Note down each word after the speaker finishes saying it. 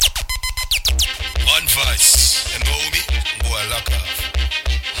Advice, and me, boy, lock off.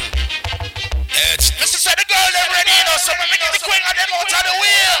 Edge. Mr. Said the girl them ready, you know, so let me get the queen of them out of the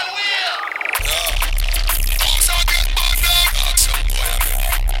wheel. Also get burned down. Ask some boy,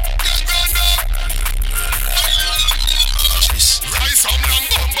 get burned down. Rise some long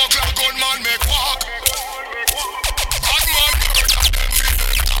bumbo clock, gunman make walk. Bad man murder them, feed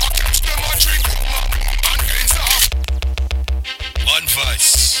them talk. Catch them a drink, and hands off.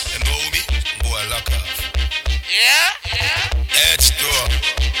 Advice, and me, boy, lock off. Yeah? Edge door.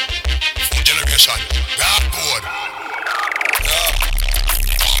 Full generation. That board.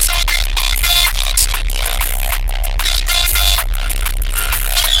 Also get burned down. Ask some boy, get burned down.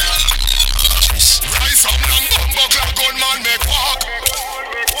 Rise up long bumbo clock, gunman make walk.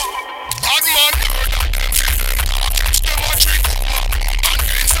 Bad man murder them, feed them talk. Catch them a drink, and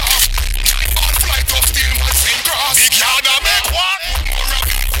hands off. Night ball flight of steel man sing cross. Big yard a make walk. More a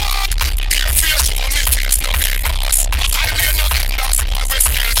big walk. Bare face show me face no big mass. I lay no end, that's why we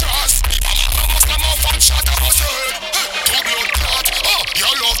still trust. I'm a Muslim of one shot of us heard. Two blood clot,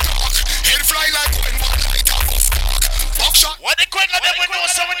 your love talk. Head fly like when one light a bus talk. Fuck shot. What the queen of them will know,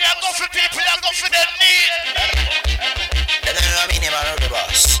 so when you go for people, you go for them need. They don't know me, never know the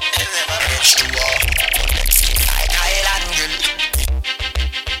boss. They never reach to war. But them skin like Island.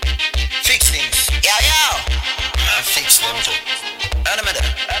 Fix things. Yeah. I fix them too. No matter.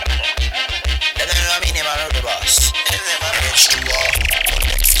 They don't know me, never know the boss. They never reach to war. But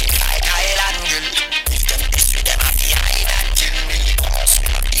them skin like Island. If them diss with them at the island, kill me. Cause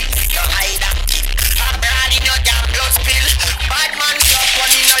we not deal with no hide and kill. I'm bad in your damn blood spill. Bad man stop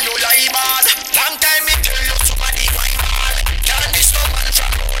one in your eyeball. Long time me tell you somebody wine ball. Can't this no man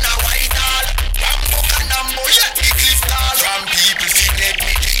from on a white hall. Rambo Canambo, yeah, the cliff tall. From people feel dead,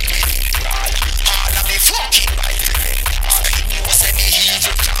 me kill me crawl. All of me fucking right to me. You say me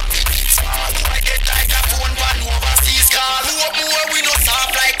evil, come me big small. I get like a phone pan overseas call. Who up more, we no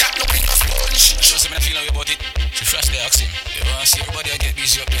soft like that, no we no sponge. Show some feel how you about it. She fresh they ask him. You wanna see everybody I get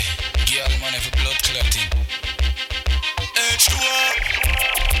busy up there. Give all the man every blood clotting. H2O.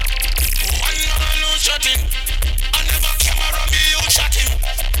 One man no shotting. I never camera me you chatting. You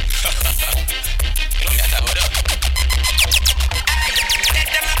don't get that, what up? Let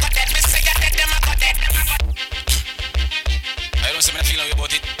them a cut that, me say ya, let them a cut that. I don't see me feel how you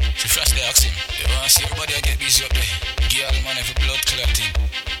about it. She fresh they ask him. You wanna see everybody I get busy up there. Give all the man every blood clotting.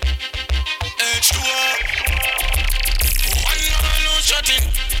 H2O. One man no shotting.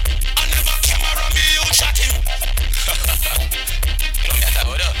 I never camera me you chatting. You don't get that,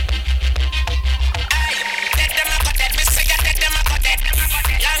 what up? Let them a cut that, me say ya, let them a cut that.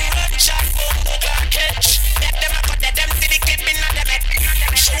 Long run shot, bombo clock catch. Let them a cut that, them see the clip in them head.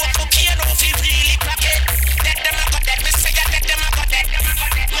 Show a cocaine off, he really crack it. Let them a cut that, me say ya, let them a cut that.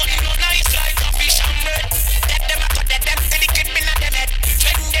 Nothing no nice like a fish and bread. Let them a cut that, them see the clip in them head.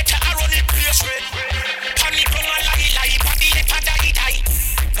 Vendetta a run the place red. Panic run a lie, body head a die.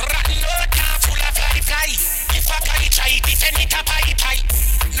 Rotten earth now full of fly. If a guy try, defend it a pie.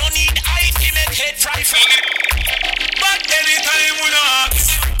 No need eye to make head fry. But anytime we no ask.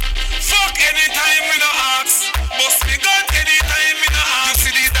 Fuck anytime we no ask. Bust me gun anytime we no ask. You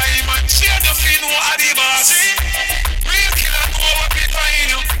see the diamond shade of you know how the boss. Real killer know what we find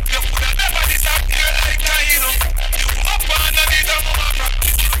you. You coulda never disappear like Taino. You up underneath the mama.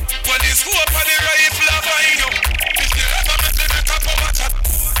 When the scope of the rifle a find you. If you ever make a power chat.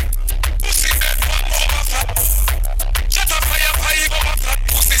 Pussy dead one over flat. Shut up fire over flat.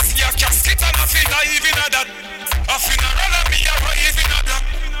 Pussy see a casket and a fin even a that. A funeral and me a even a that.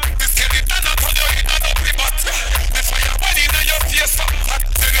 The skeleton a turn you in a dopey butt. The fire one in your face from hot.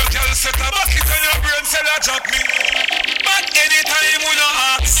 Tell your girl set a bucket on your brain cell a drop me. But anytime we no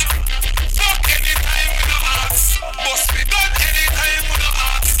ask. Fuck anytime we no ask. Bust me gun anytime we no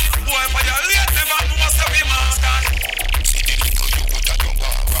ask. Boy violate never know so we master. See the little you with a young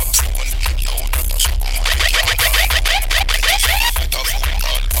rob phone. Yo, that a so come on. That a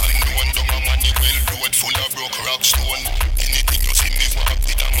football unknown. Down a man you well load full of broke rock stone. Anything you see me walk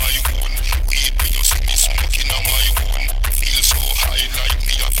with a my own. Weed when you see me smoking a my own. Feel so high like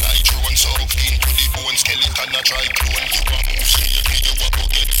me a fly drone. So clean to the bone. Skeleton a try clone. You a move shaky, you a go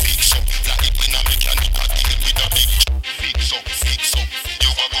get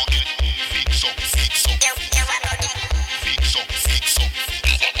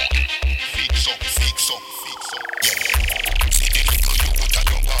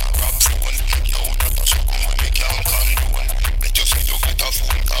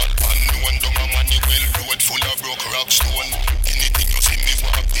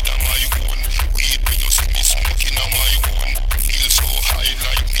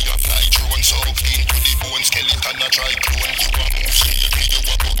try clone, you a move shaky, you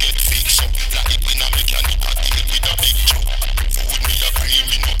a go get fixed up. Like when a mechanic a deal with a big truck. Food me a cream,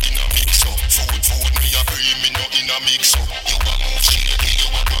 me no in a mix up. Food me a cream, me no in a mix up. You a move shaky,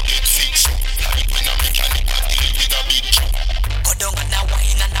 you a go get fixed up. Like when a mechanic a deal with a big truck. Go down and a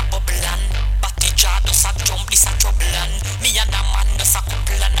wine and a bubble and Batty jar does a jump, this a trouble and me and a man does a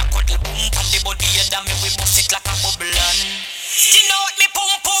couple and a cuddle boom. On the body and me we bust it like a bubble and you know what me pum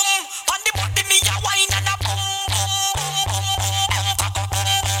pum. On the body me a wine and a boom boom boom boom boom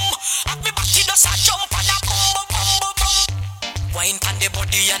boom. At me batty does a jump and a boom boom boom boom. Wine on the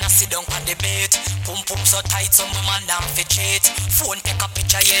body and a sit down on the bed. Pum pum so tight some man down fi cheat. Phone take a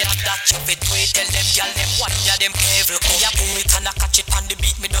picture yeah that you fit wait. Tell them y'all them wine ya them careful. Me a boom it and a catch it on the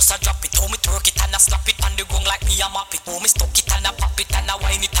beat. Me does a drop it. Oh me twerk it and a slap it on the ground like me a map it. Oh me stuck it and a pop it and a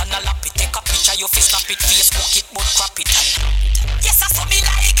wine it and a lap it. Take a picture you fi snap it. Facebook it but crap it. Yes I saw me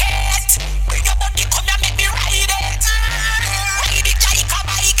like it. Bring your body come and make me ride it. Ride it like a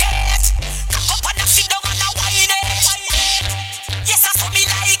bike it. Cock up and a sit down and a wine it. Yes I saw me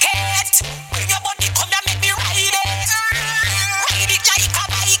like it. Bring your body come and make me ride it. Ride it like a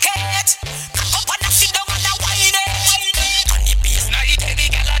bike it. Cock up and a sit down and a wine it. On the bass now you take the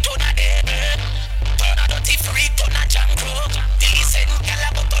girl a turn a dead. Turn a dirty freak, turn a jam crook. Decent girl a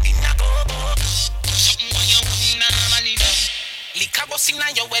butt in a go-go. Something when you wouldn't normally do. Liquor bust in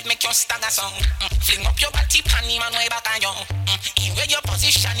your head make you stagger song. Fling up your body pan him and way back on you. In where your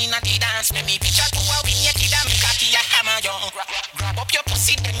position in a the dance. Make me picture to a win your kid and make a key a hammer you. Grab up your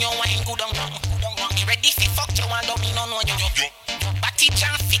pussy then you wine good on you. Me ready fi fuck you and don't me no know you. Your body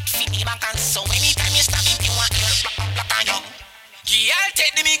jam fit me back and so anytime you stab it you want your black on you. Girl,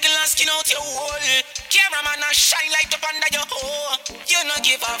 take the middle and skin out your hole. Cameraman a shine light up under your hole. You no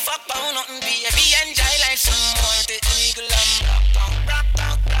give a fuck about nothing, baby. Enjoy life some more. Take the middle and rock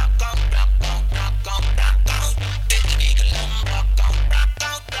out. Take the middle and rock out.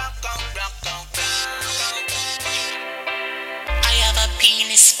 I have a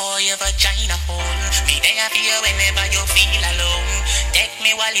penis for your vagina hole. Me there for you whenever you feel alone. Take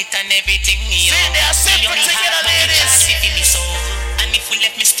me wallet and everything me own. You only have my chance if in me soul. And if we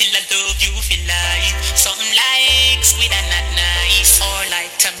let me still I love you feel like something like squid and not nice. Or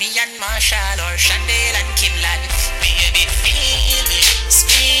like Tommy and Marshall or Chandel and Kinlan. Baby feel me,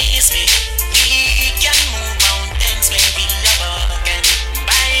 squeeze me. We can move mountains when we are walking.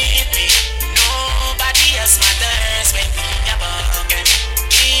 Bite me, nobody else matters when we are walking.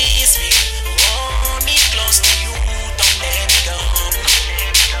 Kiss me, hold me close to you, don't let me go.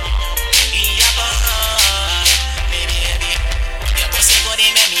 Pussy go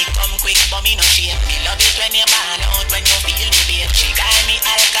dey make me come quick, but me no shame. Me love it when you ball out, when you feel me babe. She call me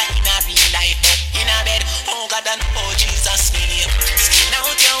Alka in a real life, but in a bed, oh God and oh Jesus me name. Skin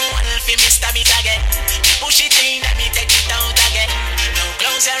out your wall fi me stab it again. Me push it in and me take it out again. Now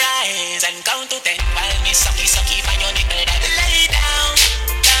close your eyes and count to 10 while me sucky for your nipple that lay down.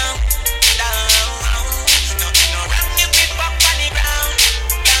 No rock you grip up on the ground.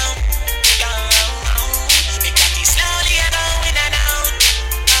 Me got it slowly and going and out.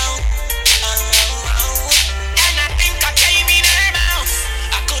 And I think I came in her mouth.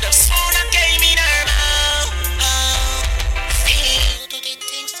 I could have sworn I came in her mouth. Feel to the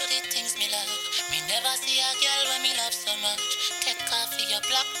things me love. Me never see a girl when me love so much. Take off your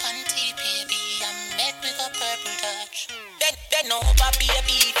black panty, baby. I'm met with a purple touch. Then over,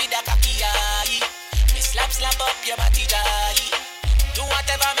 baby, with a cocky eye. Me slap up your body jai. Do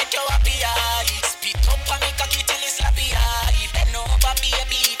whatever make you happy eye. Spit up and make a kitty slappy eye. Then over,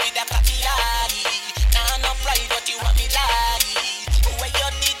 baby, with a cocky eye. Nah, no pride, but you want me lie. Where you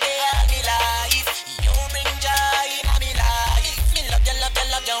did there, me life. You bring joy in me life. Me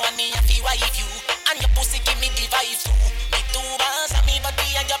love you, and me happy wife you. And your pussy give me the vibe too. Me two bars and me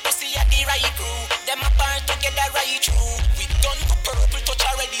body and your pussy are the right crew. Them apart together right through. We done go purple touch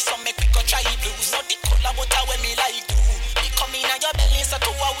already, so make we go try blues. Not the color but when me like do. Me come in on your belly so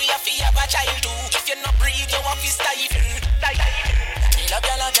two we have to have a child too. If you not breathe you have to stifle. Me love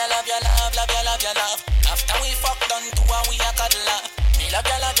you. After we fuck done two we a cuddle up. Me love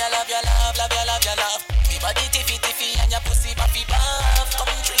you. Me body tiffy and your pussy puffy puff. Come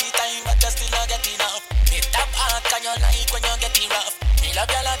 3 times but you still not get enough. Me tap hard can you like when you get it rough. Me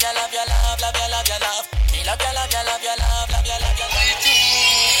love you. Me love you.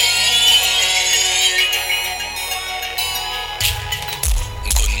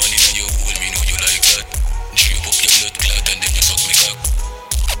 Gun money in your hole, me know you like that. Shape up your blood clot and then you suck me cock.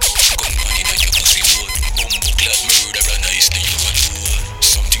 Gun money in your pussy road. Bumbo clot murder and nice to you alone.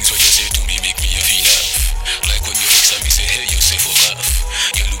 Some things what you say to me make me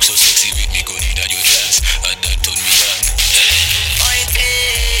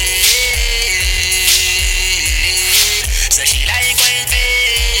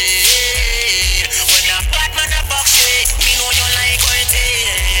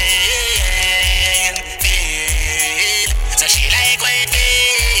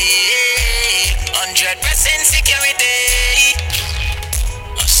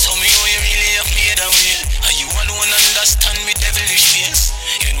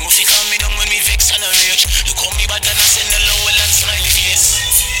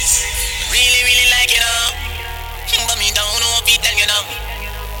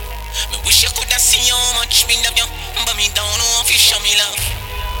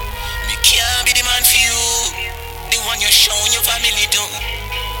family do.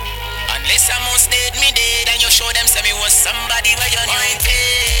 Unless I must dead me dead, and you show them say me was somebody where you knew it.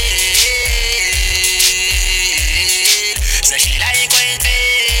 So she like going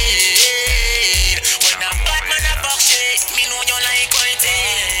paid. When I'm bad man a fuck shit, me know you like going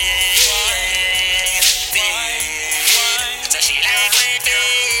paid. So she like going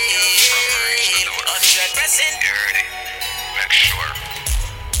paid. 100% dirty. Make sure.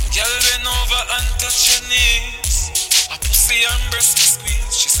 Girl bend over and touch your knees. A pussy and breast me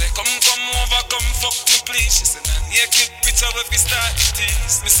squeeze. She say come over, come fuck me please. She say nah naked picture if we start the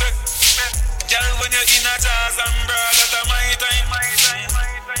things. Me say, girl when you're in a jazz and bra, that a my time.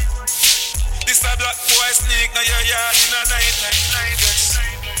 This a black boy sneak, now your yard in a night time. Yes.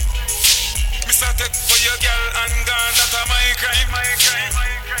 Me say take for your girl and gone, that a my crime.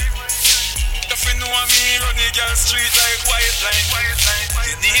 If you know me, run the girl street like white line.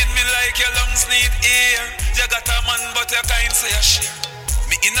 You need me like your lungs need air. You got a man but you can't say a share.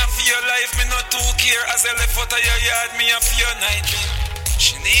 Me enough for your life, me not too care. As I left out of your yard, me a fear nightmare.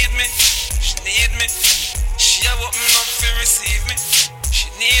 She need me, she need me. She a open up to receive me. She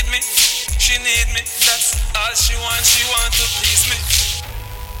need me, she need me. That's all she want to please me.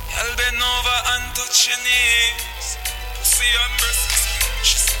 I'll bend over and touch your knees. Pussy and breast.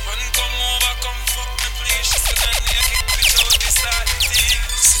 She said, run, come over, come fuck me, please. She said, I need a kick, bitch, out this side, please.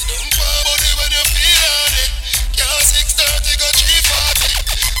 Sit down for body when you feel on it. Can't 6:30, go 3:40.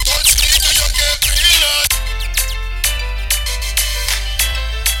 Touch me till you get real on.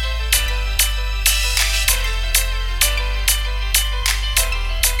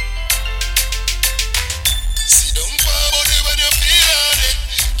 Sit down for body when you feel on it.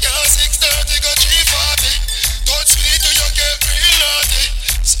 Can't 6:30, go 3:40. Touch me till you get real on it.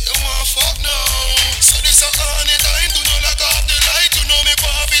 Say you want fuck now. So this a honey time. Do not lock off the light. You know me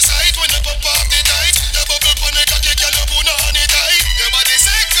pop his sight when you pop off the tight. The bubble pon the cocky, girl you put honey tight. Your body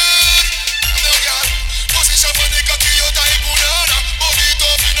say good. No girl. Position pon the cocky, you type banana. Body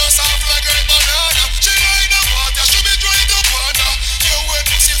tough, you know soft like red banana. She like the water, she be dry to panda. Your wet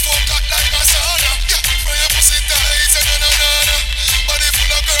pussy fuck hot like a sauna. Yeah, from your pussy tight, say na na na na. Body full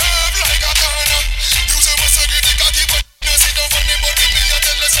of curve like a corner. Use a muscle grip the cocky, but you sit down on the body. Me a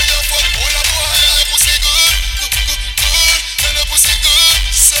tell you say you fuck. All a boy, your pussy good, good. Tell your pussy good,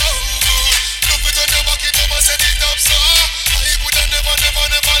 so good. Look it on your back, it up and set it up, so I would never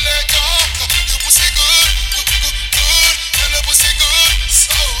let go. Your pussy good, good. Tell your pussy good,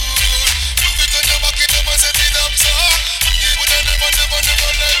 so good. Look it on your back, it up and set it up, so I would never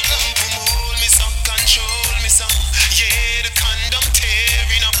let go. hold me some, control me some. Yeah, the condom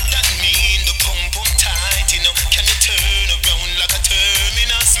tearing up. That mean the pum tight, you know. Can you turn around like a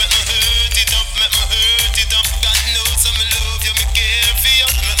terminus? Make me hurt it up, make me hurt it up. God knows I'm in love you, me care for you.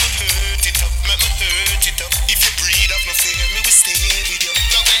 Make me hurt it up, make me hurt it up. If you breathe up no fear, me will stay with you.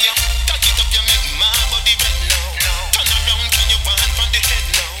 Now when you cock it up, you make my body red now. Turn around, can you want from the head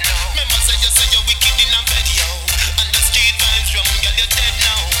now? Remember say you're wicked in a bed, yo. And the street vibes wrong, girl, you're dead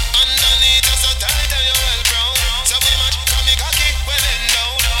now. Underneath you're so tight and you're well brown. So we match, come me cocky, well end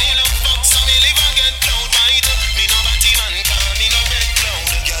down. You love fuck, so me live and get cloud white. Me no batty man, call me no red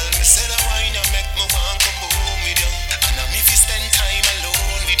cloud. Girl, me say the wine, you make me want come home with you. And I'm if you spend time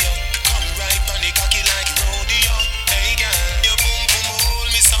alone with you. Come right on the cocky like rodeo. Hey girl, your boom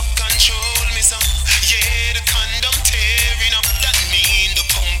hold me some, control me some. Yeah, the condom tearing up. That mean the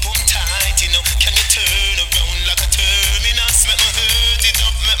pum tight, you know. Can you turn around like a terminus? Make me hurt it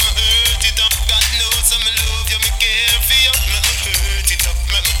up, make me hurt it up. God knows I'm in love you, me care for you. Make me hurt it up,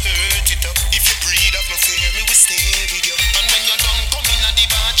 make me hurt it up. If you breathe up no fear, me will stay with you. And when you're done, come in at the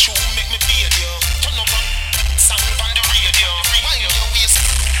bathroom, make me bathe you. Turn up a sound on the radio. Rewind your waist.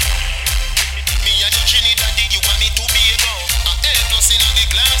 Me and your Trinidad, you want me to be a go. A A+ in the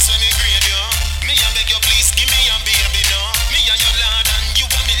glass when me grade you. Me a beg you please give me a baby now. Me and your lad and you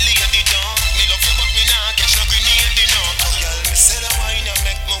want me lady down. Me love you but me nah catch no grenade you know. Oh girl, me say the wine you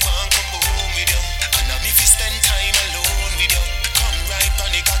make me want come home with you. And I'm if you spend time alone with you. Come right on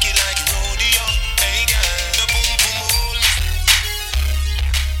the cocky like rodeo. Hey girl, the boom hold me.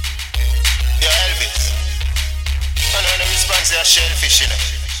 Yo, Elvis. I know the response to your shellfish, you know.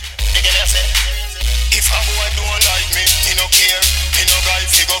 You get what I'm saying? If a boy don't like me, he no care. He no guy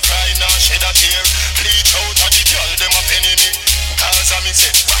fi go cry, nah shed a tear. Bleach out of the girl, them a penny me. Cause I me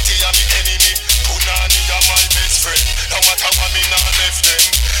say, what he a me enemy. Punani a my best friend. No matter what me nah left them.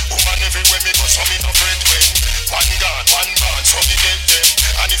 Woman everywhere me go, so me no fret when. One gun, one band, so me get them.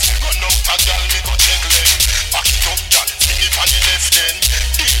 And if me run out a girl, me go check them. Back it up, girl, fling it on the left then.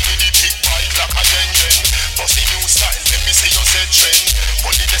 Deal with the big bike like a yen. Bust the new style, let me see you set trend.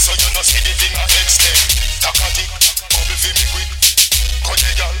 Only this so you no see the thing I extend. Takati, bubble fi me quick.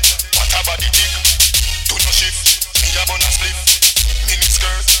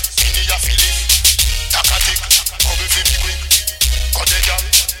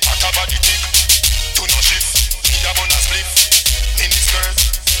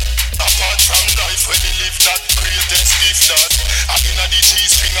 life when he live that greatest gift that. I inna the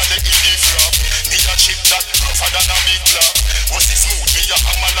G-string and the gift rap. Me a chip that rougher than a big block. Was it smooth? Me a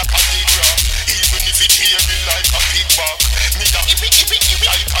hammer like a big rock. Even if it heavy like a big back. Me a ipi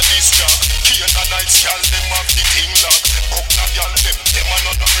like a disc jack. Kane and night gal them have the thing lock. Buck na gal them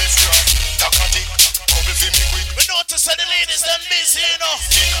another riff rap. Takatik, bubble fi me quick. We notice that the ladies them busy, you know.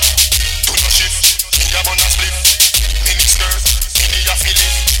 Do no shift, me a bun a split. Mini skirt, mini a feel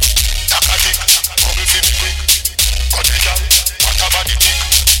it. Takatik, bubble fi me quick. Cut the gal, what a body tick.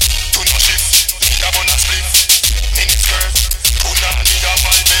 Do no shift, me a bun a split. Mini skirt, Punani a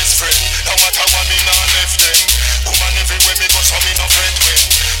my best friend. No matter what me nah left them. Woman everywhere me go so me no fret when.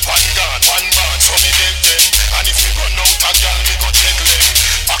 One gun, one band, so me dead them. And if me run out a gal me go check them.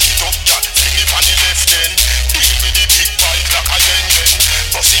 Back it up gal, fling it on the left then. Deal with the big bike like a yen.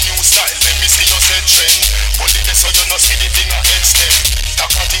 Bossy new style, let me see your set trend. Hold it there so you no see the thing a extend.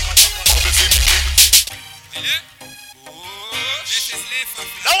 Takatik, bubble fi me quick.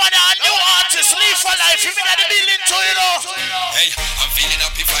 Now one a new artist, live for life, you mean that the building too, you know. Hey, I'm feeling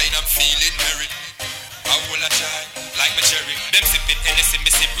happy, fine, I'm feeling merry. I will a try, like my cherry. Them sipping Hennessy,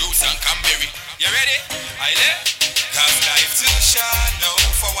 me sip roots and Canberry. You ready? I there? Cause life too short now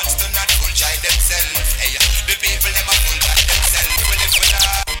for once to not full try themselves. Hey, the people them a full try themselves. We live for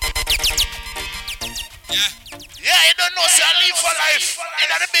life. Yeah, you don't know, say I live for life. In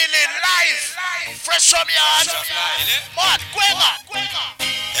the building, live. Fresh from yard. Mad, Gwenga.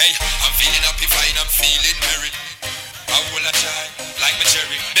 Hey, I'm feeling happy, fine, I'm feeling merry. I will a try, like my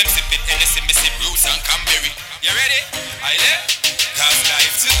cherry. Them sipping Hennessy, me sip roots and Canberry. You ready? I there? Cause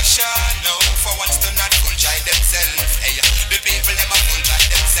life too short now for once to not full try themselves. Hey, the people them a full try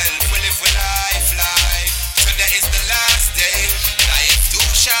themselves. We live with life. Today is the last day. Life too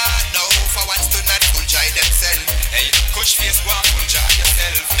short now for once to not full try themselves. Hey, kush face, go and full try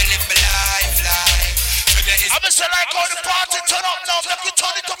yourself. Me live my life. Today is I'm say like how the party turn up now, make you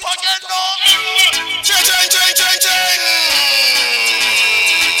turn it up again now. Ching.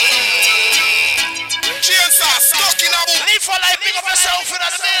 Chainsaw stuck in a book. Live for life, pick up yourself in the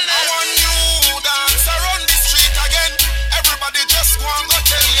building. I want you dance around the street again. Everybody just go and go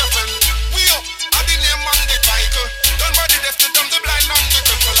tell your friend. We up at the name and the title. Don't body deaf to them, the blind and the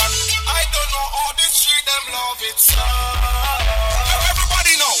cripple. And I don't know how the street them love it, so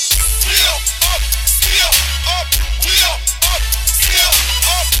everybody know. We up, still up, we up, still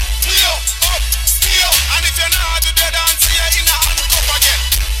up, we up, still. And if you're not do the dance, you're in a handcuff again.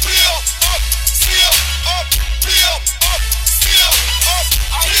 We up, still up, we up, still up.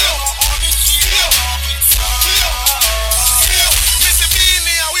 I don't know how the street them love it, so still. Missy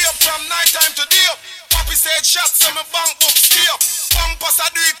Beanie, we up from night time to day up. Papi said shots, so my bank book stay up. Pampas I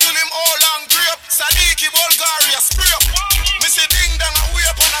do it till him all and grape. Sadiki Bulgaria spray up. Missy Ding Dang we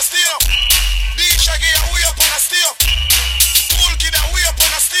up on a stay up. D-Shaggy we up on a stay up. Cool Kid we up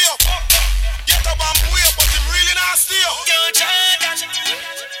on a stay up. Get a bomb we up but him really not stay up. Yo, Jordan.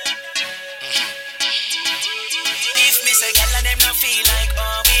 If me say gal and them not feel like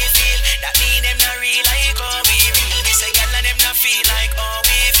how we feel, that mean them not real like how we real. Me say gal and them not feel like how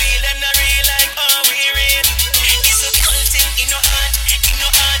we feel, them not real like how we real. It's a cool thing in your heart,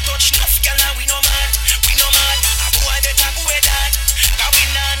 touch enough gal and we no mad. A boy better go with that, 'cause we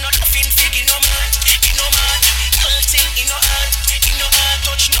nah nothing fig in no mad. Cool thing in your heart,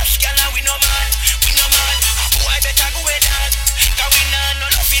 touch enough gal and we no mad. A boy better go with that, 'cause we nah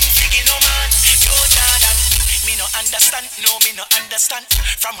nothing fig in no mad. Yo, Jordan. Me no understand, no me no understand.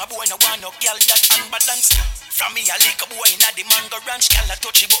 From a boy no want no girl that unbalanced. From me a little boy in a the mango ranch, girl a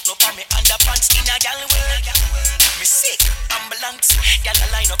touchy but no pa me underpants in a girl world. Me sick, ambulance. Girl a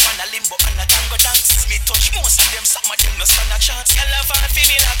line up on a limbo and a tango dance. Me touch most of them, some of them no stand a chance. Girl a fall for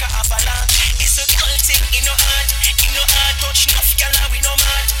me like a avalanche. It's a cool thing in your heart, touch enough girl and we no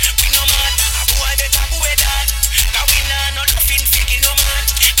mad. A boy better go with that, 'cause we nah nothing fake in no man.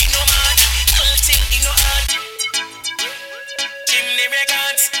 Cool thing in your heart. Chimney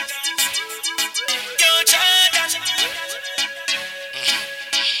records. Yo, Jordan.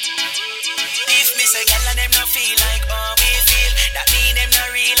 If me say gal and them not feel like how we feel, that mean them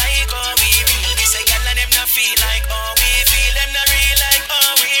not real like how we real. Me say gal and them not feel like how we feel, them not real like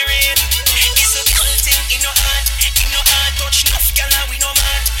how we real. It's a cool thing in your heart, touch enough gal and we no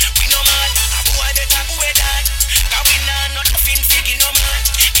mad. A boy better go with that, 'cause we nah nothing fig in no man.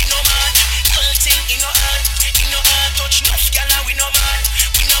 Cool thing in your heart, touch enough gal and we no mad.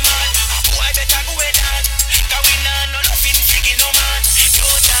 A boy better go with that, 'cause we nah nothing fig in no man. Yo,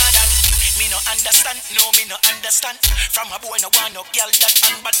 Jordan. Me no understand, no me no understand. From a boy no want no girl that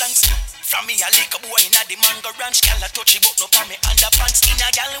unbalanced. From me a lick boy inna the mango ranch, gyal a touchy but no pa me underpants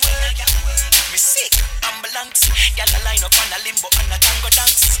inna gyal world. Me sick, ambulance, gyal a line up on a limbo and a tango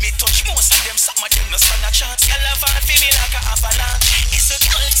dance. Me touch most of them, some of them no stand a chance. Gyal a fall for me like a avalanche. It's a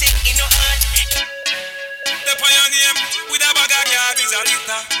cold thing in your heart. The pioneer with a bag of garbage a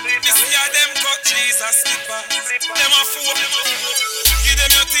litter. Me see a them cut cheese a slipper. Them a fool. Give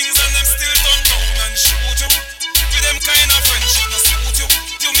them your things and them still turn down and shoot you. With them kind of friendship no suit you.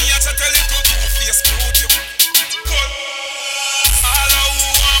 You me a chat a little two-face brute you. Cut. All who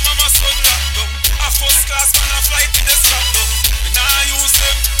want mama son locked down. A first class man a flight with the strap down. We nah use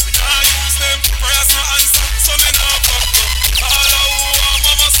them, we nah use them. Prayers no answer, so me nah fuck them. All who want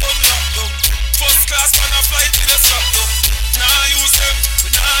mama son locked down. First class man a flight with the strap down. Nah use them,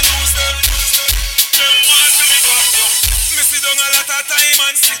 we nah use them. Them want to be fuck down. Me sit down a lot of time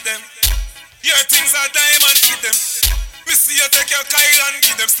and see them. Your things are diamond, give them. Me see you take your Kyle and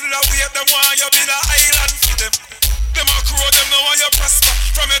give them. Still a wait them while you build a island for them. Them a crow them now while you prosper.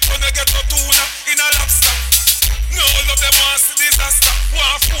 From a ton get to tuna in a lobster. No all of them want to disaster.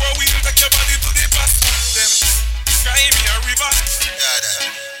 Want four wheel take your body to the past. Them cry me a river.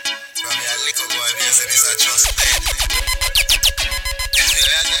 Yeah, from your little boy, me say this a just dead.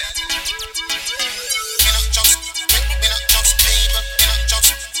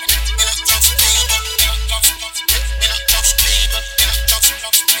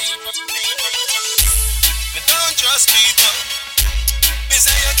 Trust people. Me say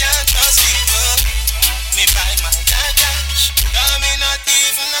you can't trust people. Me buy my cash. Now me not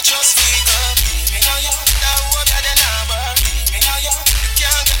even a trust people. Me know you, that would be the number. Me know you, you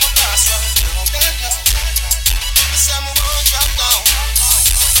can't get my password. No better. Me say me won't drop down.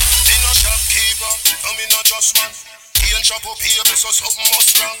 Me no shopkeeper, and me no trust man. He ain't chop up here, so something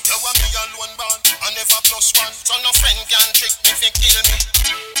must wrong. You want me alone born, I never plus one. So no friend can trick me, fi kill me.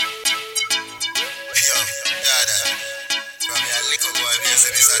 Yo, Dada, from your little boy, me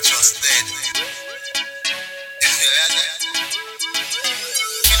say this a just dead. Me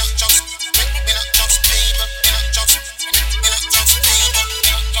not trust people. Me not trust people. Me not trust people. Me not trust people.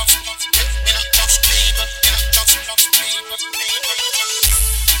 Me not trust people.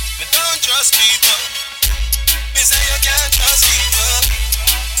 Me don't trust people. Me say you can't trust people.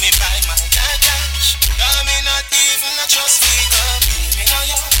 Me buy my cash. Now me not even a trust people. Me know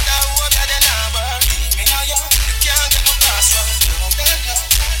you, that would be the number. Me know you, you can't get my password. No better.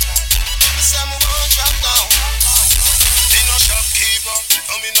 Me say me won't drop down. Me no shopkeeper,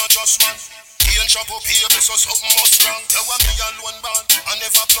 and me no trust man. He ain't chop up here, so something must wrong. You want me alone born, I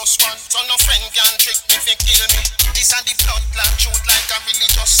never plus one. So no friend can trick me, fi kill me. This and the blood clot truth like a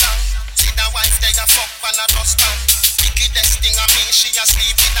religious song. See the wife they a fuck and a trust man. Wickedest thing of me, she a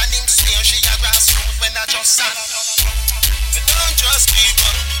sleep with an him smear. She a grassroots when I just sang. Me don't trust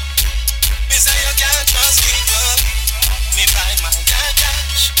people. Me say you can't trust people. Me buy my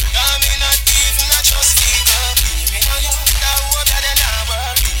cash. Now me not even a trust people. Me know you, that would be the number.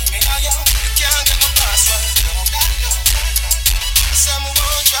 Me know you, you can't get my password. No, that no. Me say me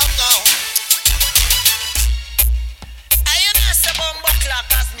won't drop down. I am not a bomber clock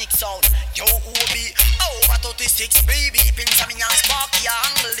cosmic sound. Yo, OB, over 36, baby, pins on me and sparky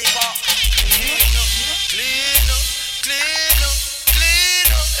and liver. Clean up,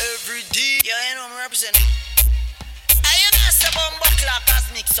 every day. Yeah, you know me represent. I am not a bomber clock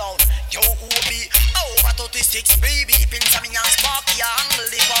cosmic sound. Yo, OB, over 36, baby, pins on me and sparky and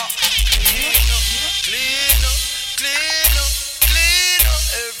liver. Clean up,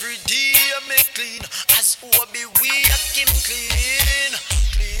 every day I make clean. As OB, we are keep clean.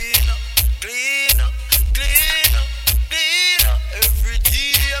 Clean up, every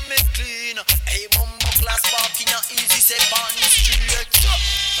day I make clean. Hey, mama class parking not easy, say on the street.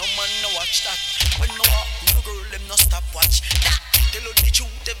 No man no watch that. When no walk, no girl them no stop watch that. Tell you the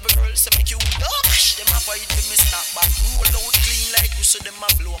truth, every girl say make you dash. Them a fight, them a snap back. Roll out clean like we so them a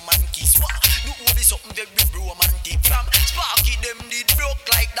blow man kiss. Do be something very romantic. From Sparky them did broke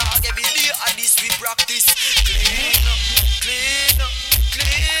like dog every day. At this we practice. Clean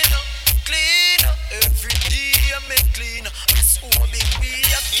up, every day I make clean. As OB we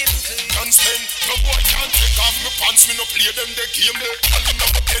a keep clean. Can't spend, no boy can't take off my pants. Me no play them the game there. All in my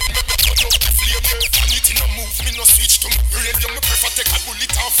bed, me turn up the flame there. Vanity no move, me no switch to my brain. Me prefer take a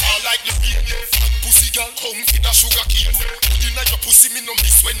bullet and fall like the rain there. Fat pussy girl, come feed a sugar cane there. Put in your pussy, me no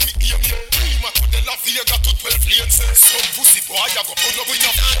miss when me game there. Prima to the La Vega to 12 lanes. Some pussy boy, I go pull up with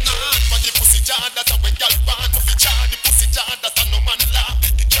your hand. For the pussy jar that a wet girl band. Of the jar, the pussy jar that a no man laugh.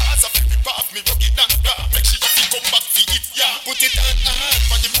 The jars of it off me rugged and raw. Make sure you come back for it, yeah. Put it on hard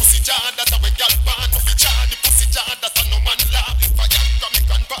for the pussy jar that a wet girl band. Of the jar, the pussy jar that a no man laugh. Fire from me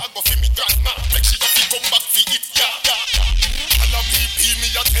grandpa go fi me grandma. Make she have to come back fi it, yeah. All of me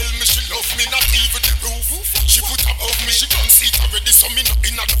a tell me she love me, not even the roof. She put above me, she done see it already, so me not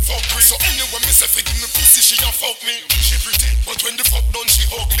in a the fuck me. So anyway me say fi give me pussy, she a fuck me. She pretty, but when the fuck done she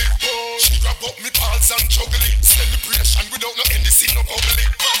ugly. She grab up me balls and juggle it. Celebration without no anything no ugly.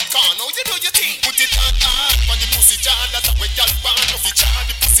 Popcorn, how you do your thing? Put it on hard, when the pussy jar, that's a way y'all want. No fi jar,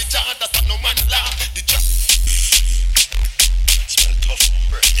 the pussy jar, that's a no man laugh. The jar. Smell tough,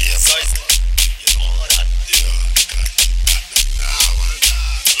 bro. Yeah, size. You know that.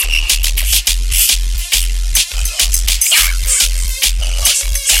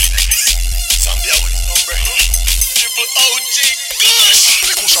 OG Kush.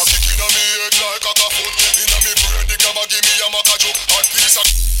 The Kush a kick inna me head like a foot. Inna me brain the gabba give me a maca joke. Hot piece of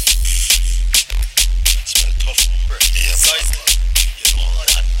smell tough, bro. Yeah, size. You know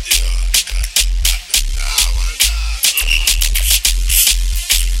that.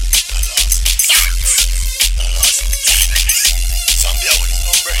 Zambia with his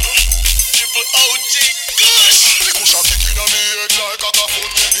number. Triple OG Kush. the Kush a kick inna me head like a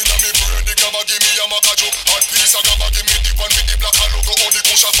foot. Inna me brain the gabba give me a maca joke. Hot piece of gabba give me the one with the black logo. All the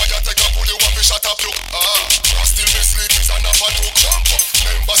Kush a fire take a pull you up and shut up you. Still me sleep is an apple talk. Jump up.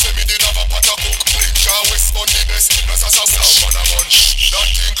 Remember say me did have a pot of cook. Picture West on the best. That's a sound man a bunch. That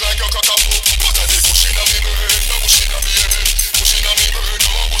think like your cock a poke. But a the Kush inna me brain, no Kush inna me head. Kush inna me brain,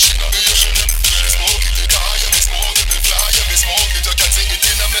 no Kush inna me head. Me smoke it, it high, me smoke it, me fly, me smoke it, you can see it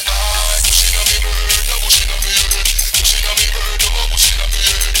inna me eye. Kush inna me brain, no Kush inna me head. Kush inna me brain, no Kush inna me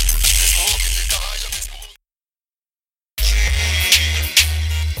head. Me smoke it, it high, me smoke it.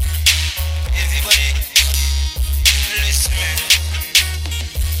 Everybody, listen, man.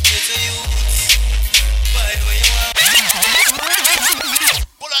 Get to you. By the way you are.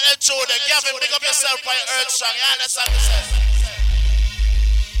 Pull out that shoulder, Gavin, big up yourself by your earth song, you understand what I'm saying?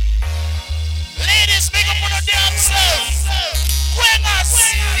 Ladies, big up on the damn self.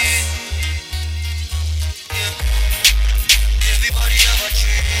 Quengas. Everybody have a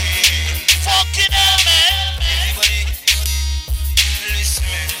dream. Fucking hell, man. Everybody, listen,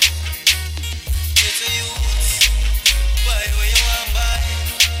 man. Get to you. Buy where you want, buy.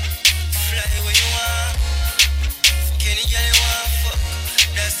 Fly where you want. Fuck any girl you want, fuck.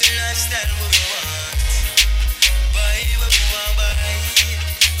 That's the lifestyle we want. Buy where we want, buy.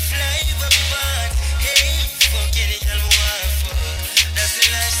 Fly where we want. Hey, fuck any girl we want, fuck. That's the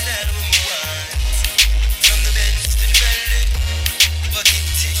lifestyle we want. From the beds to the belly. Bucket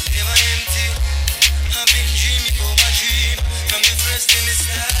tick, never empty. I've been dreaming about my dream. From the first day me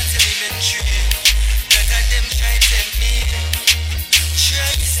start till me mentry. Like a them try to tempt me.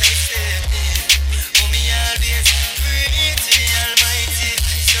 Try to step me. But me always pray to the Almighty.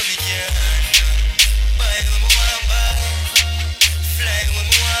 So me can buy when me want buy. Fly when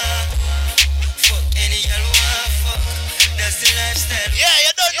me want. Fuck any girl we want fuck. That's the lifestyle. Yeah,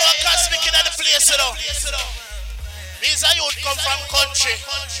 you don't know a cosmic in the place, you know. These are youth come from country.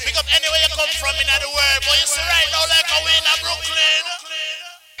 Pick up anywhere you come from in the world. But you see right now like we in Brooklyn.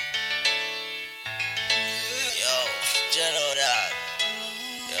 Yo, you know that.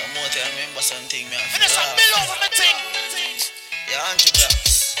 Yo, more tell me remember something, man. And there's a bill over my thing. Yo, 100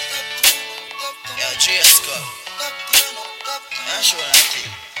 blocks. Yo, GS Cup. I'm sure that thing.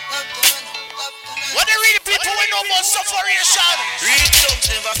 What they really people we know about sufferation. Real thugs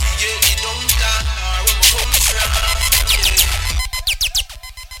never forget the dumb plan or where we come from.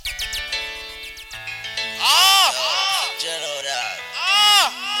 You know that.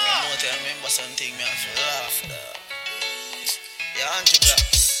 Yo, more tell me remember something, man. For laugh, that. Yo, 100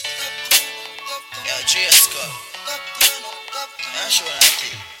 blocks. Yo, GS Cup. I'm sure that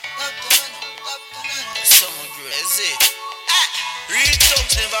thing. Someone crazy. Real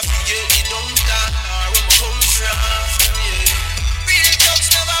thugs never forget the dumb plan or where we come from. Real thugs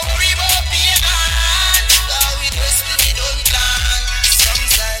never worry about being hard. Cause we destiny don't plan. Some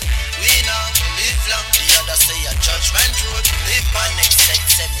say we not live long. The other say a judgment road. Live my next set.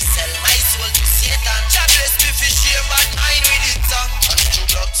 Say me sell my soul to Satan. God bless me for share bad mind with it. And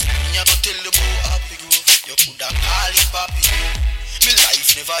 2 blocks. Me a go tell the boy happy grove. You coulda call it papi. Me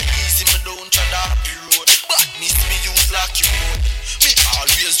life never easy. Me don't try the happy road. Badness me use lucky road. Me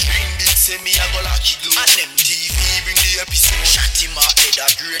always dream big, say me a go lucky glue. And MTV bring the episode. Shot him a head a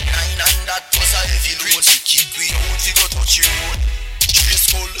grade 9 and that was a heavy load. We kick we out, we go touch your road. Trace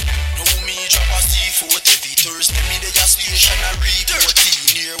skull, now me drop a C4. Every Thursday me dey a station a report.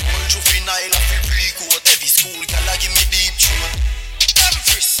 13 year old juvenile a free pre-coat. Every school gal a give me deep throat. Every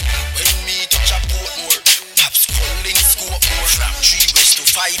frisk, when me touch a Portmore. Pops calling scope more. From 3 west to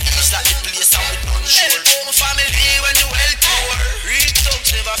 5 east like the place and we done sure. My family when you well poor. Real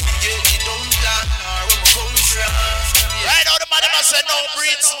thugs never boss said no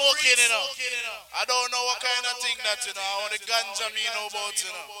breed smoking, you know. I don't know what kind of thing that, you know. I want the ganja me know about, you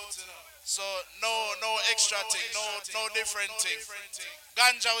know. So no extra thing, no different thing.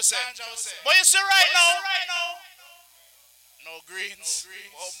 Ganja we say. But you see right now, no greens,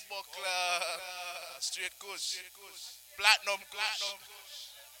 buckler, straight kush, platinum kush.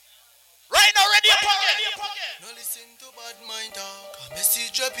 Right now, ready up again. No listen to bad mind talk. A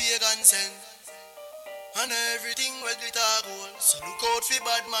message a pagan send. And everything where glitter gold. So look out for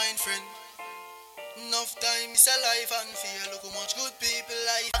bad mind friend. Enough time is a life and fear. Look how much good people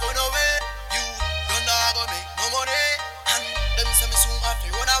life. Run away. You don't go make no money. And them say me soon have to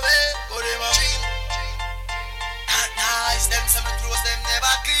run away. Go them a dream. Not nice. Them say me close them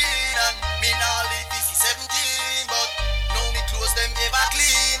never clean. And me now live this is 17. But now me close them ever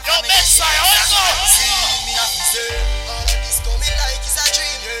clean. Yo, Bestuy, also. See me have to say. All of this coming like it's a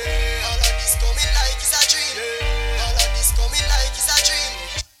dream. Yeah. All of this coming like it's a dream. Yeah. All of this coming like it's a dream.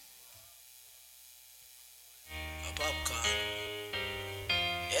 A popcorn.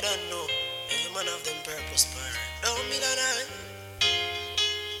 You don't know. Every man have them purpose bar. Don't be that I.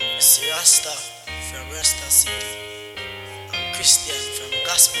 See Rasta from Rasta City. I'm Christian from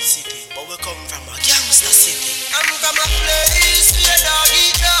Gospel City, but we come from a gangster city. I'm from a place where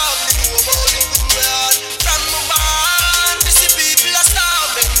doggy dog. They know about living well. From my barn, we see people are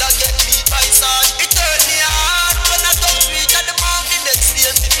starving. That get beat by sun. It turn me hard when I don't reach at the mountain. That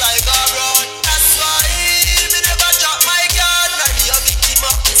stays it like a rod. That's why me never drop my gun. I be a victim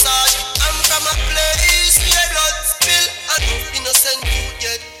of massage. I'm from a place where blood spill and no innocent youth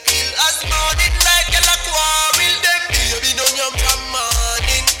get killed. As morning like a quarrel, them baby don't yum from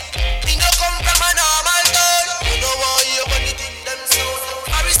morning. Me no come from a normal town. You know why you want the thing them so.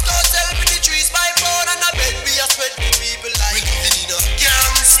 I risk ourselves with the trees by phone and I bet we are spread to people like we living in a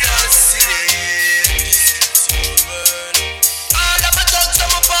gangster city. All of my thugs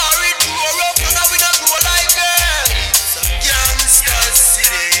are my party grow up and we not grow like them. It's a gangster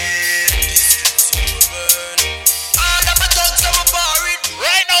city. All of my thugs are my party.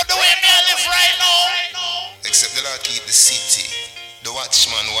 Right now, the way me I live right now. Except the Lord keep the city. The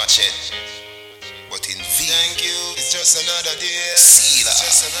watchman watch it. But in vain. Thank you. It's just another day. See that. It's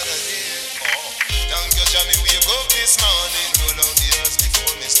just another day. Oh. Thank you, Jamie. Wake up this morning. Roll out the earth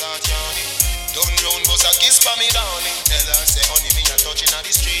before me start yawning. Done round bus a kiss for me darling. Tell her say honey me a touching on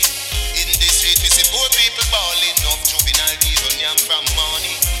the street. In the street me see poor people balling. Enough juvenile people yam from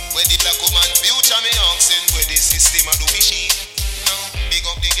money. Where the black woman future me oxen. Where the system a do machine. Big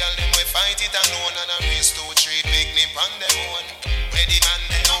up the girl them we fight it alone. And a race to treat big nip on them one. Where the man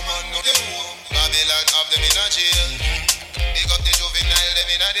they no man no them home. Babylon have them in a jail. Big up the juvenile them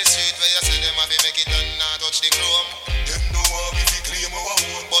in a the street. Where you see them have to make it and not touch the chrome. Them know how we claim our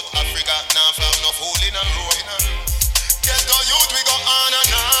own. But Africa now found no fool in a row. Get the youth we go on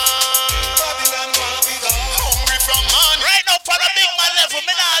and on. Babylon where we go. Hungry from man. Right now, for the big man level,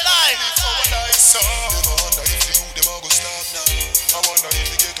 me not lie. So what I saw. Them a wonder if the youth them a go stop now. I wonder if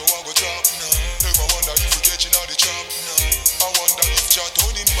the ghetto a go drop now. Them a wonder if we catching all the trap now. I wonder if Jah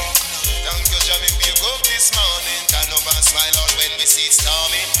turning back now. Thank you, Jah, me wake up this morning. Turn up and smile out when we see it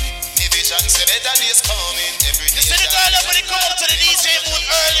storming. The vision say better days coming. Every day. You see the girl that when they come up to the DJ booth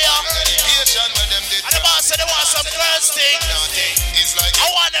earlier. Dedication when them did. And the boss said they want some girls thing. Nothing. It's like I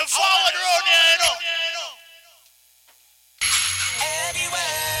want them forward around here, you know.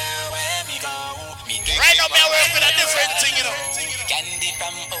 Everywhere where me go, me Right now, me I work with a different thing, you know. Candy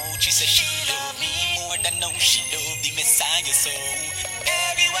from she said she love me more than know she love the Messiah so.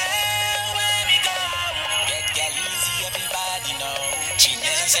 Everywhere where me go, get gal easy, everybody know. She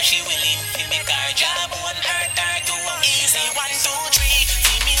knows that she willing to make her job one hurt her to easy 1, 2, 3.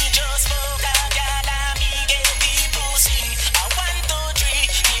 See me just fuck a gal and me get people see. 1, 2, 3.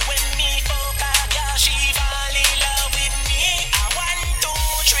 Me when me fuck a gal she fall in love with me. 1, 2,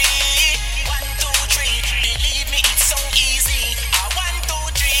 3. 1, 2, 3. Believe me it's so easy. 1, 2,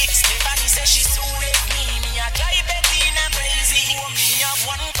 3. Stephanie says she so with me. Me a drive Bettina crazy. Oh, me have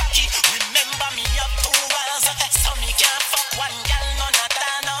one cocky. Remember me have 2 walls. So me can't fuck one gal none at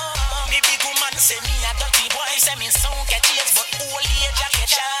all. Me big woman say me a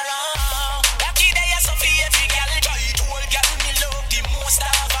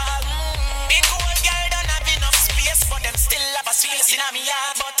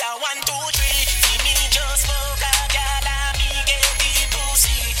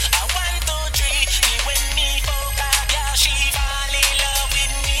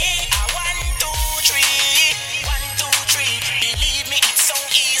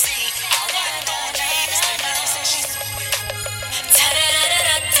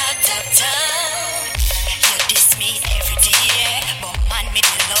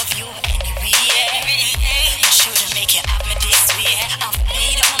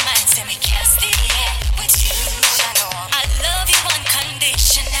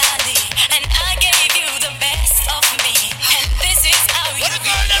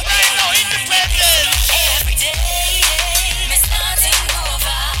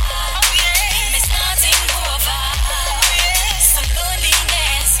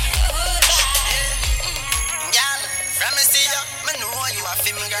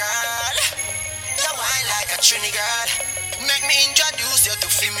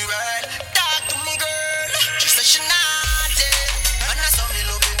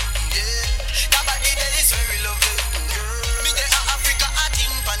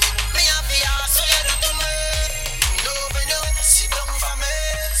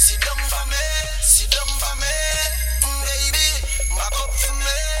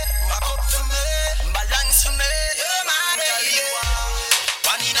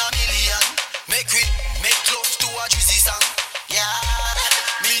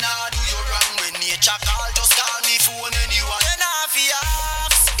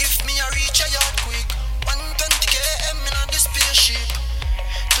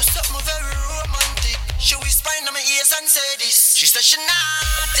She said she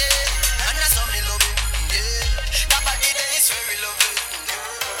naughty, and that's how me love it. Yeah, that body there is very lovely.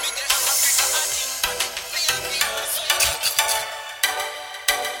 Me get Africa, I think me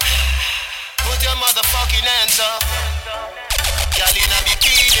put your motherfucking hands up, girl in a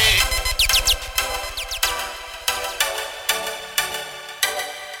bikini.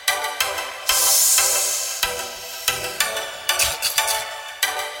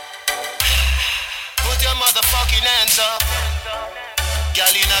 Put your motherfucking hands up,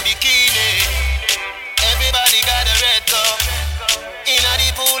 girl in a bikini. Everybody got a red cup in a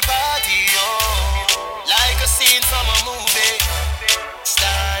the pool party, oh, like a scene from a movie,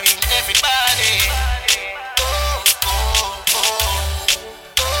 starring everybody. Oh, oh, oh,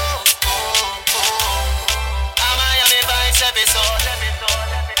 oh, oh, oh. A Miami Vice episode.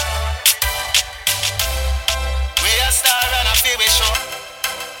 We a star and a feel we show.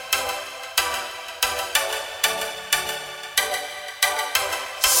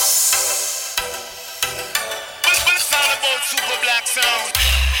 SupaBlack sound.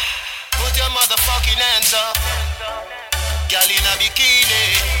 Put your motherfucking hands up, girl in a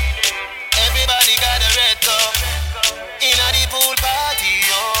bikini. Everybody got a red cup in a the pool party,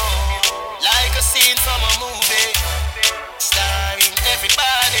 oh, like a scene from a movie, starring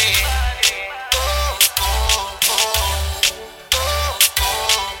everybody. Oh, oh, oh, oh,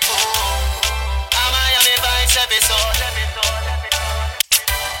 oh, oh. A Miami Vice episode.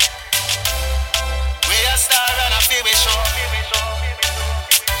 We a star and a feel we show.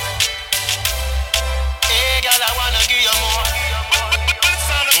 Hey, girl, I wanna give you more.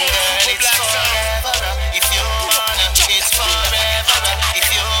 Girl, it's forever if you wanna. It's forever if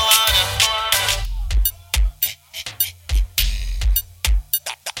you wanna.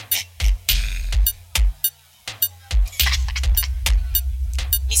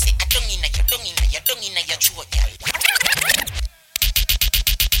 Me say I don't in your throat, girl.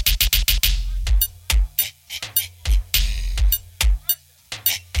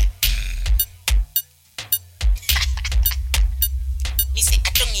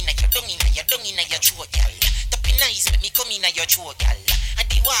 Your throat, gal. I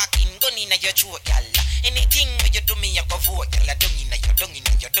di walking, gun in your throat, gal. Anything when you do me, I go vote, gal. I dung in your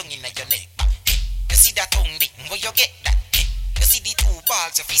neck. You see that tongue thing, where you get that? You see the two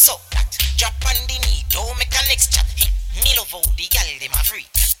balls, you feel so that. Drop on the knee, don't make a next chat. Me love how the gal, them a free.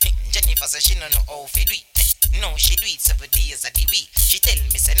 Jennifer says she don't know how to do it. No, she do it 7 days of the week. She tell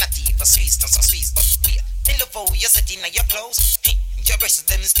me say not even Swiss, not so Swiss, but weird. Me love how you set in your clothes. Your breasts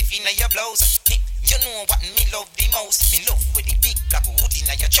them stiff in your blouse. You know what me love the most. Me love with the big black hood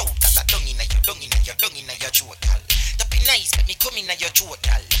in your throat. That a dung in your throat, gal. That be nice, make me come in your throat,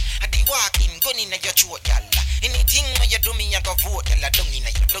 gal. I be walking, gun in your throat, gal. Anything when you do me, I go vote, gal. Dung in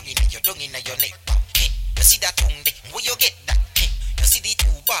your neck. You see that tongue there, where you get that? You see the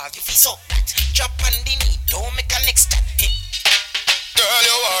two bars, you feel so that. Drop on the knee, don't make a next step. Girl,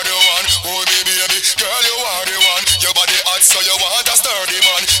 you are the one, oh baby, girl, you are the one. Your body hot, so you want a sturdy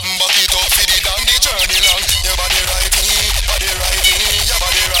man. Back it up for the damn the journey long. Your body righty, your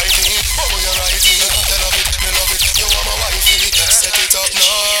body righty. Oh, you're righty, I love it, me love it. You are my wifey, set it up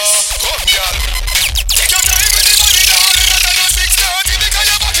now. Come, girl. Take your time with the body, darling. And I know 6:30 because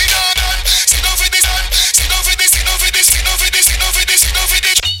your body done. Sit down for this, sit down for this, sit down for this, sit down for this, sit down for this, sit down for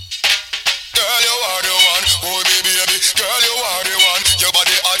this. Girl, you are the one, oh baby, girl, you are the one. Your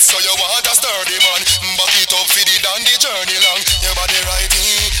body hot, so you want a sturdy man. Back it up for the dandy journey long. Your body righty,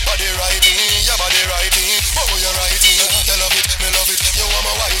 your body righty. Oh, you're righty, you love it, me love it. You are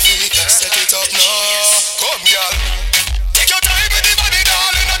my wifey, set it up now. Come, girl. Take your time with the body,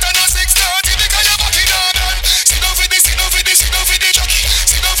 darling. Not on 6:30 because your body done. Sit down for this, sit down for this, sit down for the jockey.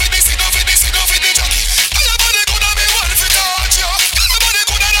 Sit down for this, sit down for this, sit down for the jockey. And your body good and me want to touch you. And your body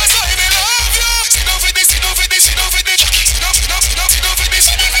good and that's why me love you. Sit down for this, sit down for this, sit down for the jockey. Sit down for this,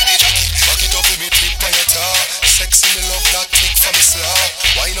 sit down for the jockey. Back it up with me, trick my guitar. Sexy me love that kick for me slap.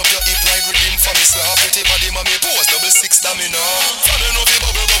 Wind up your hip line rhythm for me slap. Pretty body mommy pose 666 that me know. For me know the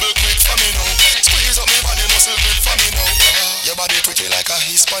bubble quick for me know. Squeeze up me body muscle quick for me know. Your body pretty like a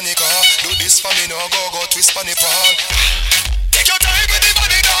Hispanic. Do this for me now, go twist for me pan. Take your time with the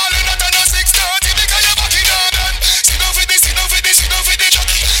body, darling. Not on 6:30 because your body done. Sit down for this, sit down for this, sit down for the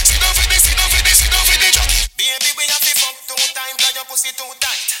jockey. Sit down for this, sit down for this, sit down for the jockey. Baby, we have to fuck 2 times, cause your pussy too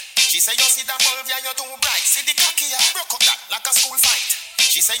tight. She say you see that bulb, yeah, you're too bright. See the cocky, yeah, broke up that like a school fight.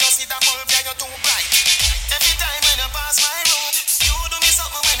 She say you see that bulb, yeah, you're too bright. Every time when you pass my road, you do me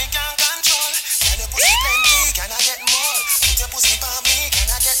something when you can't control. Can your pussy plenty, can I get more? Put your pussy for me,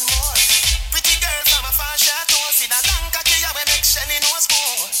 can I get more? Pretty girl from a far chateau, see that long cocky, yeah, we make Shelly nose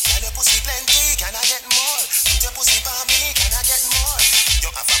more. Can your pussy plenty, can I get more? Put your pussy for me, can I get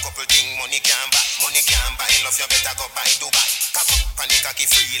enough, you better go buy Dubai. Cock up, panic, cocky,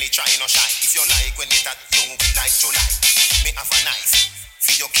 freely try no shy. If you like when it at you, like July. Me have a knife,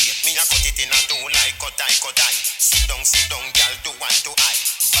 for your cake. Me a cut it in a two like cut eye. Sit down, girl, do one to eye.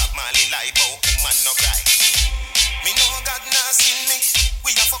 Bob Marley lie, bow, woman no cry. Me know God nah seen me.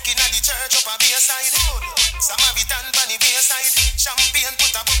 We a fucking at the church up a bayside. Good. Samaritan pan the bayside. Champagne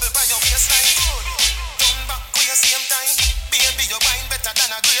put a bubble by your waistline. Good. Turn back with your same time. Baby, your wine better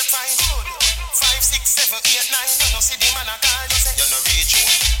than a grapevine. Good. 5, 6, 7, 8, 9. You know see the man a call. You say you no reach home.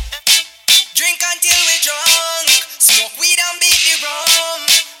 Drink until we drunk. Smoke weed and beat the rum.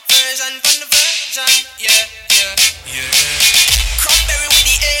 Version from the version. Yeah. Cranberry with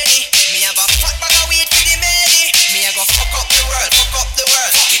the 80. Me have a fat bag of weed with the medi. Me a go fuck up the world.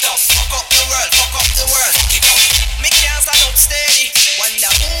 Fuck it up. Fuck up the world. Fuck it up. Me can't stand up steady.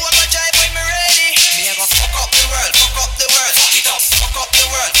 Wonder who I go drive when me ready. Me a go fuck up the world. Fuck it up. Fuck up the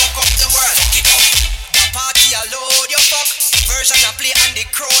world. Fuck it up. The party a load your fuck. Version a play and the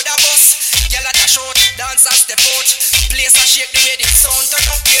crowd a bust. Gyal a dash out, dance and step out. Place a shake the way the sound turn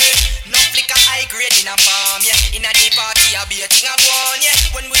up, yeah. No flicker high grade in a palm, yeah. In a the party a be a thing a go on, yeah.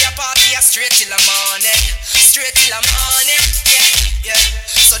 When we a party a straight till the morning, yeah.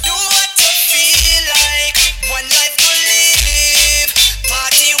 So do what you feel like. One life to live.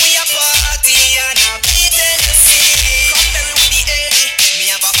 Party we a party and a beat in the city. Cranberry with the 80.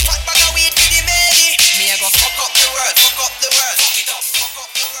 Me have a fat bag of weed with the medi. Me a go fuck up the world. Fuck it up.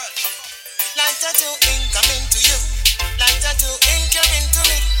 Like tattoo ink coming to you. Like tattoo ink coming to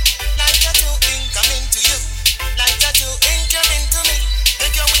me. Like tattoo ink coming to you. Like tattoo ink coming to me.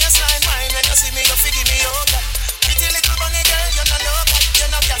 Make your waistline wine when you see me, you figure me over. Pretty little bunny girl, you're not local. You're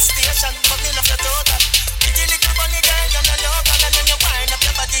not gas station, but me love your total. Pretty little bunny girl, you're not local. And when you wind up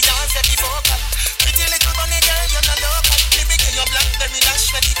your body, you're very vocal. Pretty little bunny girl, you're not local. Me begin your blackberry dash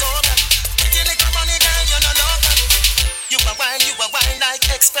ready to go. Pretty little bunny girl, you're not local. You a wine like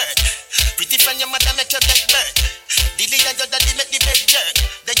expert. Pretty friend, your mother make your get burnt. Dilly and your daddy make the bed jerk.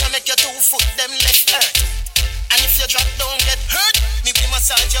 Then you make your 2 foot them left hurt. And if you drop down get hurt, me will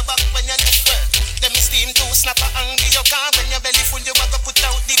massage your back when you left work. Then me steam 2 snapper and give your car. When your belly full, you want to put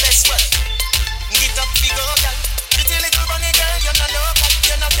out the best work. Get up, we go, girl. Pretty little bunny girl, you're not local.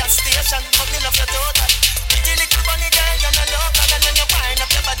 You're not gas station, but me love your total. Pretty little bunny girl, you're not local. And when you wind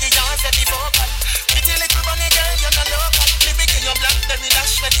up your body, you're very vocal. Pretty little bunny girl, you're not local. Me begin your blackberry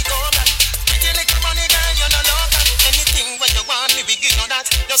dash ready go back. Pretty little bunny girl, you're not local. Anything when you want, me begin on that.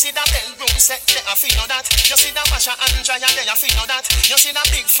 You see that bedroom set, there I feel that. You see that washer and dryer, there you feel that. You see that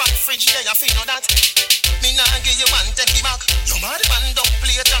big fat fridge, there you feel that. Me nah give you one, take it back. You mad man, don't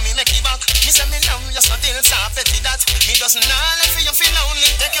play it and me make it back. Me say me love you, so till stop it that. Me doesn't know if you feel lonely.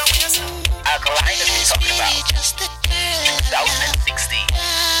 Take your waist. Alkaline has been talking about 2016.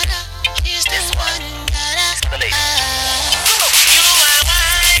 This one is for the ladies. You are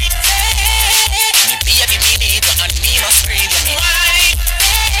white. Me baby, me need you and me must scream. You white.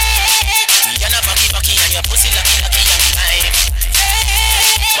 You're not bucky and your pussy lucky and mine.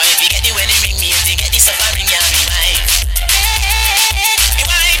 Why if you get the wedding ring, me to get the suffering, yeah, me wife. Me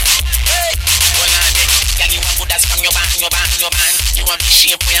wife. Hold on then. Can you want put that from your band? You want the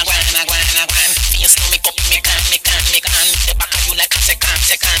shape where you gwan. Face to make up, me can. The back of you like a second.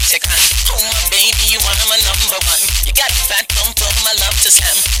 Oh my baby, you are my number one. You got fat pump from my love to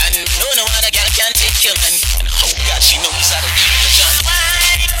Sam. And no other girl can take your man. And oh God, she knows how to do the John.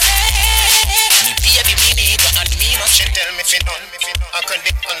 Me baby, me need you and me must. She tell me fit done. I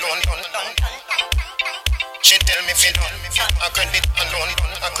credit alone. She tell me fit done. I credit alone.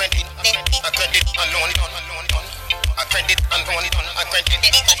 I credit alone.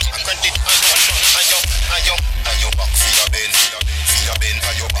 Ayo back for your bend. Ayo back for your bend.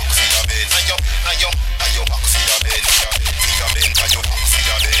 Ayo back for your bend. Ayo back for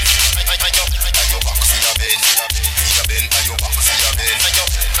your bend.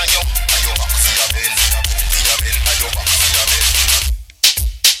 Ayo back for your bend. Ayo back for your bend.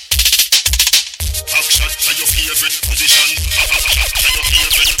 Action to your favorite position.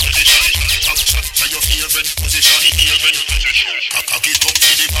 Cock it up to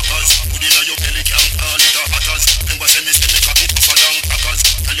the backers. Put it on your belly, can't call it a hatters. Remember say me cock it tougher than crackers.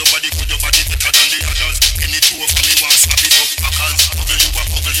 Tell your body good, your body better than the others.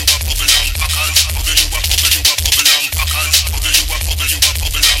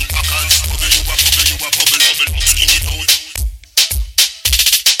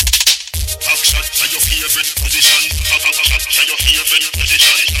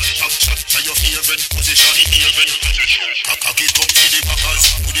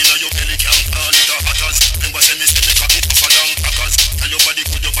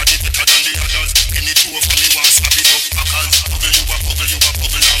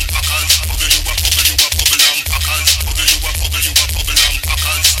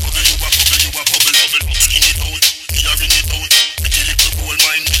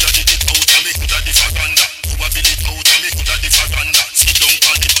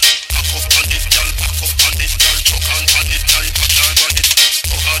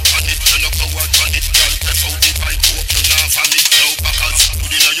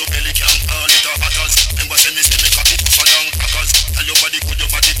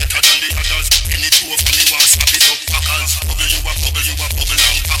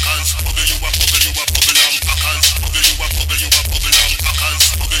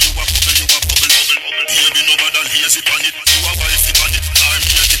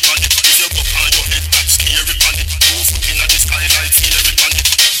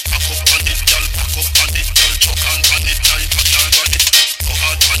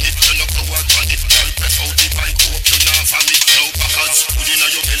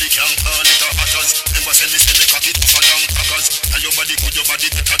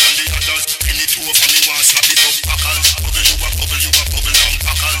 it over, me want slap it up, packers. Bubble you a bubble on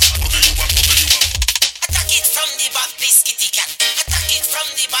packers. Bubble you a bubble you a. Attack it from the back, this kitty cat. Attack it from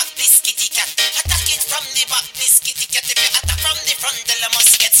the back, this kitty cat. Attack it from the back, this kitty cat. If you attack from the front, then I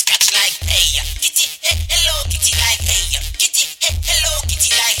must get scratched like hey, kitty, hey, hello, kitty, like hey, kitty, hey, hello,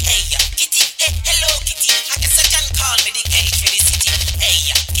 kitty, like hey, kitty, hey, hello, kitty. I guess I can call me the cage for the city.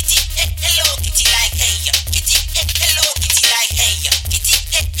 Hey, kitty, hey, hello, kitty, like hey, kitty, hey, hello, kitty, like hey, kitty,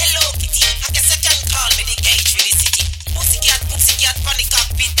 hey, hello, kitty. I guess I can call me the cage for the city. Pussycat, panic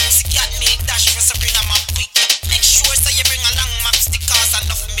cockpit, pussycat, milk dash for Sabrina map quick. Make sure so you bring along map stickers,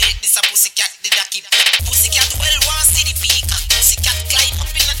 enough milk. This a pussycat did I keep. Pussycat well want see the peacock. Pussycat climb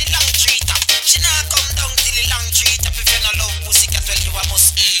up in the long tree top. She not come down till the long tree top. If you no love pussycat, well you a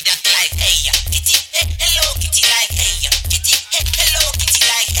must eat that like hey, kitty, hey, hello, kitty, like hey, kitty, hey, hello, kitty,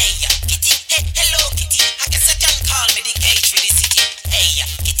 like hey, kitty, hey, hello, kitty. I guess I can call me the cage for the city. Hey,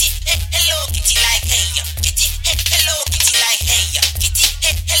 kitty, hey, hello, kitty, like hey, kitty, hey, hello, kitty, like hey, kitty,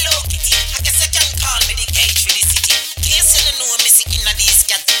 hey, hello, kitty. I guess I can call me the cage for the city. Please you know me sick in a this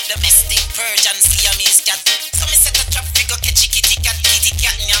cat. Domestic virgin see a miss cat. So me set a trap figure catchy kitty cat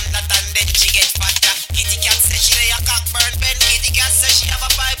nyam that and then she get fatter. Kitty cat say she lay a cock burn pen. Kitty cat say she have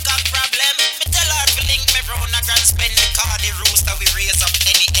a pipe cock problem. Me tell her to link me round a grand spend. Me call the rooster we raise up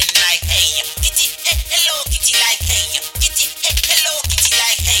any end like hey, kitty, hey, hello, kitty, like hey, kitty, hey, hello, kitty,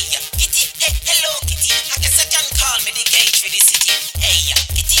 like hey, kitty, hey, hello, kitty. I guess I can call me the cage for the city. Hey,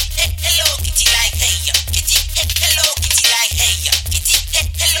 kitty, hey, hello, kitty, like hey, kitty, hey, hello, kitty, like hey, kitty, hey,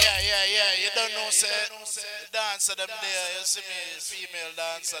 hello. Yeah, you don't know, say, the dancer them there, you see me, female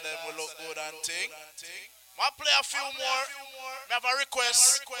dancer them will look good and thing. I play a few more, I have a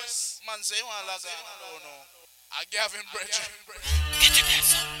request. Man say, you want Lagan? I don't know. I Gavin Bridge. Get your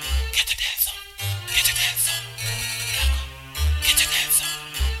dance on, get your dance on, get your dance on. Get your dance on,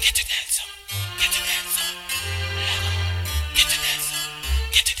 get your dance on, get your dance on. Get your dance on,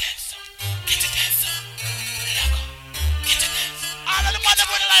 get your dance on, get your dance on. Get your dance on. All of the man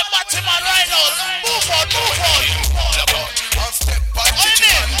with like Batman right now. Move on. Look out, one step on chichi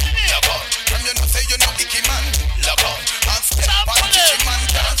man. Look out, from you know say you know icky man. Look out, one step on chichi man.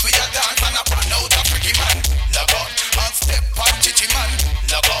 Dance with a dance and a pan out a freaky man. Look out, one step on chichi man.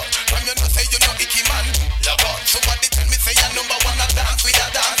 Look out, from you know say you know icky man. Look out, somebody tell me say you number one a dance with a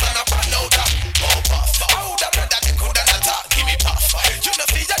dance and a pan out a pass. How the brother they coulda not talk, give me pass. You know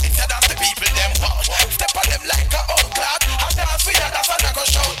see ya this a dance the people them want. Step on them like a old cloud. A dance with a dance and I go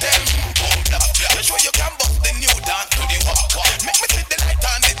show them. Boom blah. You sure you can bust the new dance to the walk. Make me see the light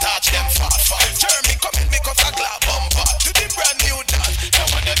and the touch them fast. Jeremy come in me cause a glad bumper to the brand new dance. So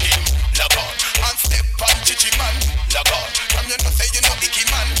when you name log on and step on chichi man. Log on from you know say you know icky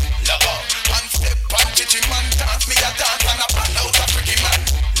man. Log on and step on chichi man. Dance me a dance and a pan out a freaky man.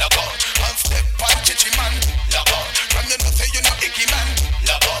 Log on and step on chichi man. Log on from you know say you know icky man.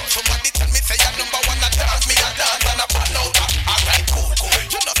 Log on somebody tell me say you number one a dance me a dance and a pan out a. Alright cool.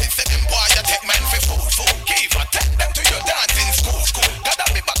 You know they say them boy you take man for food. Give or take them to your dancing school. Gotta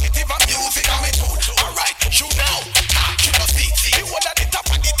be back it even music and me tool. Alright, shoot now. You know see you wanna the top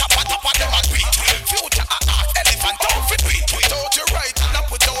of them a tweet. Future elephant don't fit tweet. Put out your right and I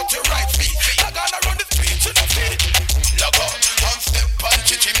put out your right feet. I gonna run the streets you know see. Log on, one step on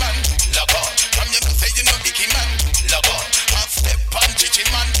chichi man. Log on, from you know say you know icky man. Log on, one step on chichi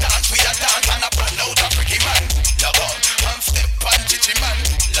man. Dance we a dance and a pan out a freaky man. Log on, one step on chichi man.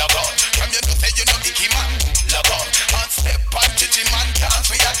 Log on, from you know say you know icky man. Log on, one step on chichi man. Dance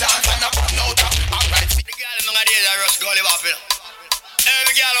we a dance and a pan out a. Alright. The girl among a days a rush gully bop, you know.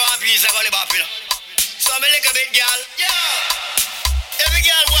 Every girl want piece of gully bop, you know. So me lick a bit, girl. Yeah. Every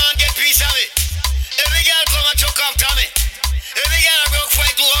girl want get piece of me. Every girl come and choke up to me. Every girl broke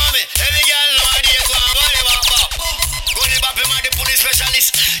fight to harm me. Every girl know a days want gully bop, bop. Gully bop, him a the police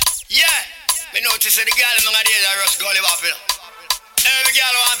specialist. Yeah. Me notice that the girl among a days a rush gully bop, you know. Every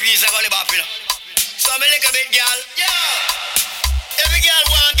girl want piece of gully bop, you know. So me lick a bit, girl. Yeah. Every girl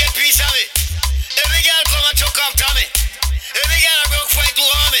want get piece of me. Every girl come and choke up to me. Every girl broke fight to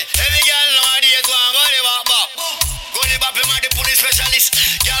harm me. Every girl know a days want gully bop, bop. Gully bop, him a the police specialist.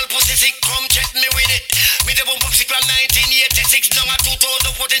 Girl pussy sick, come check me with it. Me the bump up sick from 1986 down to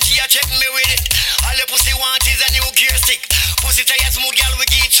 2014. She a check me with it. All the pussy want is a new gear stick. Pussy tired smooth girl we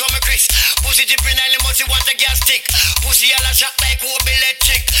give it some Chris. Pussy dripping and the musty want a gas stick. Pussy all a shot like Kobe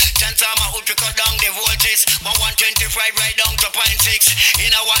electric. Chance I'm a hood to cut down the voltage. 125 right down to 0.6.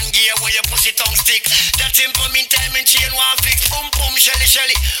 In a one gear where your pussy tongue stick. That simple mean time and chain one fix. Boom boom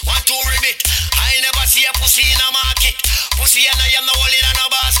shelly. Want to ribbit. I never see a pussy in a market. Pussy and I am the one in a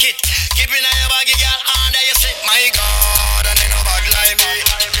basket. Keeping a baggy girl under your seat. My God, and ain't nobody like me.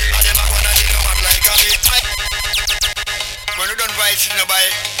 And them a wanna do no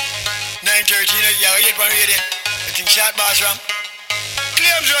 13, yeah, 8 1 reading. I think shot boss ram.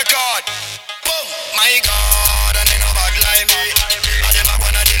 Claims record. Boom. My God, and they no bad like me. And them a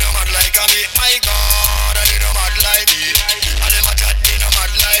wanna they no mad like me. My God, and they no mad like me. And them a chat they no mad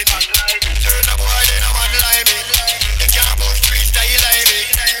like me. Turn a boy they no mad like me. They can't bust street style like me.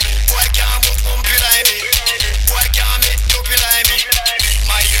 Boy can't bust bumpy like me. Boy can't make dopey like me.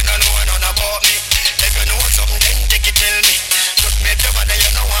 My you don't know none about me. If you know something then take it tell me. Just make your body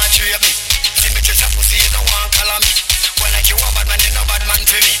you no want to me. See me just a pussy you no want call me. Well like you a bad man you no bad man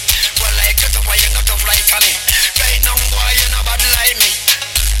for me. Well like you tough you not tough like me. Right now boy you no bad like me.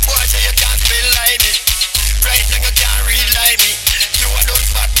 Boy say you can't spell like me. Right now you can't read like me. You a don't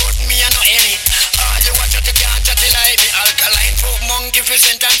spot but me a no any. All you watch out you can't chat like me. Alkaline folk monkey for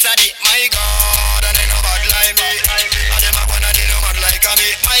sentence a day. My God and they no bad like me. And them a wanna they no mad like me.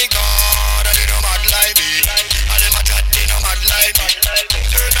 My God and they no mad like me. And them a chat they no mad like me.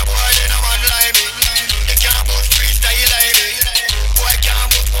 Turn a boy they no mad like me. They can't bust street style like me. Boy can't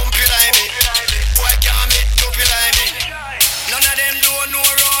bust bumpy like me. Boy can't make dopey like me. None of them don't know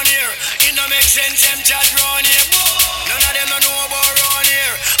around here. It no make sense them chat round here. None of them don't know about round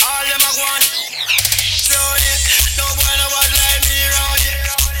here. All them a go on round here. No boy no bad like me round here.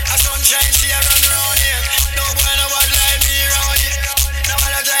 A sunshine she a run round here. No boy no bad like me round here. No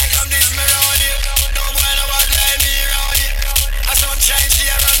one a try come this me round here. No boy no bad like me round here. A sunshine she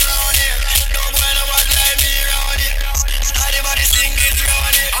a run round here. No boy no bad like me round here. Everybody sing this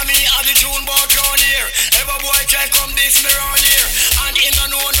round here. I mean have the tune bout round here. Every boy try come this me round here. And him no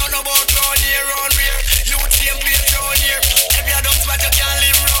know none about round here, round here. You same place round here. If you don't spot you can't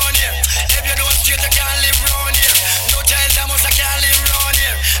live round here. If you don't straight you can't live round here. No child almost I can't live round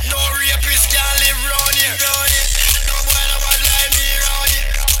here. No rapist can't live round here. No boy no bad like me round here.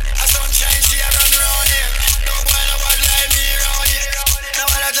 A sunshine she a run round here. No boy no bad like me round here. No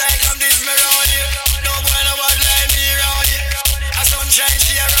one a try come this me round here. No boy no bad like me round here. A sunshine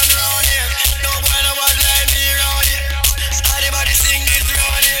she a run round here. No boy no bad like me round here. Everybody sing this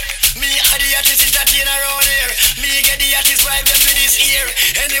round here. Me a the artist entertainer around here. Me get the artist vibe them for this year.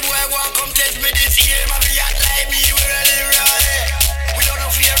 Any boy want come test me this year. My be act like me we ready round here. We don't know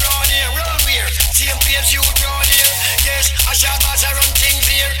fear round here. Round here. Same place you round here. Yes, a shot boss a run things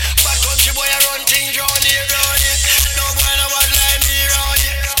here. Bad country boy a run things round here. No boy no bad like me round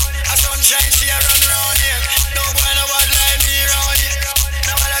here. A sunshine she a run round here. No boy no bad like me round here.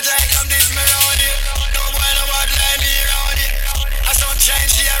 No one a try come this me round here. No boy no bad like me round here. A sunshine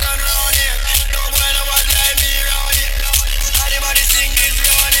she a run round here. No boy no bad like me round here. Everybody sing this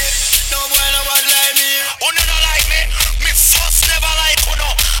round here. No boy no bad like me. Who no like me? Me first never like who no.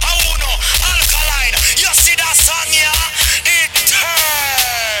 I who no alkaline. You see that song yeah? It turn.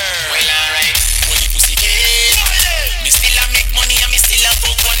 Well alright. Holy pussy hey. Me still a make money and me still a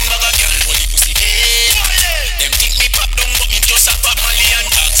fuck one bugger girl. Holy pussy hey. Them think me pop down but me just a pop Mali and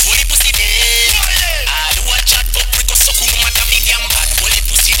tax. Holy pussy hey. I do a chat fuck because so no matter me damn bad. Holy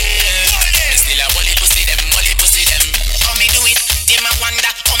pussy hey. Me still a holy pussy them. Holy pussy them. How me do it? Them a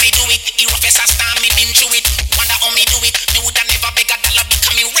wonder how me do it. You rough as a star me been through it. Wonder how me do it. Me woulda never beg a dollar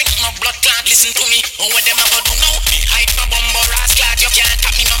because me rank no blood clot. Listen to me. Oh what them a go do now? Me hide my bumbo ass clot. You can't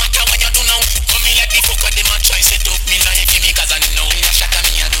tap me no matter what you do now. Come me let the fuck what them a try set up me life for me cause I know me a shot and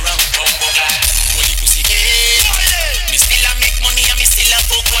me a do wrong. Bumbo clot. Holy pussy hey. Me still a make money and me still a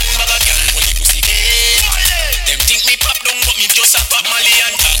fuck one bugger girl. Holy pussy hey. Them think me pop down but me just a pop Mali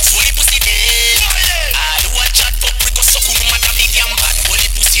and tax. Holy pussy hey. I do a chat fuck because so no matter me damn bad. Holy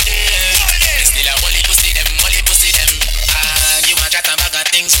pussy them. Me still a holy pussy them. Holy pussy them. You a chat and bag of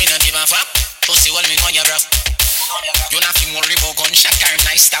things me no give a fuck. Pussy hold me on your rap. You not feel worry about gunshot or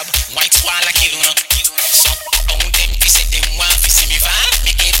nice stab. White squall a kill you no. So how them piss them want to see me fall.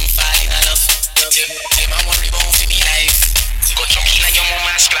 Me get them fall in a love. Them a worry about for me life. Go chuck in a your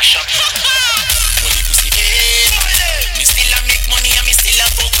mama splash up. Holy pussy hey. Me still a make money and me still a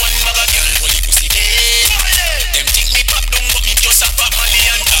fuck one bugger girl. Holy pussy hey. Them think me pop down but me just a pop Mali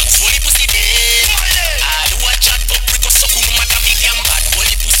and tax. Holy pussy hey. I do a chat fuck because so no matter me damn bad.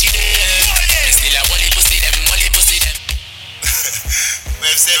 Holy pussy them. Me still a holy pussy them. Holy pussy them.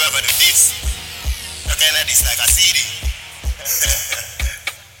 Well say about the this. You kinda this like a CD.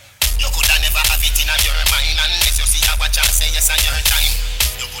 You coulda never have it in your mind unless you see a watch and say yes on your time.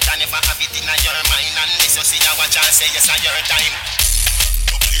 You coulda never have it in your mind unless you see a watch and say yes on your time.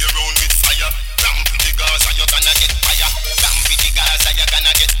 You play around with fire, ramp with the Gaza, you're gonna get fire. Ramp with the Gaza, you're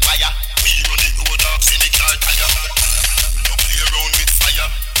gonna get fire. We run the road dogs in the car tire. You play around with fire,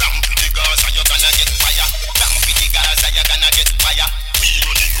 ramp with the Gaza, you're gonna get fire. Ramp with the Gaza, you're gonna get fire. We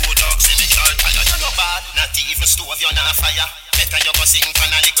run the road dogs in the car tire. You're not bad, not even stove, you're not fire. Better you go sing from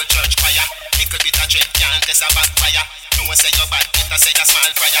a little church choir. Little bit of dread can't test a backfire. No one say you're bad, better say a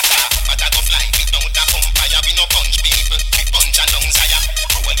small fryer. But I go fly without a umpire. We no punch people, we punch and lungs higher.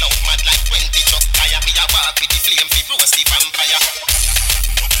 Roll out mad like 20 truck tire. We a walk with the flame, we roast the vampire.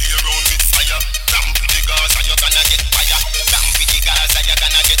 No play around with fire. Ramp with the Gaza, you're gonna get fire. Ramp with the Gaza, you're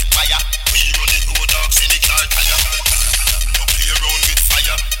gonna get fire. We run the road dogs in the car tire. No play around with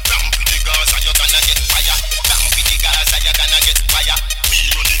fire. Ramp with the Gaza, you're gonna get fire. Ramp with the Gaza, you're gonna get fire. We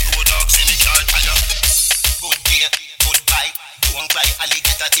run the road dogs in the car tire. Good day, goodbye. Don't cry,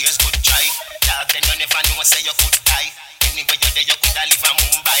 alligator tears, good try. Dog, then you never know, say you could die. Anywhere you're there, you coulda live in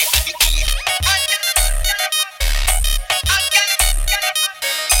Mumbai at the E.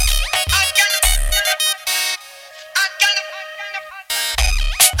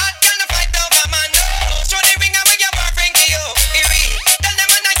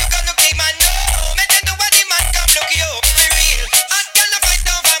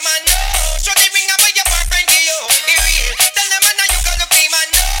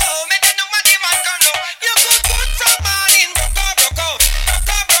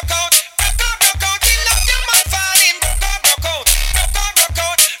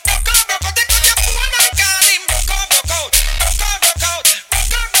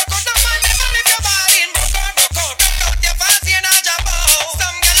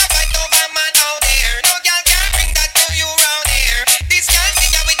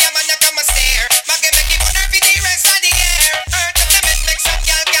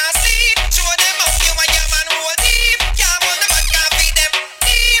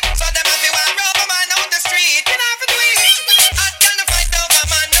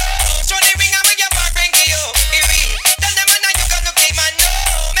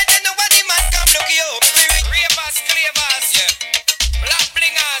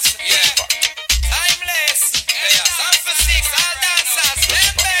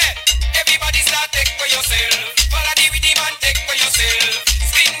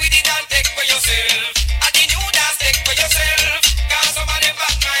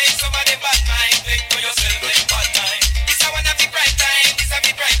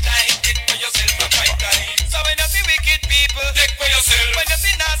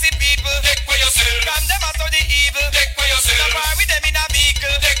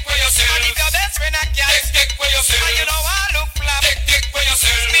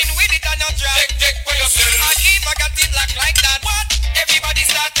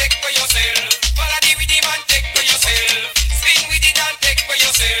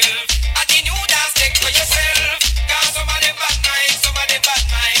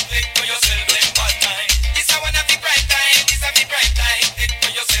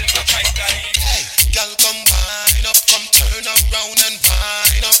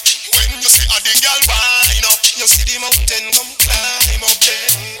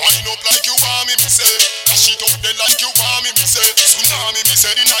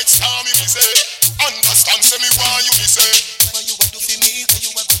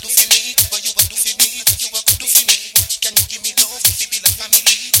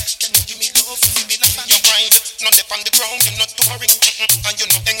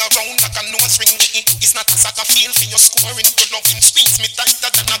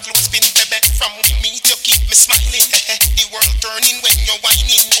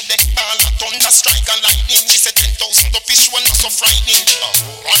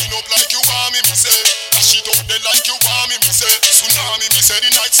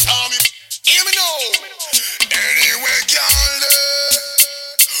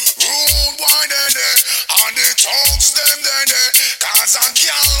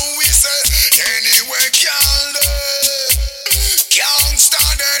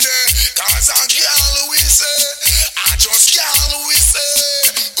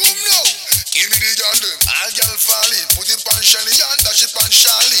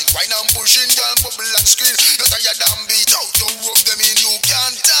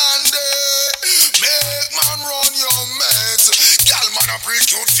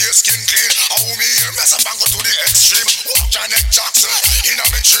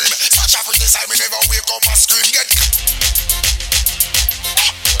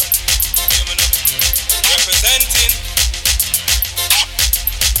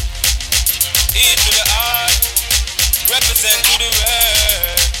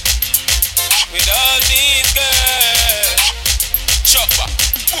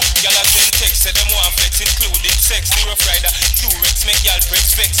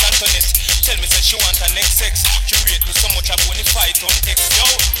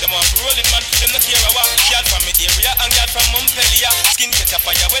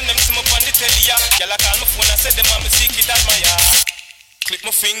 Click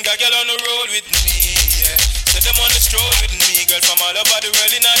my finger, girl on the road with me, yeah. Say them on the stroll with me, girl from all over the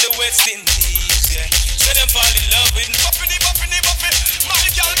world in the West Indies, yeah. Say them fall in love with me. Buffini, buffini, buffini, my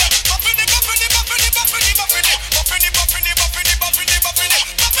girl, them. Buffini, buffini, buffini, buffini, buffini, buffini, buffini, buffini, buffini, buffini,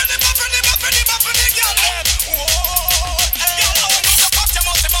 buffini, buffini, buffini, buffini, girl, them. Whoa, girl, how you the fuck you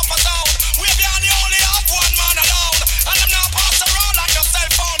must have a sound. We be on the only have one man alone, and them now pass around like your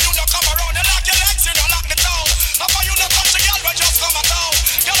cell phone. You don't come around, you lock your legs, you don't lock the town. After you don't touch the girl, we just come a town.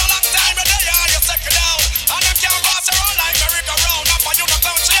 Girl, a long time a day, yeah, you take it down, and them can't pass around like merry-go-round. After you don't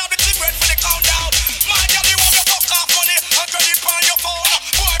touch, she have the team ready for the countdown. My girl, you want your fuck off money and credit on your phone.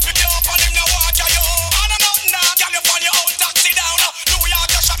 Boy, pick you up and him now walk you home. And I'm nothing now, girl, you find your own taxi down. New York,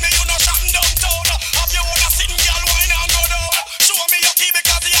 you shot me, you know shotting downtown. Have you own a sitting girl, wine and go down. Show me your key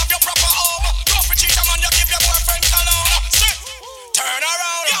because you have your proper home. Go for cheater man, you give your boyfriend cologne. Sit, turn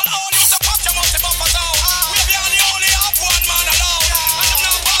around. Girl, all you support, you must have up a sound. We be on the only have one man alone. And them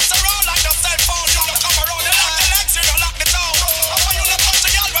now pass around like your cell phone. You don't come around, you lock the legs, you don't lock the town. After you don't touch the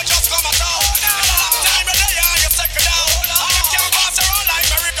girl, we just come a town. Time of day, yeah, you take it down. And them can't pass around like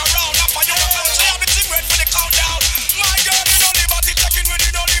merry-go-round. After you don't touch, you have the team ready for the countdown. My girl, you know liberty checking when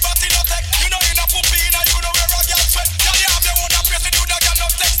you know liberty no take. You know you know poopy, you know where a girl sweat. Girl, you have your own place to do the girl no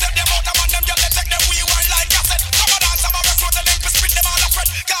text. Step them out, and them girl they take them we wine like I said. Some of dance, some of rest, with the length, split them all a fret.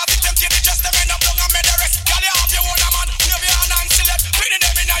 Cause if them change, just them end up down and make the rest. Girl, you have your own man, wave your hand and select. Bring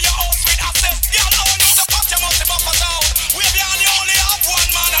them in your house with access. Girl, all you support, you must have up a sound. Wave your hand, you only have one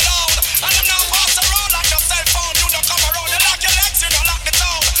man alone. And them now pass around like your cell phone. You don't come around, you lock your legs, you don't lock the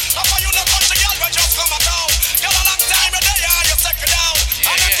town. After you don't touch the girl, we just come a town. Girl, a long time a day, yeah, you take it down.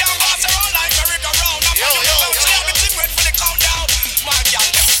 And them can't pass around like merry-go-round. After you don't touch, you have the team ready for the countdown. My girl,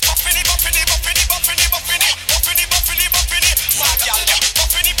 them buffini, buffini, buffini, buffini, buffini, buffini, buffini, buffini. My girl, them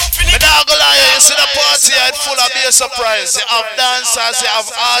buffini, buffini. Me not gonna lie, you see the party and full of be a surprise. You have dancers, you have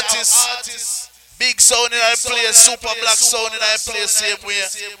artists. Big sound in our place, super black sound in our place, same way.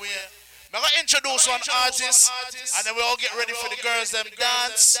 I'm going to introduce one artist, and then we all get ready for the girls, them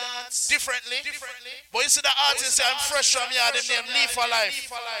dance differently. But you see the artist here, I'm fresh from here, them name Live for Life.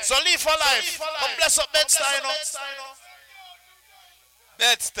 So Live for Life, come bless up Bestuy, you know.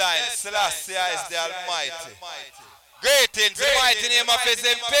 Bestuy, Selassie is the Almighty. Greetings, the mighty name of His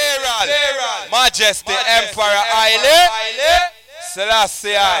Imperial Majesty Emperor Haile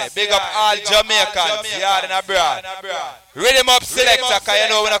Selassie. Big up all Jamaicans, yard and abroad. Rhythm up selector, cause you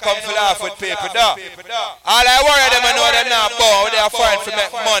know when I come to laugh with people, though. All I worry them, I know them now born, they are foreign to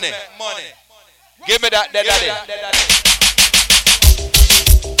make money. Give me that, daddy.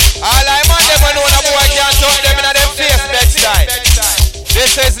 All I want them, I know the boy can't talk them in them face, Bestuy.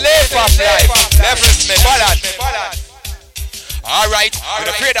 This is Live for Life. Levels me, balance. Alright, with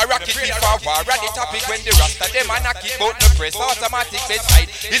a afraid of rocket before war. At the topic when the rasta them a knock it, bout no press automatic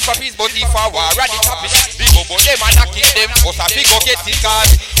bedside. This puppies but if for war. At the topic, the bobo them a knock it, them force a big go get it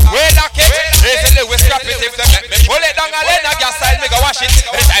cause we lock it. There's a little scrap it if they let me pull it down a lane a gas style me go wash it.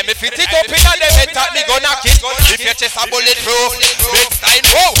 Every time me fit it up in a them head me go knock it. If your chest a bulletproof, big style,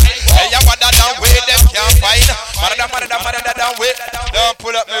 whoa. Hey ya mother down way them can't find. Mother down way. Don't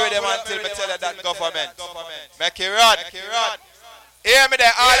pull up me with them until me tell you that government. Make it run. Hear me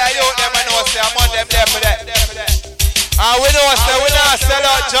there, all I you them I know say I'm on them there for that. And we know say we not sell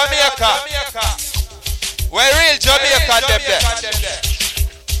out Jamaica. We're real Jamaica them there.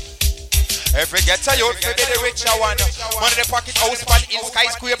 Every ghetto youth for be the richer one. Money the pocket house pan in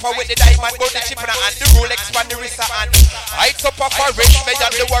skyscraper with the diamond bone the chip and the Rolex pan the wrist and heights up of a rich me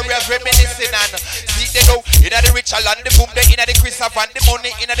and the warriors reminiscing and see they know in the richer land the boom they in the Chris van the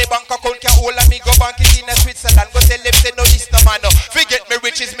money in the bank account can hold and me go bank it in the Switzerland go tell them say no this the man forget me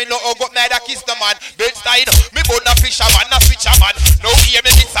riches me no got me that kiss the man Bestuy me born a fisherman a switcherman no hear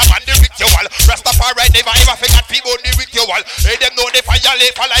me this a man the ritual Rastafari never ever forgot people the ritual hey them know they fire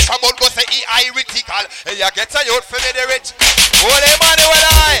late for life about go say I critical. Hey, you get a youth for me the rich. Holy money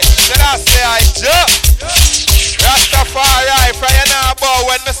when I say I jump. Rastafari, for you now, boy,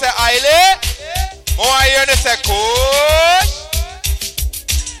 when me say I lay. More hear me say coach.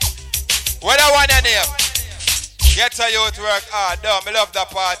 What I want your name? Get a youth work hard. No, me love the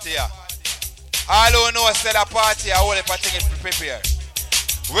party. All who know say the party, I only for things prepare.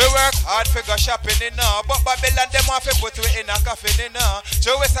 We work hard for go shopping in now, but Babylon them want to put we in a coffin in now.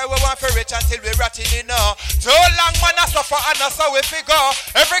 So we say we want for rich until we rotting in now. Too long man a suffer and that's how we figure.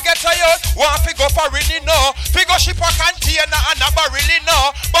 Every ghetto youth want to go for in now. Figure ship a container and a barrel in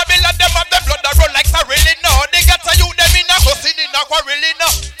now. Babylon them have them blood that run like a really now. They ghetto youth them in a cussing in a quarrel in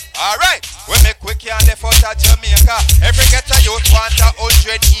now. Alright, we make quick and left out of Jamaica. Every ghetto youth want 100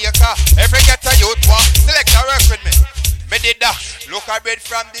 acre. Every ghetto youth want select a work with me. Me did that. Look a bread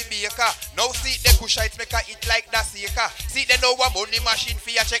from the baker. Now see the Kushites make a eat like that seeker. See the now a money machine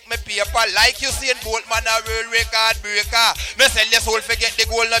for you check me paper. Like you see in Boltman a world record breaker. Me sell your soul forget the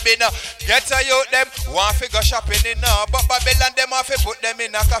gold no bin. Get a youth them want fi go shopping in but Babylon them have to put them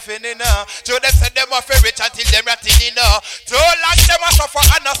in a coffin in so them say them have to rich until them ratting in too long them a suffer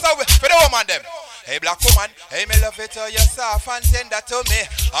and not so for the woman them. Hey black woman, hey me love it how you soft and tender to me.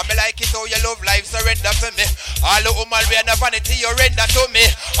 And me like it how you love life surrender for me. All the woman we are the vanity you render to me.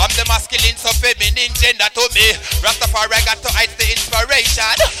 I'm the masculine so feminine gender to me. Rastafari got to hide the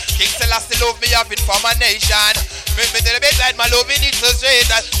inspiration. King Selassie love me having for my nation. Me to the bedside my love in it so straight.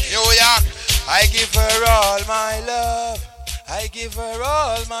 New York, I give her all my love. I give her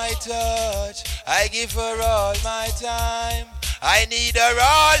all my touch. I give her all my time. I need her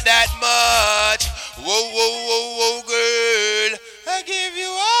all that much. Whoa, whoa, whoa, whoa, girl. I give you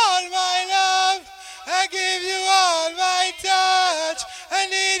all my love. I give you all my touch. I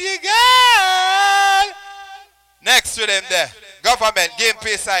need you, girl. Next to them there. Government, game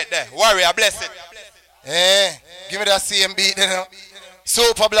peace side there. Warrior, bless it. Eh, give me that same beat, you know.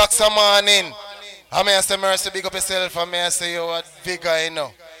 SupaBlack some morning. I may say mercy, big up yourself. I may say you what bigger, you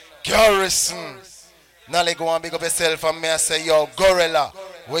know. Garrison. Nally go and big up yourself and me I say, yo, Gorilla,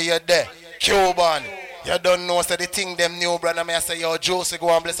 where you there? Cuban. You don't know, say the thing them new brother. Me I say, yo, Josie, go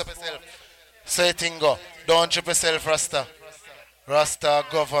and bless up yourself. Say thing go. Don't trip yourself, Rasta. Rasta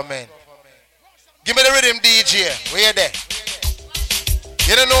government. Give me the rhythm, DJ. Where you there?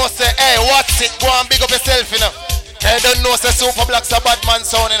 You don't know, say, hey, what's it? Go and big up yourself, you know. You don't know, say, SupaBlack's a bad man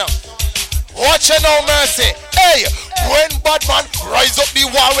sound, you know. Watch you now, mercy. Hey, when bad man rise up the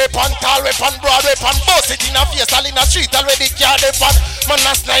war weapon, tall weapon, broad weapon, bust it in a face, all in the street already can't defend. Man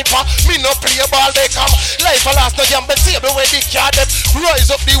a sniper, me no play ball they come. Life a last no gamble table where they can't dep.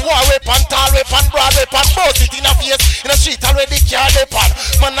 Rise up the war weapon, tall weapon, broad weapon, bust it in a face, in the street already can't defend.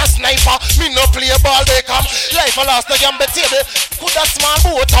 Man a sniper, me no play ball they come. Life a last no gamble table. Could a small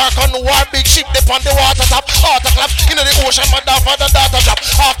boat talk on war, big ship dip on the water top, autoclap in the ocean, mother for the data drop.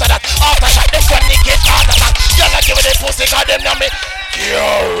 After that, after shot, them gun get out of that. Y'all give me the pussy, cause them know me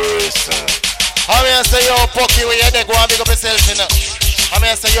curious. I mean I say, yo, Pucky, where you there, go and big up yourself, you know. I mean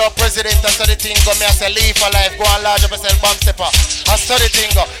I say, yo, president, I saw the thing go. Me I say, leave for life, go and large up yourself, bomb stepper. I saw the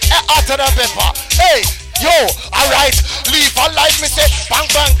thing go. Hey, hotter than pepper. Hey, yo, alright, leave for life, me say, bang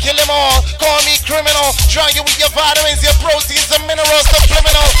bang, kill them all. Call me criminal, drown you with your vitamins, your proteins and minerals,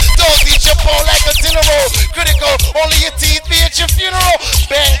 subliminal. Don't eat your bone like a dinner roll. Critical, only your teeth be at your funeral.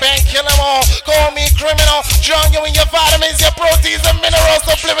 Bang bang, kill them all. Call me criminal, drown you in your vitamins, your proteins and minerals,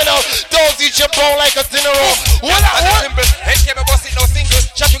 subliminal. Don't eat your bone like a dinner roll. What? Hey, give me boss it no single.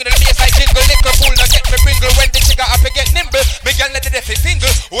 Shot you in the bass like jingle. Liquor pool, no get me bringle. When the trigger up, get nimble. Me girl let the deaf finger.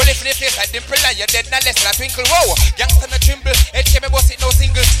 Hold it for the face like dimple. And you're dead, not less than a twinkle. Whoa, youngster no tremble. Hey, give me boss it no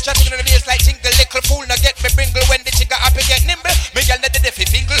single. Shot you in the bass like jingle. Liquor pool, no get me bringle. When the trigger up, get nimble. Me girl let the deaf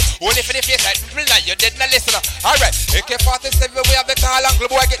finger. Hold it for the face like dimple. And you're dead, not less than a. Alright, AK-47, we have the tall angle.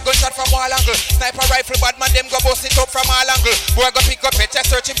 Boy, get gunshot from all angle. Sniper rifle, bad man, them go bust it up from all angle. Boy, go pick up it, just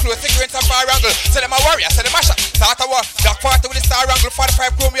searching close, cigarettes and far angle. So them a warrior, so them a shot. Start a war, black 40 with the star angle.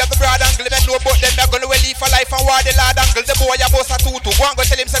 45 chrome, we have the broad angle. Them know about them, they're gonna leave for life and war the lad angle. The boy a boss a tutu. Go and go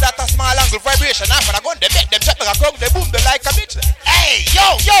tell him, say that a small angle. Vibration, after the gun, they make them shot like a gun. They boom, they like a bitch. Hey,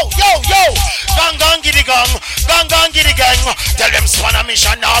 yo, yo, yo, yo. Gang, gang, giddy gang. Gang, gang, giddy gang. Tell them span a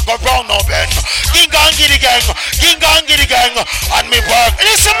mission, now go round no bend. Ging, gang, giddy gang. Ging, gang, giddy gang. And me work.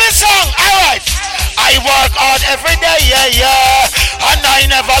 Listen me song, alright. I work hard every day, yeah, yeah. And I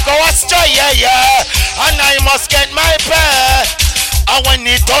never go astray, yeah, yeah. And I must get my pay. And when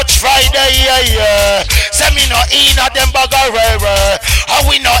it touch Friday, yeah, yeah. Say me no in a them bagger, and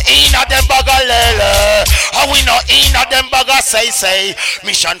we no in a them bagger, lele. And we no in a them bagger, say.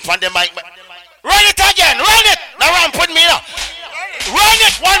 Mission for the mic. Run it again, run it. Now run, put me up. Run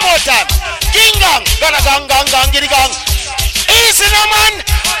it one more time. Ging gang, gonna gang, gang, gang, giddy gang. Easy no man.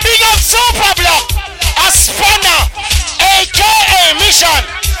 Big up SupaBlack. A spanner. AKA Mission.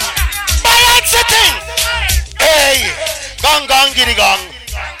 Balance the thing. Hey. Gang, gang, giddy gang.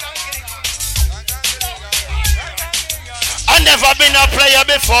 I never been a player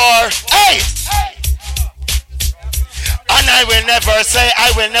before. Hey. And I will never say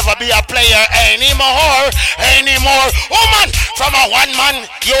I will never be a player anymore. Woman, from a one man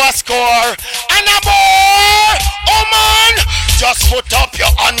you a score. And a boy, woman, just put up your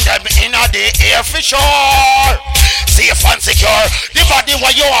hand them in the air for sure. Safe and secure. The body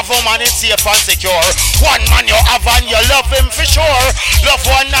what you have, woman, is safe and secure. One man you have and you love him for sure. Love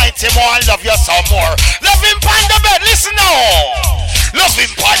one night him more and love you some more. Love him on the bed, listen now. Love him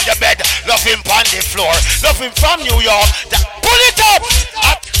on the bed, love him on the floor. Love him from New York. Pull it up.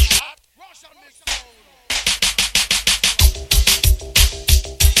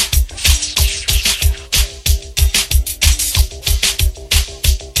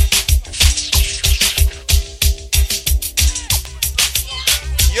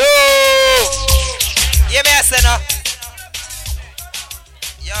 Yo! Give me a center.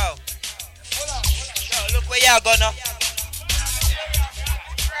 Yo, look where y'all gonna.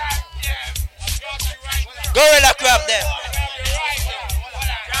 Gorilla crab there.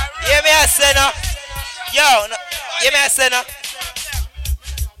 Give me a center. Yo, no, give me a center.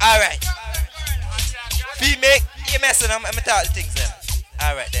 Alright. Female, give me a center. I'm gonna talk the things then.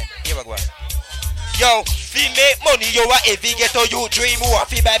 Alright then. Here we go. Yo, fi make money, yo a heavy ghetto you dream. Who a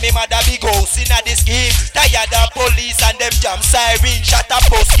fi buy me mother big house in a this game. Tired of police and them jam siren. Shut up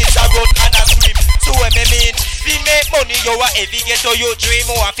post kids a run and a scream. So what me mean? Fi make money, yo a heavy ghetto you dream.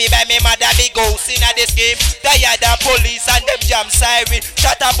 Who a fi buy me mother big house in a this game. Tired of police and them jam siren.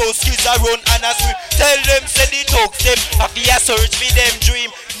 Shut up post kids a run and a scream. Tell them say the thugs them a fi a search for them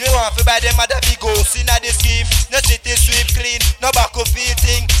dream. You want to buy them mother big house in a this scheme. No city sweep clean, no back of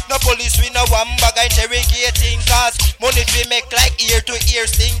thing. No police we no one bag interrogating. Cause money we make like ear to ear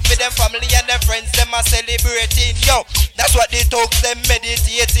sting. For them family and them friends them are celebrating. Yo, that's what they talk them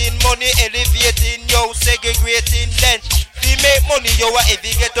meditating. Money elevating, yo, segregating. Then we make money, yo, a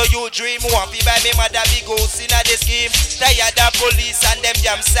heavy ghetto you dream. Want to buy me mother big house in a this scheme. Tired of police and them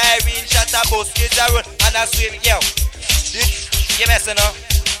jam siren. Shut up bus kids a run and a swim. Yo, give me a now.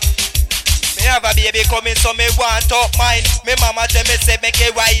 Me have a baby coming, so me want up mine. Me mama tell me say make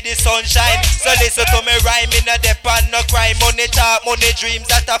it ride the sunshine. So listen to me rhyme, in a dep and no crime. Money talk, money dreams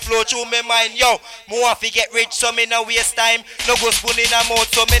that a flow through me mind. Yo, me want to get rich, so me no waste time. No go spoon in a mouth,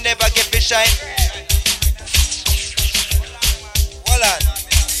 so me never get fish shine.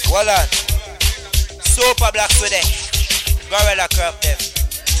 Hold on. SupaBlack today. Gorilla crop them.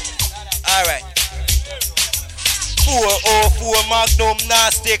 Alright. 404 Magnum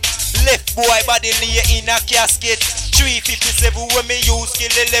Nastic. Left boy body lay in a casket. 357 when me use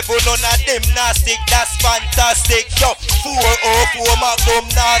skill 11. None of them nastic, that's fantastic. Yo, 404 Magnum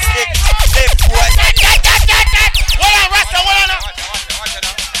Nastic. Left boy. Hold on, Rasta, hold on.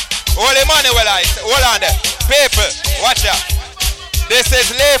 Hold the money, hold on there. People, watch out. This is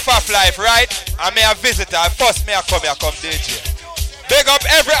Life of Life, right? I'm a visitor. First me I come here, come DJ. Big up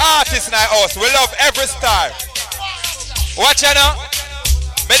every artist in our house. We love every star. Watch out now.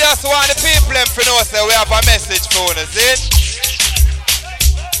 Me just want the people to know that we have a message for us, see?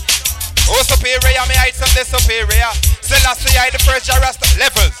 Oh, superior, me hide some the superior. Selassie, I the first Rasta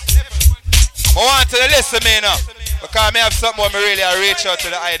levels. I want to listen me now. Because me have something where me really reach out to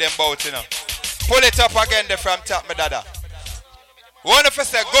the eye them bout, you know. Pull it up again there from top, me dada. One of us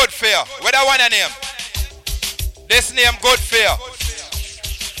say good fear. What I want a name? This name good fear.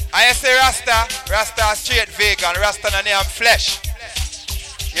 I say Rasta straight vegan, Rasta na name flesh.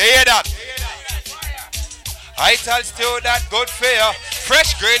 You hear that? I tell stew that good fear.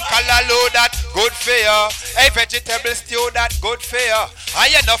 Fresh green color load that good fear. A vegetable stew that good fear. I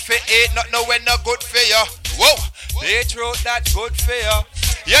enough for eat, not know when no good fear. Whoa, beetroot that good fear.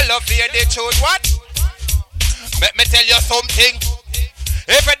 You love the beetroot what? Let me tell you something.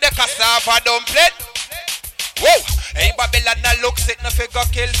 If the cassava dumpling. Whoa! Hey Babylon no look sit no figure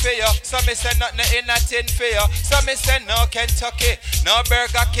kill for you. So me say nothing in a tin for you. So me say no Kentucky, no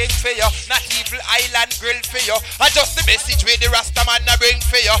Burger King for you. Not Evil Island Grill for you. I just the message with the Rasta man a bring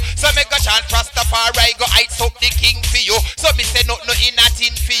for you. So me go chant Rastafari go ice up the king for you. So me say nothing in a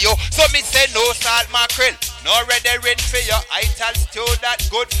tin for you. So me say no salt mackerel, no red for you. I tell stew that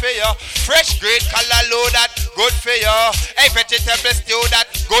good for you. Fresh green color load that good for you. Hey vegetable stew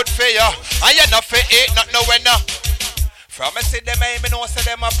that good for you. And you not for eat not no when no. From me see them I me know say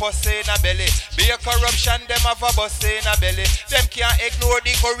them a pussy in a belly. Be a corruption them have a pussy in a belly. Them can't ignore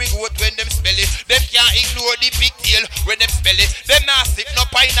the curry goat when them smell it. Them can't ignore the pigtail when them smell it. Them not sip no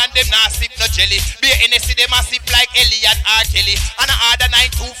pine and them not sip no jelly. Be a NSC them a sip like Ellie and R. Kelly. And a order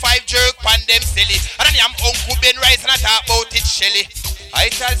 925 jerk pan them silly. And I'm Uncle Ben Rice and I talk about it Shelly. I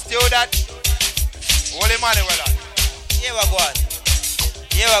tell still that holy money well on. Here we go on.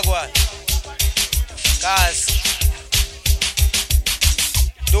 Here we go on. Cause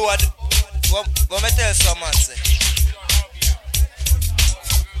do what me tell someone say.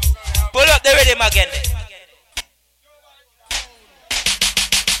 Pull up the rhythm again.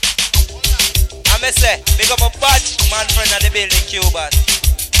 I me say, big up a bad man friend of the building, Cuban.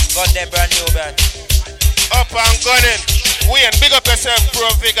 Got them brand new band. Up and gunning. Wayne, big up yourself, pro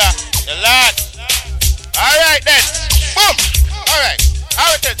figure. The lad. Alright then. Boom. Alright,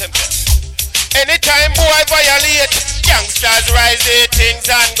 I will tell them this. Anytime boy violate, youngsters rise their things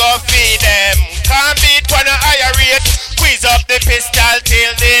and go feed them. Can't beat on a higher rate. Squeeze up the pistol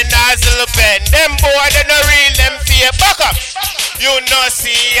till the nozzle bend. Them boy they no real, them fear. Back up. You no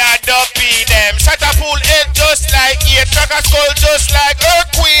see a dopey them. Shut a pool head just like it. Track a skull just like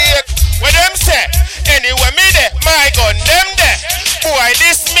earthquake. What them say? Anyway me there, my gun them there. Boy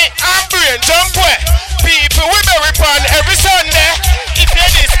this me and brain jump way. People we bury pon every Sunday. If you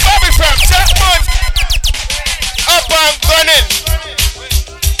this Bobby from Chapman, up and gunning.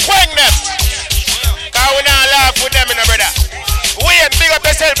 Wang them. Cause we not laugh with them in a brother. We ain't big up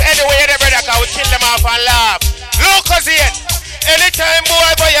yourself anyway in the brother, cause we kill them off and laugh. Lucas here. Anytime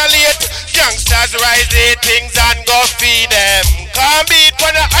boy violate, youngsters rise their things and go feed them. Can't beat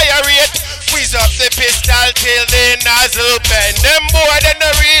on a higher rate. Squeeze up the pistol till the nozzle bend. Them boy they no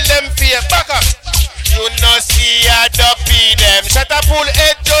real, them fear. Back up. You no see a dopey them. Shut a pool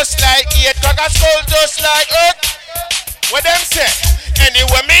head just like it. Crack a skull just like earth. What them say?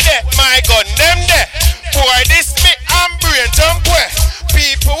 Anyway me there, my gun them there. Boy this me and brain jump way.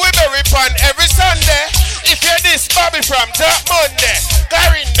 People we bury pon every Sunday. If you're this Bobby from Top Monday,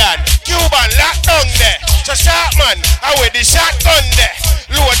 Clarendon, Cuban lockdown there. So sharp man, I wear the shotgun there.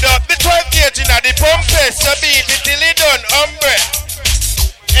 Load up the 12 gauge in the pump press. So beat it till it done, hombre.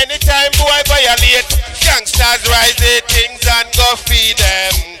 Anytime boy violate, youngsters rise their things and go feed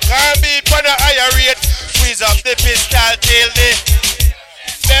them. Can't beat on a higher rate. Squeeze up the pistol till the.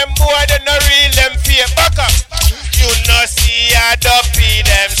 Them boy they no real, them fear. Back up. You no see a dopey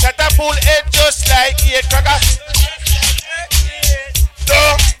them. Shut a pool head just like it. Cracker.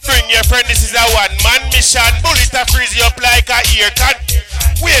 Don't bring your friend, this is a one-man mission. Bullet a freeze you up like a ear can.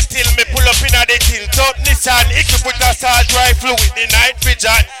 Wait till me pull up in a the tilt up Nissan. Equip with assault rifle with the night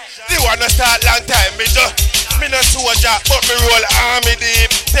vision. They wanna start long time, me no soldier, but me roll army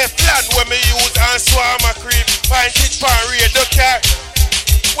deep. Teflon when me use and swarm a creep. Find it pan radio car.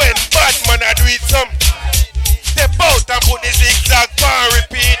 When bad man I do it some. Step out and put the zigzag pan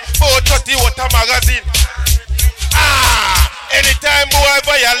repeat. 430 water magazine. Anytime boy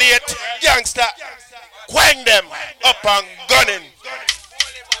violate, youngster, quang them up and gunning.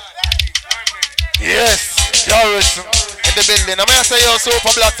 Yes, Garrison in the building. I'm going to say yo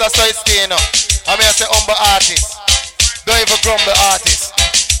SupaBlack, that's how it's staying up. I'm going to say humble artist. Don't even grumble artist.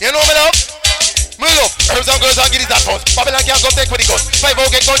 You know me now? Me love, herbs and girls and giddies that bounce. Babylon can't come take for the guns. 5-0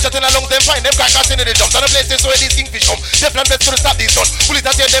 get gunshot in a lungs, them find them crackers in the jumps. And the place is where these kingfish come. Teflon best to stop these guns. Bullet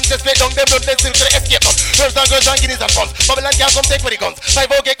at them, test play down, them don't let them to the escape none. Herbs and girls and giddies that bounce. Babylon can't come take for the guns.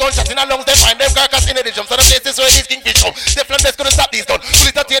 5-0 get gunshot in a lungs, them find them crackers in the jumps. And the place is where these kingfish come. Teflon best to stop these guns.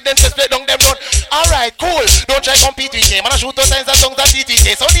 Bullet at them, test play down, them don't. Alright, cool. Don't try compete with K. Man, I shoot those signs and songs that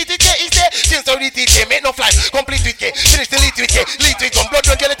DTK. So DTK is there, since so DTK. Make no fly, complete with K. Finish the lead with K. Lead with gun. Blood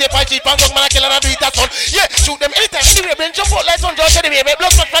don't get it, fight cheap and gun. Man, I kill and I do it as son. Yeah. Shoot them anytime, anyway, bring jump out like son, just anyway, make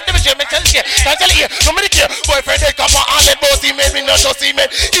blood flat, them share, make tell here, can't tell here, nobody care, boyfriend, they come and let bossy men, me not just see men,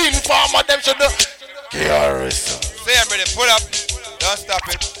 informer, them should do, Garrison. Say me there, pull up, don't stop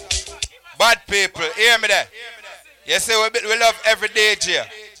it. Bad people, hear me there. You say we love every DJ.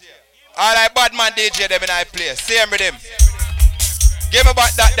 All like bad man DJ them in I place, say me them. Give me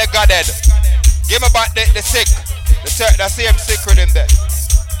back that the Godhead. Give me back the sick, the same sick with them there.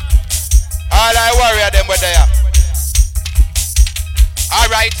 All I warrior them were there.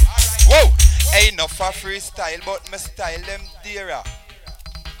 Alright. Whoa. Ain't enough for freestyle, but my style them dearer.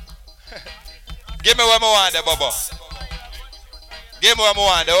 Give me what I want there, Bubba. Give me what I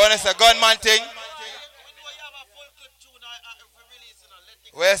want there. When it's a gunman thing.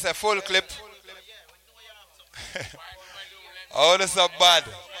 Where's a full clip? Oh, that's so bad.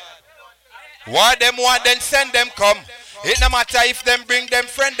 What them want, then send them come. It no matter if them bring them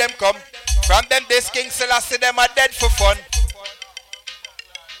friend, them come. From them this King Selassie, them are dead for fun.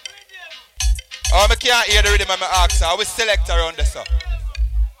 Oh, I can't hear the rhythm of my ask, I will select around this.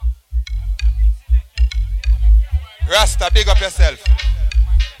 Rasta, big up yourself.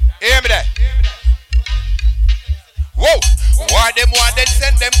 Hear me there. Whoa! What them want, then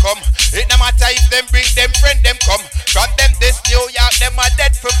send them come. It no matter if them bring them friend, them come. From them this New York, them are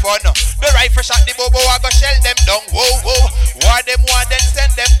dead for fun. The rifle shot the bobo, I go shell them down. Whoa, whoa. What them want, then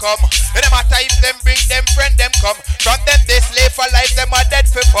send them come. It no matter if them bring them friend, them come. From them this slave for life, them are dead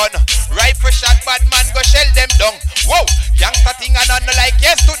for fun. Rifle shot, bad man, go shell them down. Whoa, youngster thing and none like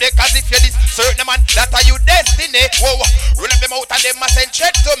yesterday. Cause if you're this certain man, that are you destiny. Whoa, roll up them out and them must send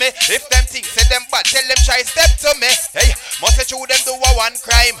threat to me. If them things say them bad, tell them try step to me. Hey, must say through them do a one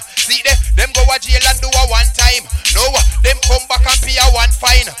crime. See them go a jail and do a one time. No, them come back and pay a one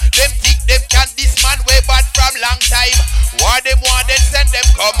fine. Them think them can this man way bad bad from long time. Want them, send them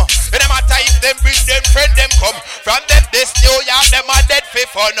come. In a matter if them bring them friend, them come. From them this New York, them are dead for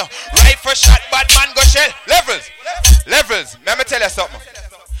fun. Rifle shot, bad man go shell. Levels. Let me tell you something.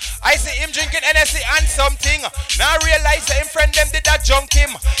 I see him drinking NSC and something. Now realize him friend them did that junk him.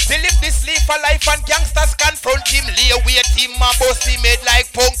 Till him this leave for life and gangsters confront him. Lay away team man boss be made like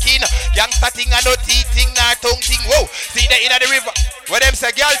pumpkin. Gangster thing and no teething nor tongue thing. Whoa, see the inner the river. What them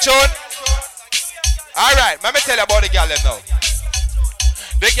say girl chon? Alright, let me tell you about the girl them now.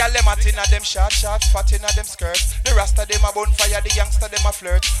 The girl them a thin of them short, fat in of them skirts. The rasta them a bonfire, the youngster them a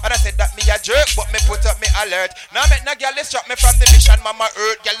flirt. And I said that me a jerk, but me put up me alert. Now make no girl strap me from the mission, mama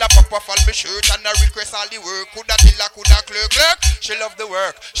hurt. Girl a pop off all me shirt and I request all the work. Coulda tilla, coulda clerk. She love the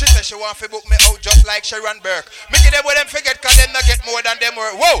work. She said she want to book me out just like Sharon Burke. Me give them what them forget, cause them not get more than them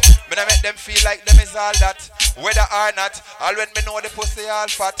work. Whoa! Me not make them feel like them is all that. Whether or not, all when me know the pussy all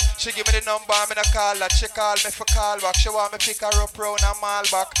fat. She give me the number, me no call that. She call me for call back. She want me pick her up round and mall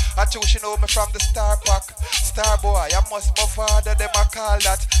back. I too she know me from the star pack. Star boy, I must my father, them a call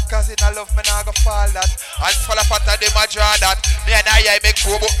that. Cause in a love me nah go fall that. And for the fatter them a draw that. Me and I make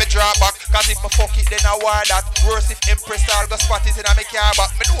cool but me draw back. Cause if me fuck it then I war that. Worse if Empress all go spot it in a me car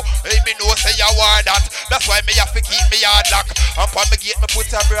back. Me know say I war that. That's why me have to keep me hard lock. And for me gate me put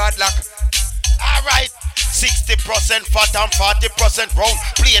a broad lock. Alright. 60% fat and 40% round.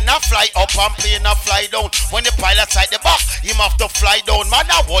 Plane a fly up and plane a fly down. When the pilot side the back, him have to fly down. Man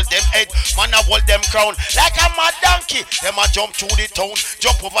a hold them head, man a hold them crown. Like a mad donkey, them a jump through the town.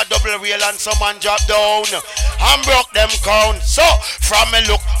 Jump over double rail and some man drop down. And broke them crown. So, from me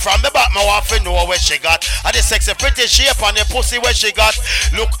look, from the back, me want to know where she got. And the sexy pretty shape and the pussy where she got.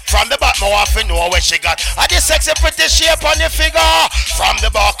 Look, from the back, me want to know where she got. And the sexy pretty shape and the figure. From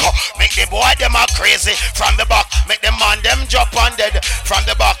the back, make the boy them a crazy. From the back, make them man them drop and dead. From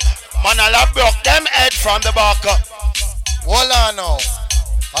the back, man all broke them head from the back. Hold on now.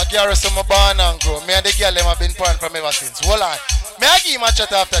 I carry some born and grow. Me and the girl them have been porn from ever since. Hold on. May I give him a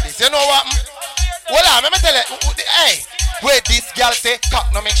chat after this? You know what? Hold on, let me tell you. Hey, where this girl say, cock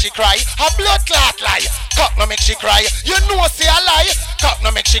no make she cry. A blood clot lie. Cock no make she cry. You know say a lie. Cock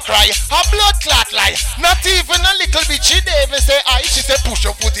no make she cry. A blood clot lie. Not even a little bit. She never say I. She say push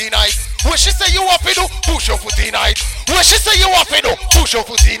your foot in I. What she say you want to do? Push your foot in it. What she say you want to do? Push your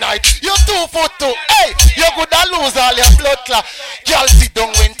foot in it. You 2 foot 2. Hey, you good to lose all your blood clot. Girl sit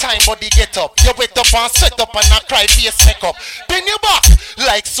down when time body get up. You wet up and sweat up and a cry face make up. Then you back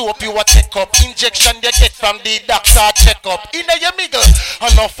like soap you a check up. Injection you get from the doctor check up. In your middle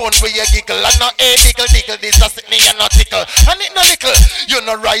and no fun where you giggle. And no diggle this a sickening and no tickle. And it no little. You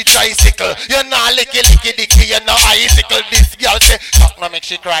no ride tricycle. You no licky dicky. You no icicle. This girl say cock no make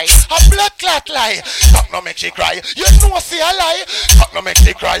she cry. Blood clot lie. Cock no make she cry. You know see a lie. Cock no make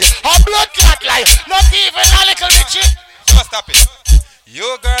she cry. A blood clot lie. Not even a little bit shit. So stop it. You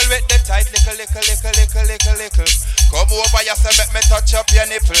girl with the tight lickle. Come over here so make me touch up your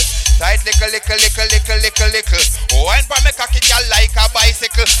nipple. Tight lickle. Wine for me cocky girl like a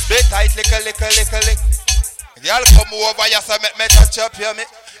bicycle. The tight lickle. Girl come over here so make me touch up your me.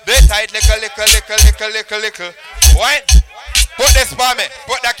 The tight lickle. Wine. Put this for me.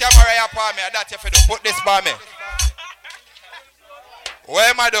 Put the camera here for me. That's if you do. Put this for me. Where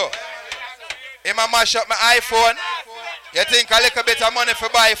am I do? Am I mash up my iPhone? You think a little bit of money for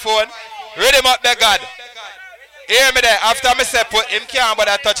buy phone? Read him up there, God. Hear me there. After me say put him can't but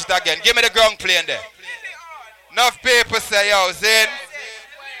I touch it again. Give me the ground plane there. Enough people say, yo, Zin.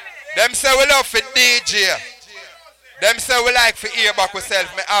 Them say we love for DJ. Them say we like for ear back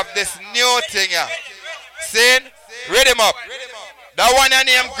ourselves. Me have this new thing here. Zin. Read him up. That one I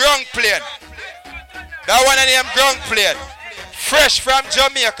name ground plane. Fresh from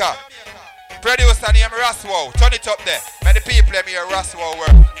Jamaica. Producer named Raswow. Turn it up there. May the people them hear Raswow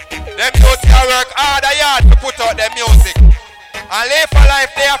work. Them youths can work hard a yard to put out their music. And live for life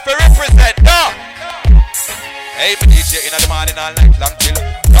they have to represent. No. Hey, me DJ in the morning all night long till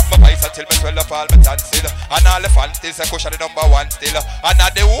drop my voice until me swell up all my tonsil. And all the fans still say cushion the number one still. And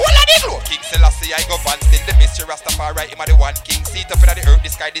at the whole of the globe King Selassie I go van still. The mystery Rastafari him a the one king. Seat up in the earth, the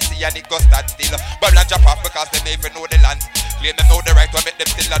sky, the sea and it go stand still. Babylon jump off because they never know the land. Claim them know the right one, make them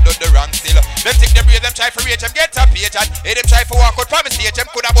still and do the wrong still. Them think them brave, them try for reach, them get a page. And hey, them try for walk out from the stage. Them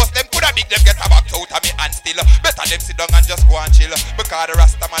coulda bust, them coulda big, them get a back out of me and still. Better them sit down and just go and chill. Because the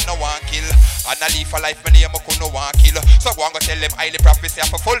Rasta man no want kill. And I live for life, my name I could no want kill. So go and go tell them highly prophecy have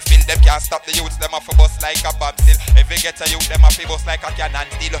to fulfill. Them can't stop the youths, them have to bust like a bomb still. If they get a youth, them have to bust like a cannon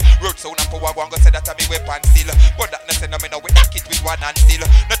still. Road sound and power go and go say that I be weapon still. But that no say no me no we knock it with one hand still.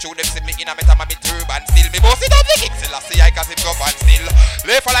 No true them see me in a metal and me turban still. Me boss it up the King Selassie I cause it go van still.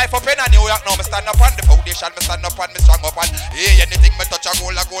 Live for life up in a New work now, me stand up on the foundation, me stand up on, me strong up on. Hey, anything me touch a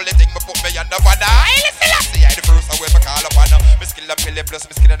goal, anything me put me under one. I see I the first away me call up on. Me skill and Philip plus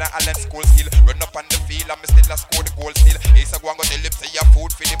me skill and Allen school skill. Run up on the field and me still a score the goal still. Hey, so go and go tell him say your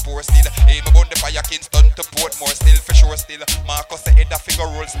food for the poor still. Hey, me bun the fire Kingston to Portmore still for sure still. Marcus say head a figure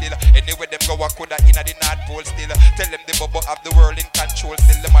roll still. Anyway them go a coulda inna the North Pole still. Tell them the bubble of the world in control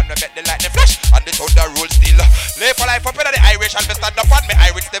still. The man we make the lightning flash and the thunder roll still. Lay for life up in the Irish and me stand up on me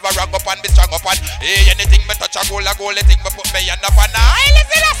Irish never wrong up and be strong up on. Hey, anything me touch a goal, anything me put me hand up on. I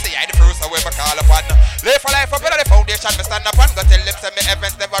listen, I see I the first away me call upon. Lay for life up in the foundation me stand up on. Go tell them say me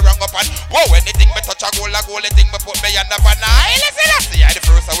heavens never wrong up on. Whoa, anything me touch a goal, anything me put me hand up on. I listen, I see I the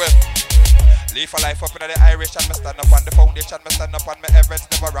first away. Live for life up in the Irish and me stand up on the foundation, me stand up on me heavens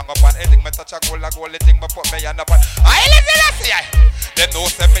never wrong up on. Anything me touch a goal, anything me put me hand up on. I listen, I see I. Them know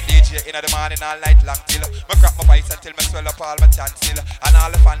send me DJ in the morning all night long till me crack my voice until me swell up all my chance still. And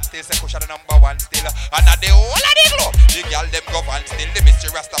all the fans still say Kusha the number one still. And at the whole of the globe, the girl them govern still. The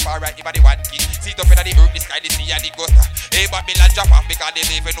mystery Rastafari, even the one king. See up in the earth, the sky, the sea and the ghost. Hey, Babylon drop off because they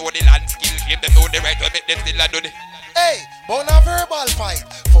even know the land skill. Give them know the right to make them still a do the. Hey, but a verbal fight,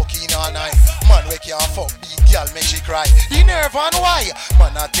 fucking all night. Man, we can't fuck beat girl, make she cry. The nerve and why?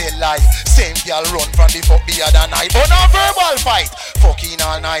 Man, I tell lie. Same girl run from the fuck the other night. But a verbal fight, fucking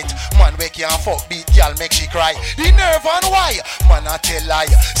all night. Man, we can't fuck beat girl, make she cry. The nerve and why? Man, I tell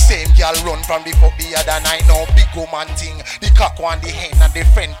lie. Same girl run from the fuck the other night. Now big woman thing, the cock one, the hen and the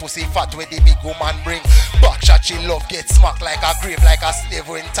friend pussy fat where the big woman bring. Backshot she love get smacked like a grave, like a slave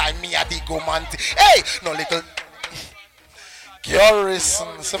when time me a big woman thing. Hey, no little.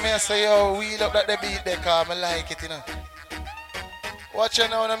 Garrison, so me I say yo, wheel up that the beat there, cause I like it, you know. Watch you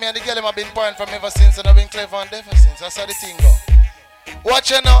now, me and the girl have been pouring from ever since, and I've been clever and deaf since. That's how the thing go. Watch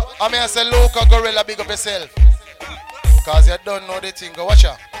you now, I mean I say local gorilla, big up yourself. Cause you don't know the thing go, watch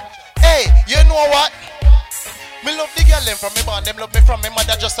you. Hey, you know what? Me love the girl them from me born, them love me from me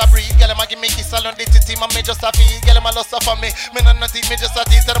mother just a breed. Girl them a give me kiss along the titty, man me just a feel. Girl them a lust for me, me not nothing, me just a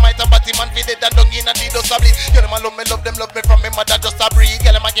tease. Them might and batty man feed it and dung in and the dust a bleed. Girl them a love me from me mother just a breed.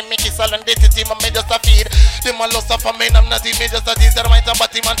 Girl them a give me kiss along the titty, man me just a feed. Them a lust for me, not nothing, me just a tease. Them might and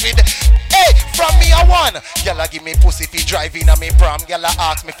batty man feed. Hey, from me a one. Girl a give me pussy fi drive in a me pram. Girl a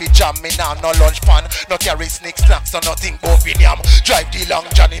ask me fi jam me now, no lunch pan. No carry snacks, so nothing go fi yam. Drive the long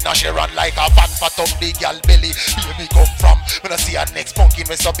Johnny, now she run like a van. Fat up the girl belly. Baby come from, when I see her next punkin'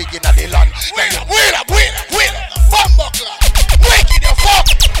 we so big in the land. Wheel up, bumbuckler, wicked the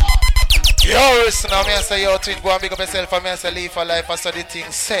fuck. Yo, listen, now me I say yo twin, go and big up yourself, and me I say live for life, I saw the thing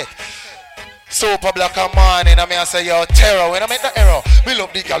set. SupaBlack a man, and me I say yo terror, when I make the error. Me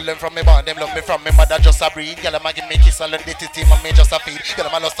love the girl them from me born, them love me from me mother just a breed. Girl them a give me kiss all and the titty, man me just a feed. Girl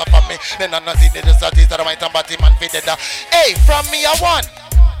them a lust for me, then I'm nothing, they just a tease, that I might and batty man feed it. Hey, from me a one,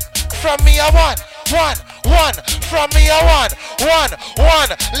 from me a one. One, from me a one,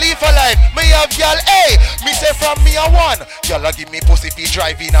 live for life, me have y'all, hey, me say from me a one, y'all a give me pussy fi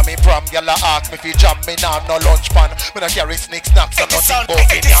drive in a me pram, y'all a ask me fi jam, me now no lunch pan, me no carry snacks, snacks and nothing go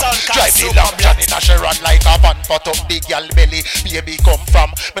in yam, drive the lamb, Johnny now she run like a van, pot up the girl belly, baby come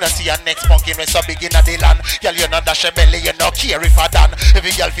from, me no see her next punkin' we so big in the land, y'all you know dash a belly, you no care if I done,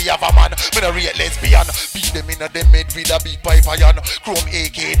 every girl fi have a man, me no rate lesbian, beat them in a them made with a big pipe iron, chrome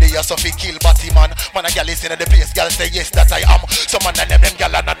AK, they a so fi kill batty man, man a girl is in the place, girl say yes that I am. Some man and them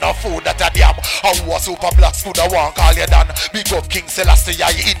girl and no food that I am. How was SupaBlack food I want call you done. Big up King Selassie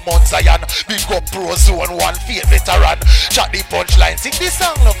in Mount Zion. Big up Pro Zone 1 field veteran. Chat the punchline, sing this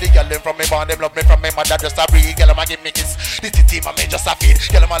song. Love the girl them from me born, them love me from me mother just a breed. Girl them a give me kiss. The titty man me just a feed.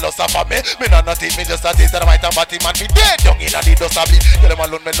 Girl them a lust for me. Me not nothing, me just a taste. That might and batty man be dead down in a the dust a bleed. Girl them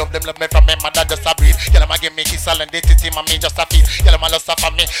alone me love me from me mother just a breed. Girl them a give me kiss all and the titty man me just a feed. Girl them a lust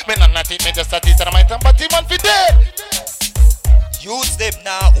for me. Me not nothing, me just a taste. That might and batty man be dead. Use them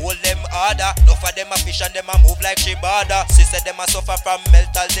now, hold them harder. No for them a fish and them a move like she border. Sister them a suffer from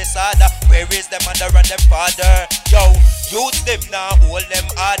mental disorder. Where is them mother and them father? Yo, use them now, hold them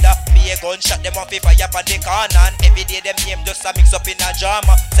harder. Be a gunshot, them off if fire up on the corner. And every day them name just a mix up in a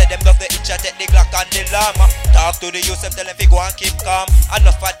drama. Say them love the itch and take the Glock and the llama. Talk to the youth, them tell them fi go and keep calm.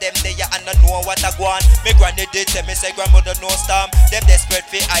 Enough of them they and not know what I go on. Me granny did tell me say grandmother no storm. Them desperate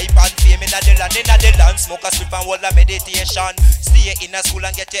fi hype and fame in the land, smoke a spliff and hold a meditation. Stay in a school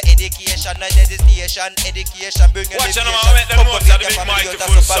and get your education. Not education, bring education. Come on, get your family out of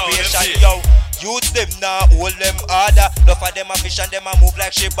supervision. Yo, youth them now, hold them harder. Enough of them a fish and them a move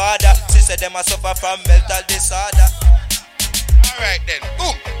like she border. Sister them a suffer from mental disorder. Alright then,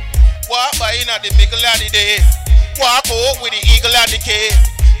 boom. Walk by in at the middle of the day. Walk out with the eagle of the cave.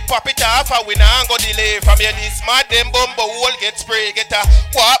 Pop it off and we nah go delay. From your this mad them bumbo hole get spray. Get a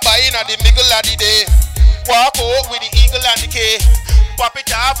walk by in at the middle of the day. Walk out with the eagle and the K. Pop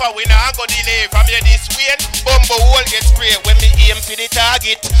it off and we nah go delay. From your this way, bumbo hole get spray. When me aim for the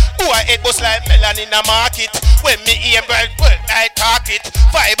target, who I head bust like melon in the market. When me aim well like target,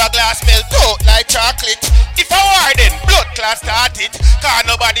 fiberglass melt out like chocolate. If I war then, blood clot start it. Cause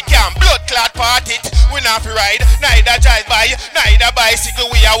nobody can blood clot part it. We not fi ride, neither drive by, neither bicycle.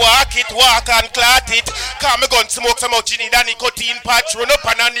 We a walk it, walk and clot it. Cause me gun smoke some out, you need a nicotine patch. Run up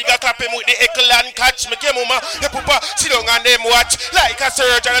and a nigga clap him with the eckle and catch. Me ke mama, the pupa sit down and them watch. Like a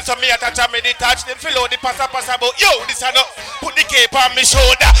surgeon and some me attach and me detach. Them fill out the passa about, yo, this a no. Put the cape on me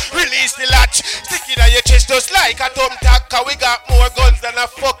shoulder, release the latch. Stick it on your chest just like a thumbtack. Cause we got more guns than a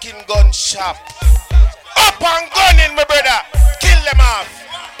fucking gun shop. Up and gunning, my brother. Kill them off.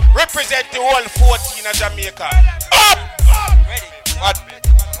 Represent the whole 14 of Jamaica. Up! Ready? What?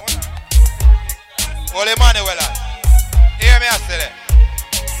 Well, Emmanuel, hear me, I say that.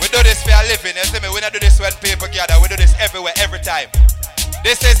 We do this for a living, you see me? We don't do this when people gather. We do this everywhere, every time.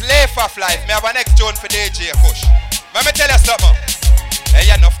 This is Life of Life. Me have a next tune for DJ Kush. Let me tell you something. Hey,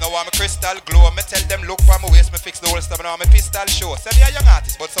 enough now, I'm a crystal glow. Me tell them look for my waist, me fix the whole stuff. Now I'm a pistol show. Say me a young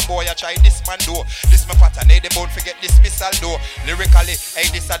artist, but some boy I try this man do. This my pattern, hey, they won't forget this missile do. Lyrically, hey,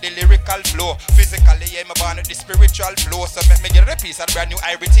 this are the lyrical flow. Physically, yeah, me born with the spiritual flow. So make me get a piece of brand new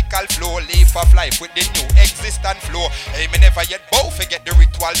iritical flow. Life of life with the new existent flow. Hey, me never yet bow, forget the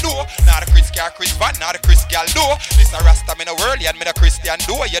ritual do. Now the Chris Car, Chris Van, now the Chris Gal do. This a Rasta, me no world, and me the Christian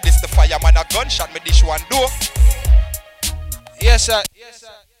do. Yeah, this the fireman a gunshot, me this one do. Yes, sir. Yes, sir.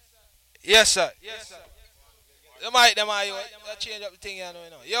 Yes, sir. Yes, sir. Them you change up the thing, you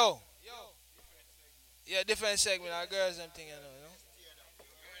know. Yo. Yeah, different segment. Our girls, them thing, you know.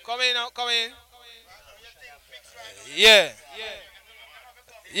 Come in now, come in. Yeah.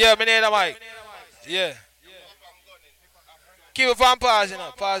 Yeah, me need a mic. Yeah. Keep it from pause, you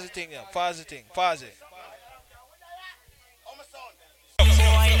know. Pause the thing, yeah. Pause the thing. Pause it.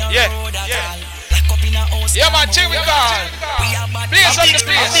 Yeah. Yeah, man, chill with God. Please on the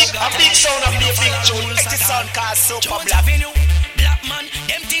place. A big sound of the big tune. Make the sound called SupaBlack. Black man,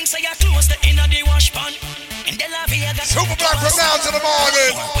 them things say you close the inner the wash pan. And they love you. SupaBlack from now to the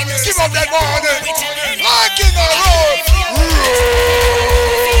morning. Give up that morning. Like in the road.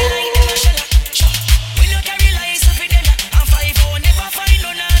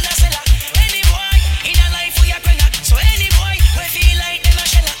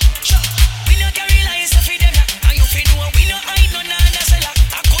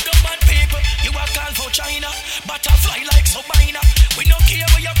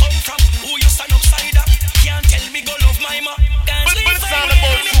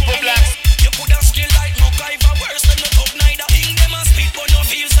 You could have skill like no guy, but worse than no top neither. King them and speak, but no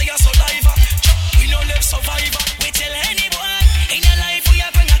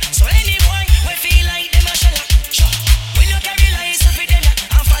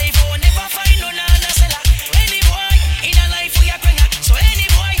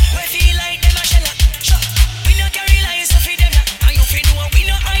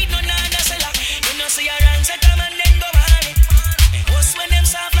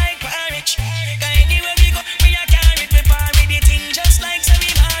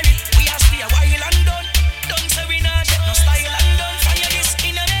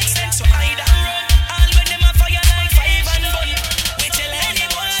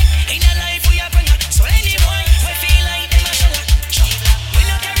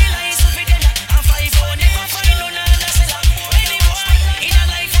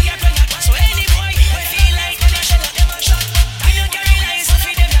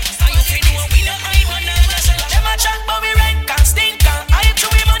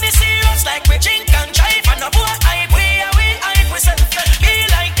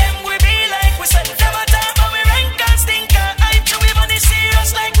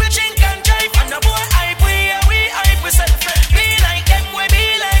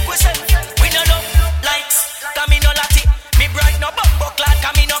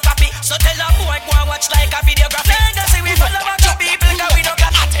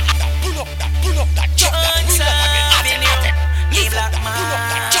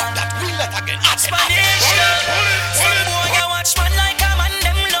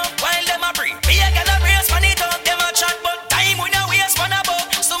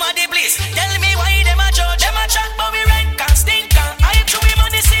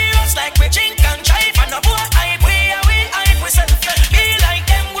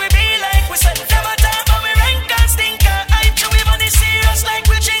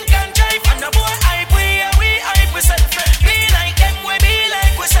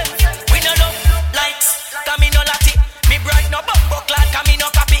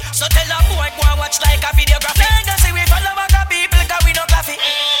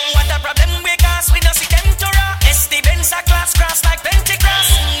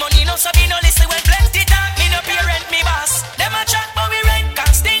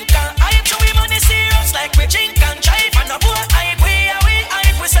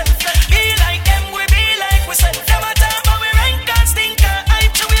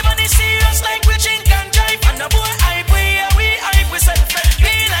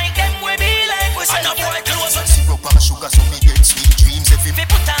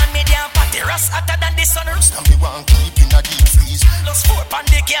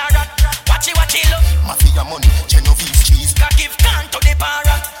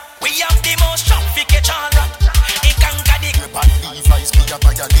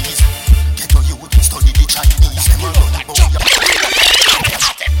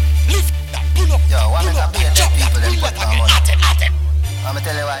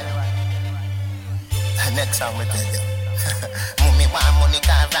tell you why. Next song we tell you. Mummy want money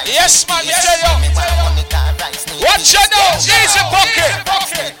car rice. Yes, man, we tell you. Mummy want money car rice. Watch you now, easy pocket.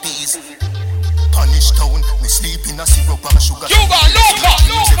 Punish town, me sleep in a syrup and sugar. You got local.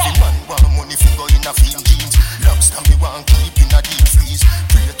 Every man want money fi go in a field jeans. Lobster me want keep in a deep freeze.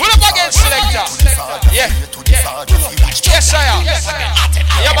 Pull up against selector. Yeah. Yes, I am.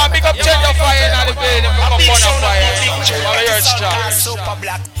 Yeah, man, big up TandoFire and the building. Big up TandoFire.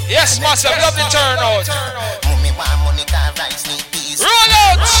 Yes, massive, love the turnout. Mummy want money car rice need peas. Roll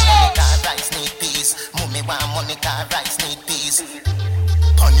out. Money car rice need peas. Mummy want money car rice need peas.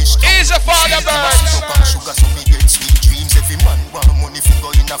 Punish town. Easy father birds. Sugar so me get sweet dreams. Every man want money fi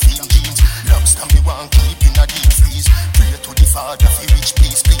go in a field jeans. Lobster me want keep in a deep freeze. Pray to the Father fi rich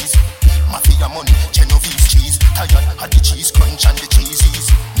please, please. Mafia money, Genovese cheese. Tired of the cheese crunch and the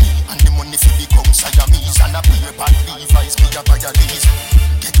cheesies. Me and the money fi become Siamese. And a beer bad Levi's, me a buy a these.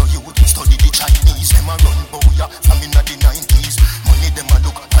 Get a youth, study the Chinese. Them a run boya from inna the 90s. Money them a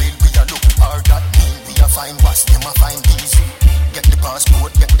look, while we a look. Or that mean we a find was, them a find these. Get the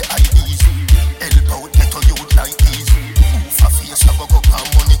passport, get the IDs. Help out, get a youth like these. Move a face, a go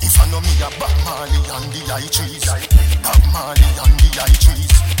and money. If I know me a Bob Marley and the high trees. Bob Marley and the high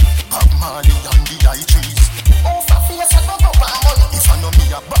trees. Bob Marley and the high trees. Move a face, a go and money. If I know me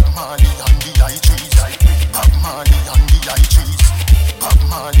a Bob Marley and the high trees. Bob Marley and the high trees. Bob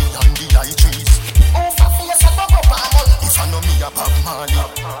Marley and the high trees. Move a face, a go and money. If I know me a Bob Marley.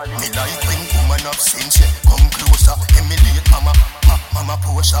 Me like when woman of sense come closer. Emulate mama, mama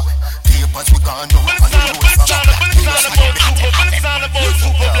Porsche. Papers we gone down. But it's all about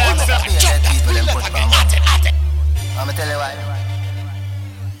SupaBlack. I'ma tell you why.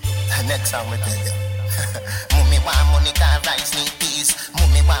 Next song we tell you. Mummy want money car rice need peas.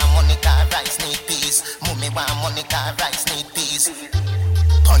 Mummy want money car rice need peas. Mummy want money car rice need peas.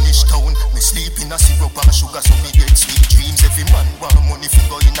 Punish town, me sleep in a syrup and sugar so me get sweet dreams. Every man want money fi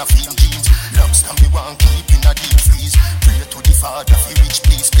go in a field jeans. Lobster me want keep in a deep freeze. Pray to the Father fi rich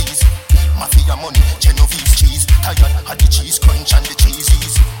please, please. Mafia money, Genovese cheese. Tired of the cheese crunch and the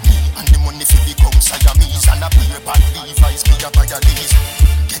cheesies. Me and the money fi become Siamese. And a beer bad Levi's, me a buy a these.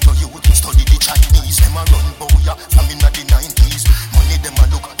 Get a youth, study the Chinese. Them a run boya from inna the 90s. Money them a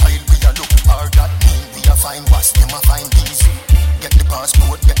look, while we a look. Or that mean we a find was, them a find these. Get the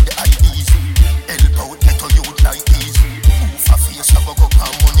passport, get the IDs. Help out, get a youth like these. Move a face, a go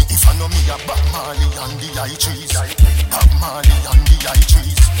and money. If I know me a Bob Marley and the high trees. Bob Marley and the high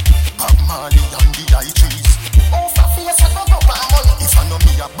trees. Bob Marley and the high trees. Move a face, a go and money. If I know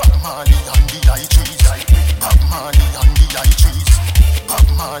me a Bob Marley and the high trees. Bob Marley and the high trees. Bob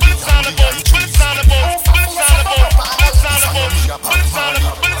Marley and the high trees.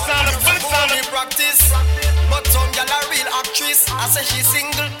 Practice, but some gal a real actress. I say she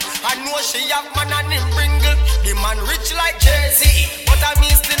single, I know she have man and him bringle. The man rich like Jay-Z, but I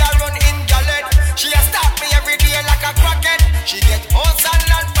mean still a run in gallet. She a stop me every day like a crackhead. She get house and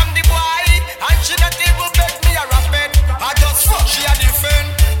land from the boy, and she not even beg me a rap it. I just fuck, she a defend.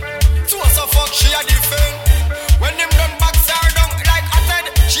 So fuck, she a defend. When them done box her down like a head,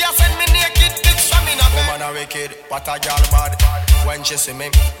 she a send me naked pics from in a bed. Woman a wicked, but a gal bad. When she see me,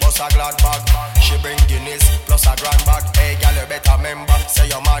 bust a glad bag. She bring Guinness plus a grand bag. Hey, gal, you better remember, say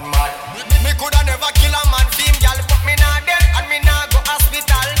your man mad. Me coulda never kill a man, fame gal, but me nah dead and me nah go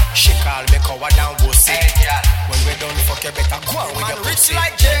hospital. She call me coward and go sick. When we done fuck, you better go on with your pussy. Rich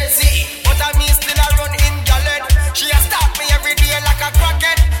like Jay-Z, but I mean still a run in gallet. She a stop me every day like a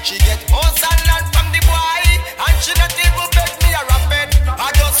crackhead. She get house and land from the boy, and she not even beg me a rap it. I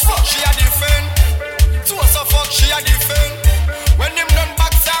just fuck, she a defend. So fuck, she a defend. When them done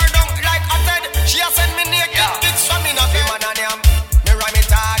box her down like a head, she a send me naked pics from in a bed. Man and him, me rhyme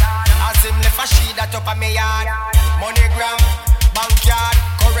it hard. As him left a sheet that up a me yard. Moneygram, backyard,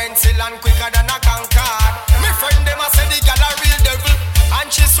 currency land quicker than a Concorde. Me friend them a say the gal a real devil,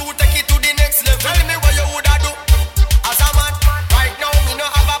 and she so take it to the next level. Tell me what you woulda do as a man. Right now me no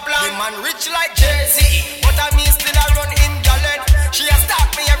have a plan. The man rich like Jay-Z, but I mean still a run in gallet. She a stop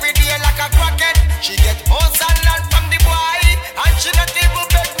me every day like a crackhead. She get house and land from the boy, and she not even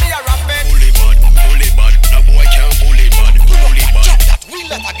beg me a rap it. Bully bad, no boy can't bully bad, bully bad. We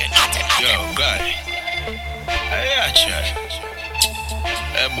let again. Yo, guy, hey, chat,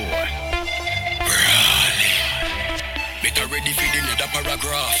 hey boy, Brawley. Better ready for the nether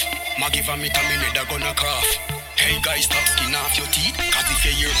paragraph. Maggie for me come in nether gonna craft. Hey guys, stop skin off your teeth, cause if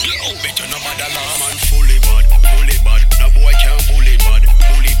you hear blow, better no bad alarm. And fully bad, no boy can't bully bad,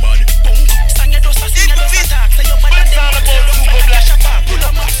 bully bad. Boom, sang your dust, sing your dust attack. Say your bad, it's all about SupaBlack. Pull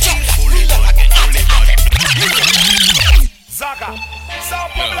up my teeth, fully bad. Zaga,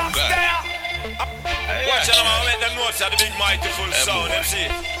 SupaBlack there. Watch out, man. Make them notes at the big mighty full sound. Them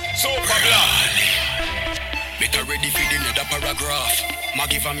see. SupaBlack. Better ready for the nether paragraph. Ma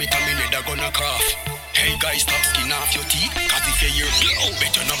give a meter me nether gonna craft. Hey guys, stop skin off your teeth. Cause if you hear blow,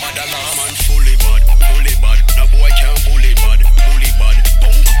 better no bad alarm. Man fully bad, fully bad. No boy can't bully bad, bully bad.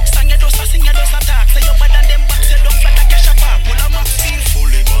 Boom, sing your dosa talk. Say your bad and them back, say don't flat a cash a pop. Pull a max feel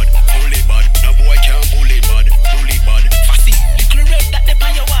fully bad, fully bad. No boy can't bully bad, bully bad. Fussy, little red that dip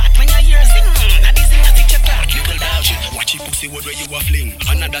on your heart. When you hear zing, now this zing a tick your clock. Little dog shit, watch it pussy word where you a fling.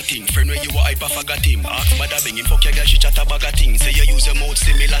 Another thing, friend where you a hyper forgot him. Ask bad a banging, fuck your girl, she chat a bag of thing. Say you use your mouth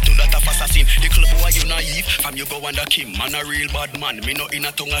similar to that of assassin. Little boy you naive, from you go under Kim. Man a real bad man, me no in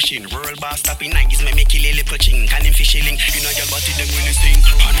a tongue a shin. World boss tapping 90s, me kill a little ching. Can him fish shilling, in a girl body them really sing.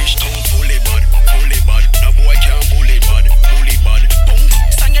 Punish town, fully bad, fully bad. No boy can't bully bad, bully bad. Boom,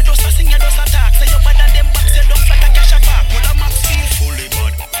 sing your dosa talk. Say your bad and them back, say don't flat a cash a pop. Pull a max feel fully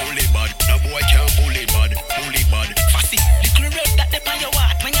bad, fully bad. No boy can't bully bad, bully bad. Fussy, little red that dip on your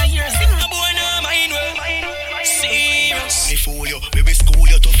heart. When you hear zing, no boy no mind well. Serious. Me fool you, me be school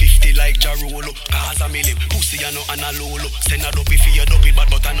you to 50 like Jarolo. Cause me live, pussy you no and a lolo. Send a dopey for your dopey bad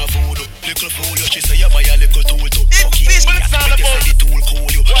but I no voodoo. Little fool you, she say you buy a little tool too. Fuck you, I bet you say the tool cool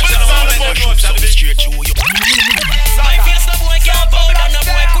you. What's all about you? Something straight through you. My face no boy can't powder. No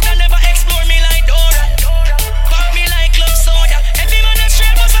boy coulda never explore me like Dora. Pop me like club soda. Every man that's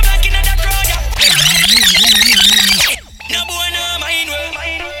straight must have black in that crowd. No boy no mind well.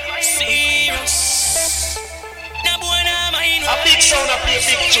 Serious. No boy no mind well. A big sound up here,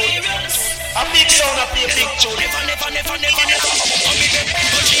 big tune. A big sound up here, big tune. Never. Come here,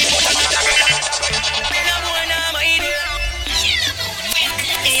 go cheap, but I'm not a brother. No boy no mind well.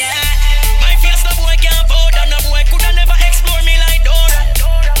 Yeah. My face no boy can't powder. No boy coulda never explore me like Dora.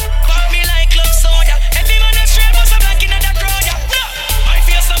 Pop me like club soda. Every man that's straight must have black in that crowd. My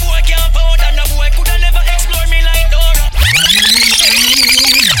face no boy can't powder. No boy coulda never explore me like Dora.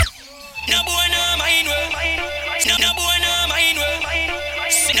 No boy no mind well. No boy no mind well.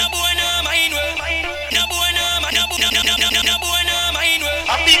 No boy no mind well. No boy no mind well.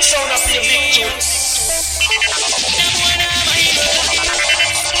 A big sound up here, big tune. No boy no mind well.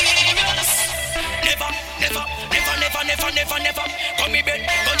 Never. Come me bed,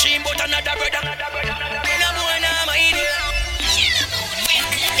 go dream about another brother. No boy no mind well.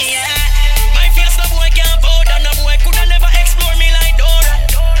 Yeah. My face no boy can't powder. No boy coulda never explore me like Dora.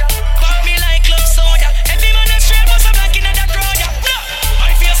 Pop me like club soda. Every man that's straight must have black in that crowd.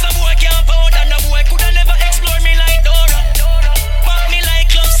 My face no boy can't powder. No boy coulda never explore me like Dora. Pop me like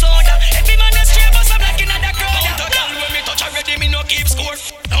club soda. Every man that's straight must have black in that crowd. Mount a gal when me touch already, me no keep score.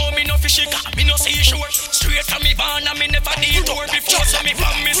 Now me no fishy car, me no seashore. Straight from me van and me never detour. Before so me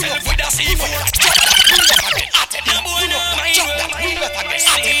from myself with a C4. No boy no mind well.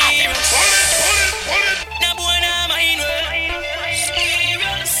 Serious. No boy no mind well.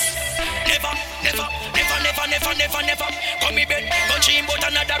 Serious. Never. Come me bed, go dream about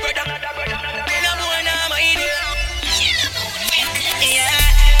another brother. No boy no mind well. Yeah.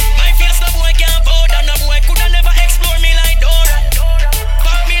 My face no boy can't powder. No boy coulda never explore me like Dora.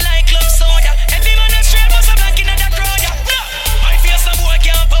 Pop me like club soda. Every man that's straight must have black in that crowd. My face no boy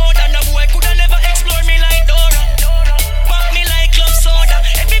can't powder. No boy coulda never explore me like Dora. Pop me like club soda.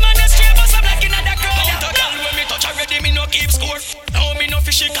 Every man that's straight must have black in that crowd. Mount a gal when me touch already, me no keep score. Now me no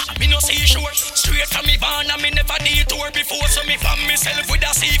fishy car, me no seashore. Straight from me van and me never detour. Before so me from myself with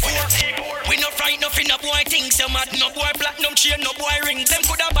a C4. We no fright nothing, no boy things. You mad, no boy platinum chain, no boy rings. Them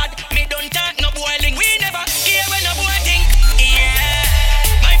coulda bad, me don't talk, no boy link. We never care when no boy think.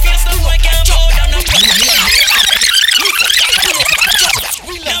 Yeah. My face no boy can't powder. No boy no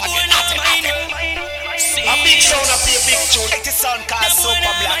mind well. A big sound up here, big tune. It is sound called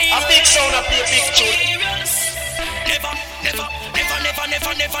SupaBlack. A big sound up here, big tune. Never.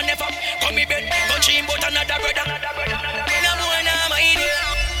 Come me bed, go dream about another brother. No boy no mind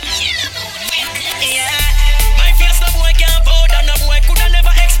well. Yeah. My face no boy can't powder. No boy coulda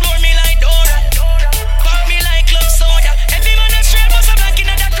never explore me like Dora. Pop me like club soda. Every man that's straight must have black in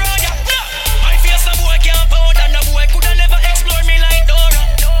that crowd. My face no boy can't powder. No boy coulda never explore me like Dora.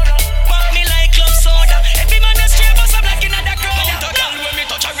 Pop me like club soda. Every man that's straight must have black in that crowd. Mount a gal when me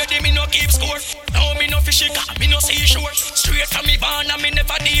touch already, me no keep score. Now me no fishy car, me no seashore. Straight from me van and me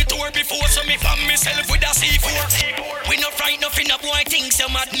never detour. Before so me from myself with a C4. We no fright nothing, no boy things. You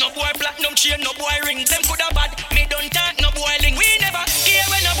mad, no boy platinum chain, no boy rings. Them coulda bad, me don't talk, no boy link. We never care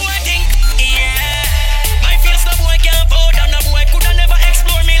when no boy think. Yeah. My face no boy can't powder. No boy coulda never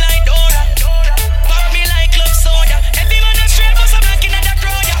explore me like Dora. Pop me like club soda. Every man that's straight must have black in that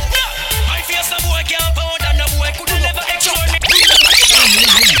crowd. My face no boy can't powder. No boy coulda never explore me.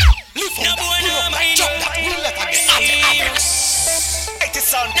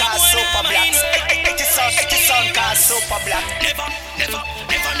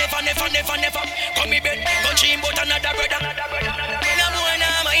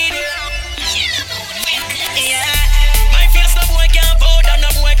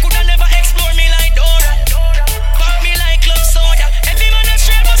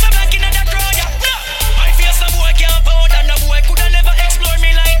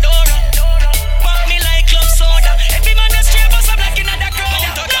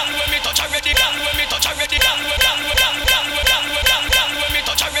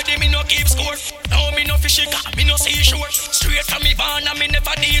 man and me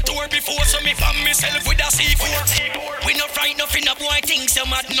never detour before. So me fan myself with a C4. We no fright nothing, no boy things. You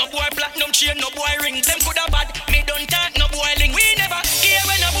mad, no boy platinum chain, no boy rings. Them coulda bad, me don't talk, no boy link. We never care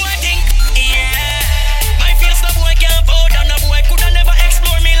when no boy think. Yeah, my face no boy can't afford, and no boy coulda never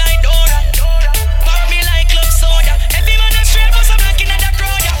explore me like Dora. Pop me like club soda. Every man a straight but some black in the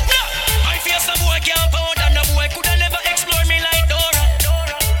crowd. Yeah, no. My face no boy can't afford, and no boy coulda never explore me like Dora.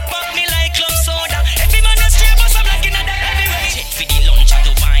 Pop me like club soda. Every man a straight but some black in the everywhere. Check for the lunch at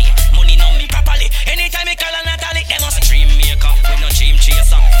Dubai. Money on me properly. Anytime me call a Natalie, them must dream maker. We no dream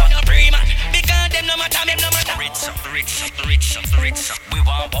chaser. For no pre-man. Because them no matter, me no matter. Rich up, rich up, rich up, rich up. We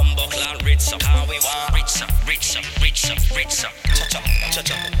want bumbo clan rich up. How we want rich up, rich up, rich up, rich up. Cha-cha,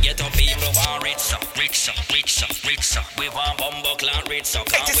 cha-cha. Get up people want rich up, rich up, rich up, rich up. We want bumbo clan rich up.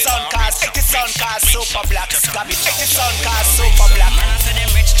 It is sound cast super black. Gavin, it is sound cast super black. Man, I say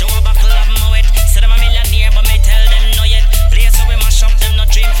them rich to a buckle of my wet. Say them a millionaire, but me tell them no yet. Place where we mash up, them no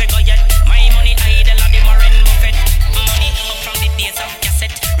dream figure yet. My money idle of the Warren Buffett. Money up from the days of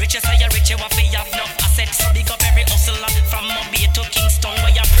cassette. Riches are you rich, you have no assets. So big up every hustler from Mobile to Kingston,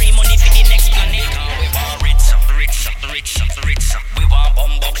 where you free money for the next planet. We want rich up, rich up, rich up, rich up. We want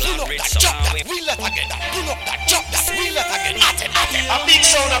bumbo clan rich up. Wheel it again. Pull up that drop that wheel it again. A big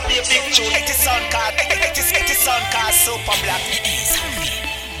sound up here, big tune. It is sound cast super black.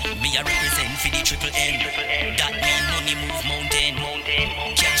 Me a represent for the triple N. That mean money move mountain.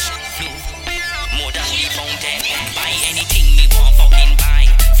 Cash flow more than the fountain. Buy anything me want fucking buy.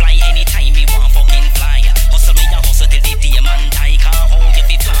 Fly anytime me want fucking fly. Hustle me a hustle till the day man die. Can't hold you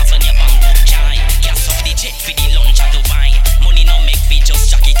fi flash on your bank book chai. Gas up the jet for the lunch at Dubai. Money no make fi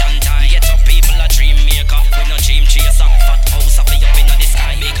just jacket and tie. Get up people a dream maker. We no dream chaser. Fat house up up in the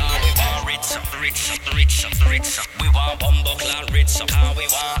sky. Because we want rich up, rich up, rich up, rich up. We want bumbo clan rich up. How we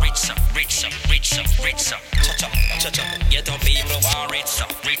want rich up, rich up, rich up, rich up. Cha-cha, cha-cha. Get up people want rich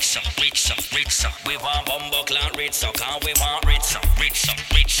up, rich up, rich up, rich up. We want bumbo clan rich up. How we want rich up, rich up,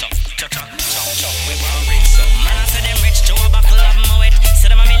 rich up. Cha-cha, cha-cha. We want rich up. Man, I say them rich to a buckle of my wet. Say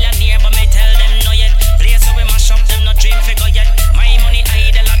them a millionaire, but me tell them no yet. Place where we mash up, them no dream figure yet. My money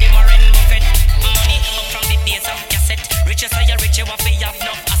idle of the Warren Buffett. Money up from the days of cassette. Riches are you rich, you have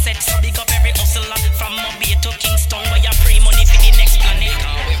no assets. So big up every hustler from Mobile to Kingston, where you free money for the next planet.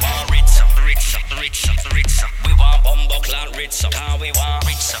 We want rich up, rich up, rich up, rich up. We want bumbo clan rich up. How we want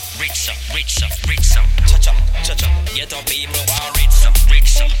rich up, rich up, rich up, rich up. Cha-cha, cha-cha. Get up people want rich up,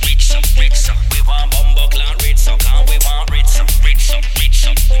 rich up, rich up, rich up. We want bumbo clan rich up. How we want rich up, rich up, rich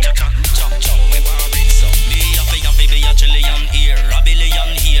up. Cha-cha, cha-cha. We want rich up. Me a trillion here, a billion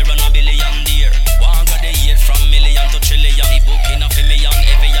here and a billion there. One got the 8 from million to trillion. The book in a million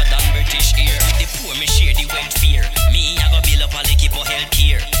heavier than British ear. With the poor me share the welfare. Me I go build up a lick for health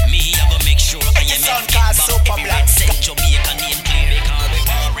care. Me I go make sure I am sound cast super black. Send Jamaica name clear. Because we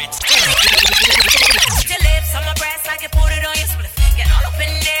want rich. Your lips on my breast like you put it on your split. Get all up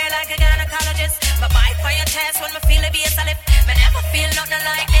in there like a gynecologist. My bite for your chest when my feel it be a slip. Me never feel nothing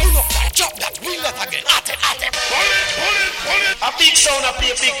like this. Pull up that drop that wheel it again. Pull it. A big sound up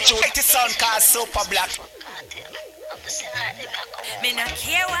here, big tune. It is sound cast super black. Me not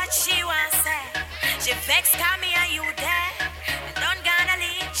care what she wants say. She vex call me and you there. Don't gonna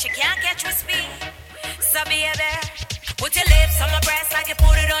leave. She can't catch me speed. So baby, put your lips on my breast like you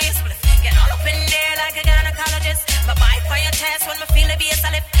put it on your split. Get all up in there like a gynecologist. My bite for your chest when my feel it be a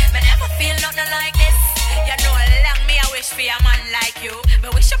slip. Me never feel nothing like this. You know long me I wish for a man like you.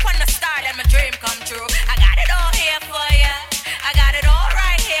 Me wish upon the star that my dream come true. I got it all here for ya. I got it all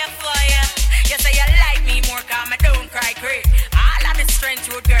right here for ya. You say you like me more cause I don't cry great. All of the strength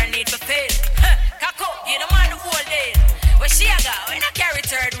you girl need to feel. Kako, you the man who hold it. Where she a go when I carry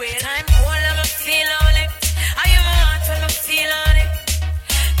third wheel. Time cold and I feel on it. I am my heart when I feel on it.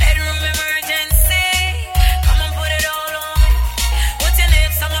 Bedroom emergency. Come and put it all on me. Put your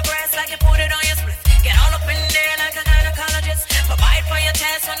lips on my breast like you put it on your split. Get all up in there like a gynecologist. But bite for your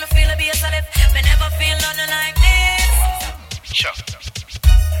chest when I feel it be a slip. Me never feel nothing like this. Sure.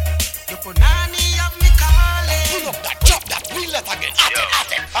 You put nanny of me calling. Pull up that drop that wheel it again.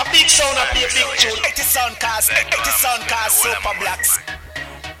 A big sound up here, big tune. It is sound cast super black.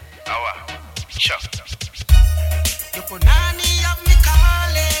 Sure. You put nanny of me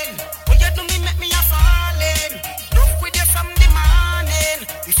calling. What you do me make me a falling. Look with you from the morning.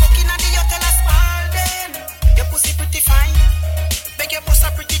 We fucking at the hotel as Spalding. Your pussy pretty fine. Beg your pussy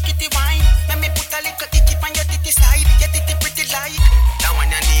pretty kitty wine. Let me put a little ticky on your titty side. Your titty pretty like. That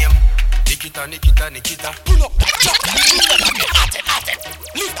one your name. Nikita. Pull up that drop that wheel it again.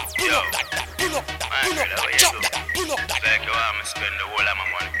 Lift that. Pull up that drop that. Pull up that. Like you want me spend the whole of my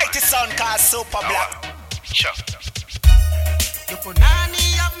money. It is sound cast super black. Sure. You could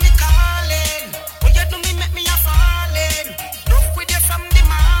nanny have me calling. When you do me, make me a falling. Look with you from the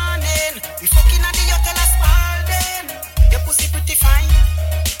morning. We fucking at the hotel as Spalding. Your pussy pretty fine.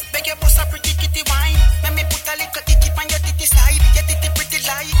 Beg your boss a pretty kitty wine. Let me put a little icky on your titty side. Your titty pretty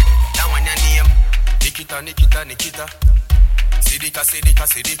like. That one your name. Nikita.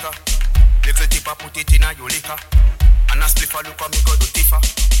 Sidika. Little tipper put it in a your liquor. And a spliffer look on me go do tiffer.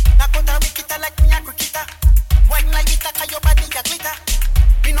 Nakota Rikita like me a cricketa. Wine like it, cause your body a glitter.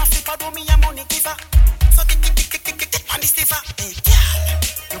 Me no flipper, do me a money giver. So tick on the stiffer. Hey, girl,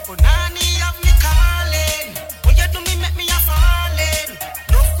 you could nanny have me calling. When you do me, make me a falling.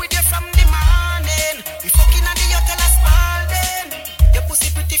 Look with you from the morning. We fucking at the hotel as Spalding. Your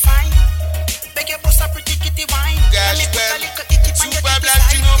pussy pretty fine. Beg your boss a pretty kitty wine. Gosh, well,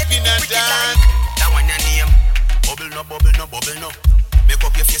 SupaBlack up in a dance. That one your name. Bubble no. Make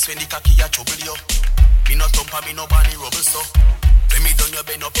up your face when the cocky a trouble you. Me no thumper, me no bunny rubble so. When me done your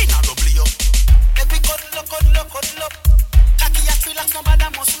bend up in a double you. Make we cuddle up. Cocky a relax, no bad a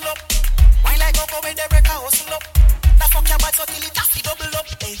muscle up. Wine like go when they break a hustle up. That fuck your bad so till it just double up.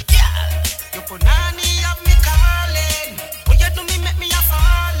 Hey, girl, you put nanny have me calling. When you do me, make me a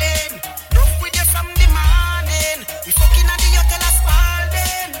falling. Look with you from the morning. We fucking at the hotel as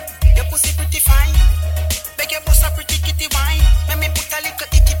Spalding. Your pussy pretty fine. Beg your boss a pretty kitty wine. Let me put a little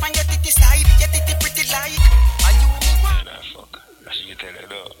icky on your titty side. Your titty pretty like. Are you me one?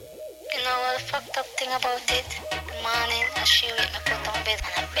 You know what the fucked up thing about it? The morning, I she with me put on bed,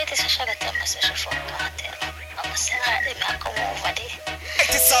 and I bet it's a shot at them, I say she fuck cartel. I'm say, alright, let me come over there.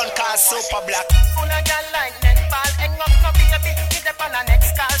 It is sound called SupaBlack. On a girl like neckball, hang up no baby. Get up on a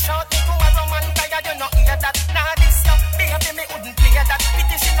next call, shout me to a Roman tired, you no hear that. Nah, this young baby, me wouldn't play that.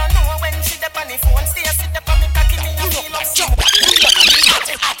 Pity she no know when she dep on the phone. Stay sit up on me cocky, me a feel up. Jump that, wheel that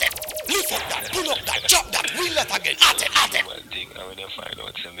again, at it. Lift up that, pull up that, drop that, wheel that again, at it. One thing, I wanna find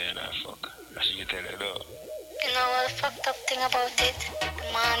out some man I fuck. I should tell her though. You know what the fucked up thing about it? The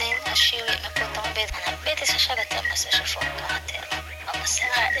morning, I she with me put on bed, and I bet it's a shot at them, I say she fuck cartel. I'm say,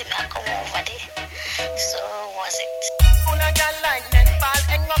 alright, let me come over there. So, was it? On a girl like neckball,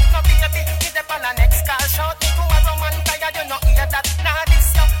 hang up no baby. Get up on a next call, shout me to a Roman tired, you no hear that. Nah,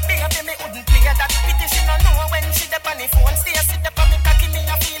 this young baby, me wouldn't play that. Pity she no know when she dep on the phone. Stay sit up on me cocky, me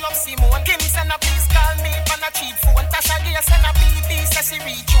a feel up Simone. Kim send a please call me on a cheap phone. Tasha Gay send a BB, say she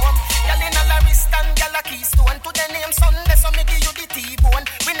reach home. Girl in a la wrist and girl a keystone. To the name Sunday, so me give you the T-bone.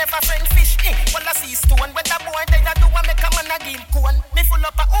 We never friend fish, well a sea stone. When the boy they a do a make a man a give cone. Me full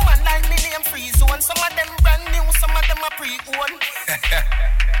up a woman like me name free zone. Some of them brand new, some of them a pre-owned.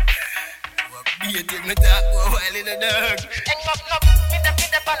 Be a thing, me talk for a while in the dark. Hang up, me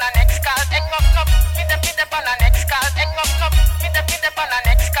the on a next call. Hang up, me the on a next call. Hang up, me the on a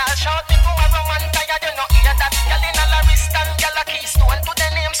next call. Shout me to a Roman tired, you no hear that. Girl in a la wrist and girl a keystone. To the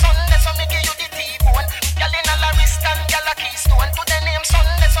name Sunday, so me give you the T-bone. Girl in a la wrist and girl a keystone. To the name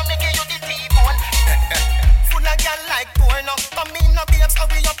Sunday, so me give you the T-bone. Full of girl like porno. Come in no babes,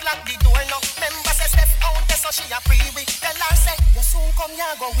 hurry up, lock the door no. Member say step out there, so she a free. Tell her say, you soon come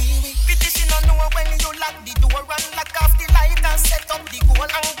here go wee. Pity she no know when you lock the door and lock off the light and set up the goal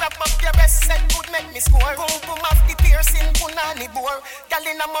and grab up your breast set good make me score. Boom off the piercing punani bore. Girl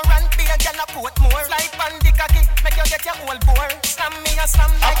in a morant be a girl a put more. Like on the cocky make you get your whole bore. Slam me a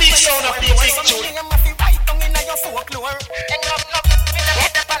slam like a big sound of the big tune. Some name a fi right tongue inna your folklore. Hang up, me the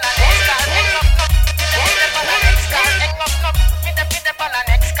pit up on a next call. Hang up, me the pit up on a next call. Hang up, me the pit up on a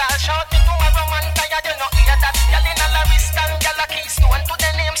next call. Shout me to a Roman tired, you no hear that. Girl in a la wrist and girl a keystone. To the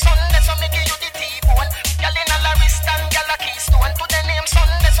name Sunday, so me give you the T-bone. Girl in a la wrist and girl a keystone. To the name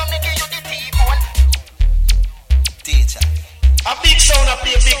Sunday, so me give you the T-bone. Teacher. A big sound of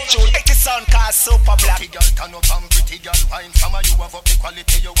play big tune. It is sound called SupaBlack. Pretty girl turn up and pretty girl wine. From you have up the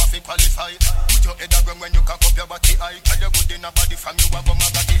quality, you have to qualify. Put your head around when you cock up your body high. Cause you good in a body from you have a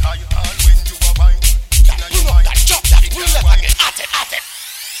body high. All when you are wine. Pull up that, drop that, wheel that again. At it.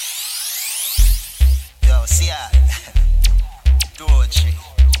 Yo, see ya. Poetry.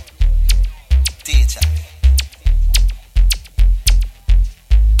 Teacher.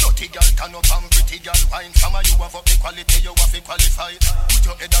 Dirty girl turn up and pretty girl wine. From you have up the quality, you have to qualify. Put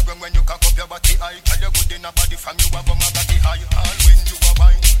your head around when you cock up your body high. Cause you good in a body from you have a body high. All when you are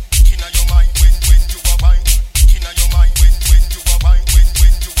wine. Inna your mind when you are wine. Inna your mind when you are wine. When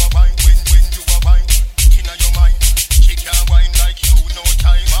you are wine. When you are wine. Inna your mind. She can't wine like you no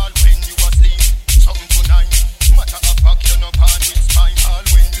time. All when you are sleep. Something tonight. Matter of fact you no pan with spine. All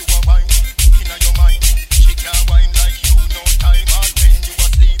when you are wine. Inna your mind. She can't wine like you no time. All when you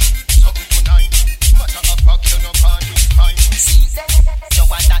are sleep. Something tonight. Matter of fact you no pan with spine. See, so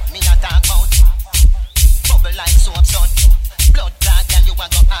what that me a talk about? Bubble like soap sun. Blood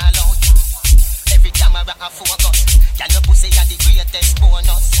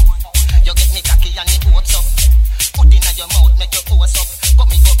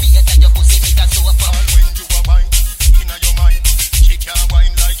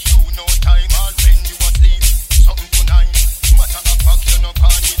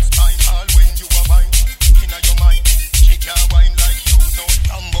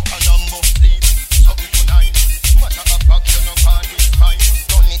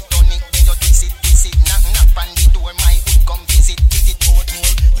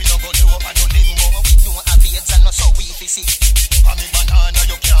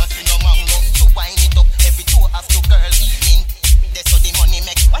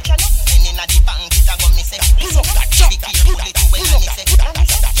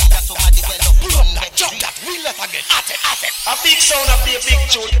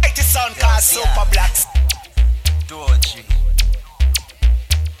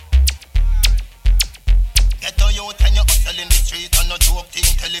telling the street and no joke thing.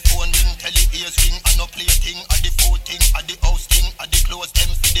 Telephone ring, tele ears ring, and no play thing. At the food thing, at the house thing, at the clothes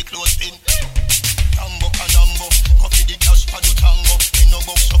them for the clothes pin. Tambo canambo, coffee the cash for the tango. In no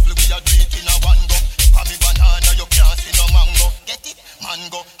box shuffle we a do it in a one go. For me banana you can't see no mango. Get it?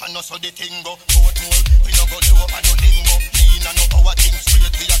 Mango, and no so the thing go. Boat more, we no go low and no limbo. Lean and no power thing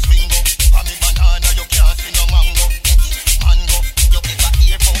straight we a swing go. For me banana you can't see no mango. Get it? Mango, you ever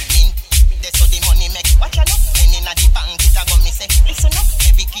hear about mint? That's how the money make. Watch out, then inna the bank it a go me say. Listen up,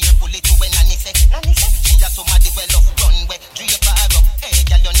 be careful it when nanny say. Nanny say, she a somebody well off runway. Drape her up, hey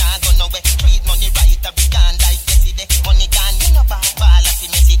girl you nah go nowhere. Treat money right, a be gone like yesterday. Money gone, you know ball a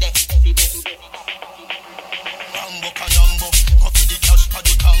see messy day. Tambo canambo, coffee the cash for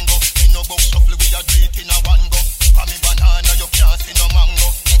the tango. In no box shuffle we a do it in a one go. For me banana you can't see no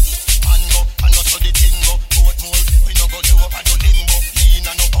mango. Get it? Mango, and no so the thing go. Boat more, we no go low and no limbo. Lean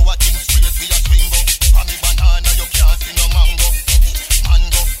and no power thing straight we a swing go. For me banana you can't see no mango. Get it?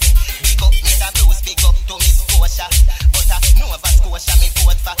 Mango. Big up Mr. Bruce, big up to Miss Scotia. But Nova Scotia me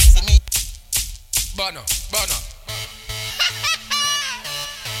vote for. See me. Bono.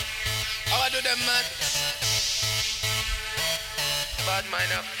 How I do them, man? Bad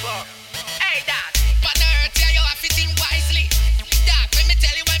mind up, fuck. Hey, Dad. But the earth, yeah, you have to think wisely. Dad, let me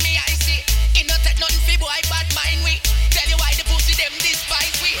tell you when me I see. It not take nothing for boy, bad mind we. Tell you why the pussy them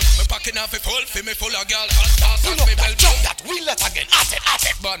despise we. Me packing off a full, fi me full of girl. Hot sauce and me belt. Jump that, wheel that again. At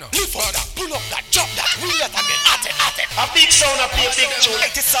it. Bono. Lift up that, pull up that, jump that, wheel that again. At it. A big sound up here, big tune.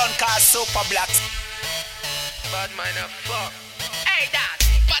 Let the sound called SupaBlack. Bad mind up, fuck. Hey, Dad.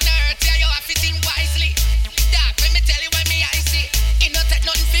 But the earth, yeah, you have to think wisely. Dad, let me tell you when me I see. It not take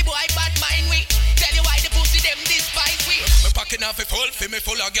nothing for boy, bad mind we. Tell you why the pussy them despise we. Me packing off a full, fi me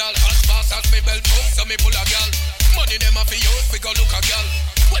full of girl. Hot sauce as me belt full, so me pull a girl. Money them a fi use, we go look a girl.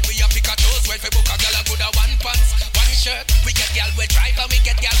 When we a pick a toes, when we book a girl, a good a one pants, one shirt. We get girl we drive and we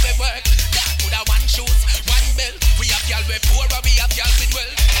get girl we work. That good a one shoes, one belt. We have girl we poor and we have girl with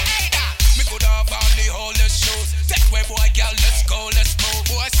wealth. Hey, Dad. Me could have on the wholest shoes. Take way boy girl, let's go, let's move.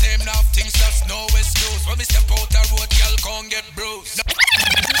 Boy same now things that's no excuse. When we step out the road, girl can't get bruised.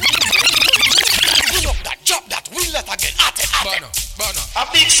 Pull up that, drop that, wheel that again. At it. Bono. A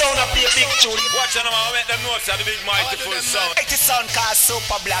big sound up here, big tune. Watch them, I make them notes of the big mighty full sound. Let the sound called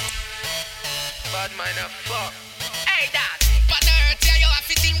SupaBlack. Bad mind up, fuck. Hey, Dad. But the earth, yeah, you have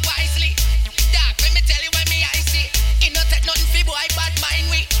to think wisely. Dad, let me tell you when me I see. It not take nothing for boy, bad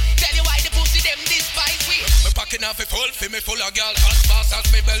mind we. Tell you why the pussy them despise we. Me packing off a full, fi me full of girl. Hot sauce as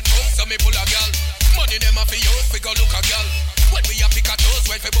me belt full, so me pull a girl. Money them a fi use, we go look a girl. When we a pick a toes,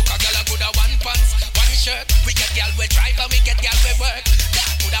 when we book a girl, a good a one pants, one shirt. We get girl we drive and we get girl we work.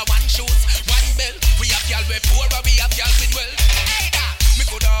 That good a one shoes, one belt. We have girl we poor and we have girl with wealth. Hey, Dad. Me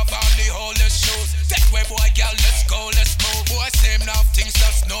could have on the wholest shoes. Take way boy girl, let's go, let's move. Boy same now things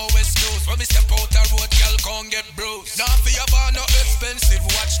that's no excuse. When we step out the road, girl can't get bruised. Now for your bar no expensive,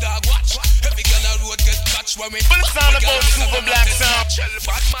 watch dog, watch. Every girl a road get catch when we. But it's all about SupaBlack sound.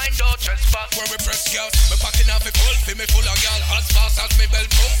 Bad mind don't trespass. When we press gas, me packing off a full, fi me full of girl. As fast as me belt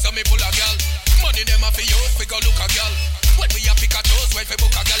full, so me pull a girl. Money them a fi use, we go look a girl. When we a pick a toes, when we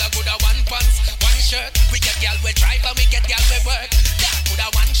book a girl, a good a one pants, one shirt. We get girl we drive and we get girl we work. That good a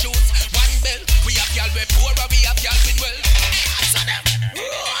one shoes, one belt. We have girl we poor and we have girl with wealth. Answer them.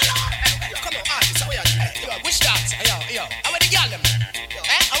 Come on, artist, how are you? Which dance? Yo. How are the girl them?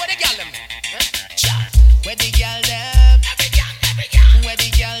 How are the girl them? Where the girl them? Where the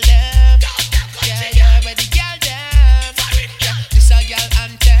girl them? Yeah, where the girl them? Yeah, this a girl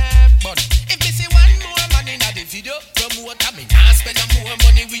anthem. But if me see one more man in the video, promote me nah spend no more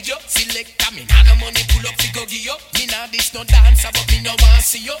money with you. Select me nah no money pull up fi go give you. Me nah this no dancer but me no want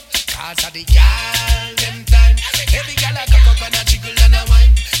see you. Cause of the girl them time. Every girl a cock up and a jiggle and a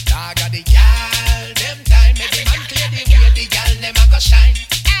wine. Dog of the girl them time. Every man clear the way the girl them a go shine.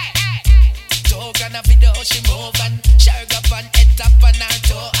 Dog and a video she move and shag up and head up and her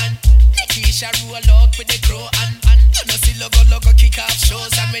toe and Nikisha roll out with the crow and you know see logo kick off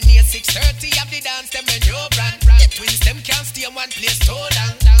shows and when near 6:30 have the dance them when you brand. The twins them can't stay in one place too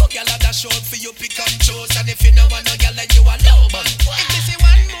long. Go gyal a dash out for you pick and choose and if you know want no gyal then you a low man. If me see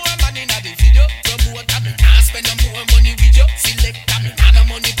one more man in the video, promote me nah spend no more money with you. Select me nah no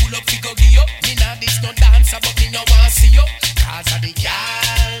money pull up fi go give you. Me nah this no dancer but me no want see you. Cause of the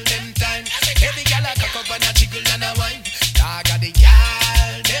gyal them time. Every gyal a cock up and a jiggle and a wine. Dog of the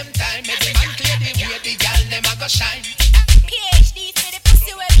gyal them time. Every man clear the way the gyal them a go shine. PhD for the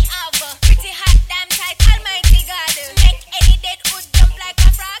pussy where me have. Pretty hot, damn tight, almighty God. Make any dead wood jump like a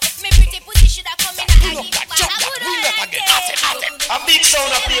frog. Me pretty pussy shoulda come in a Pull up that, jump that, wheel that again. At it. A big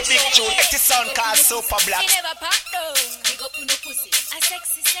sound up here, big tune. Let the sound called SupaBlack. Me never pop though. on no pussy. A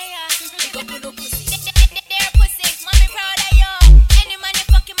sexy sayer. Big up on no pussy. Their pussy, mommy proud of you. Any man you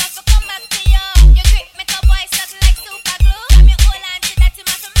fuck him off, come back to you. Your grip make a boy suck like super glue. Got me hold on to that him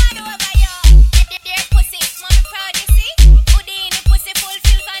off mad over you. Their pussy, mommy proud you see. Houdini pussy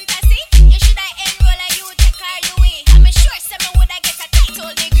fulfill fantasy. You shoulda enroll and you take her you in. I'm sure some woulda get a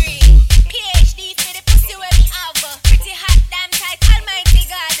title degree. PhD for the pussy where me have. Pretty hot, damn tight, almighty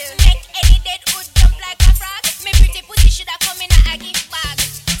God. Make any dead wood jump like a frog. Me pretty pussy shoulda come in a gift bag.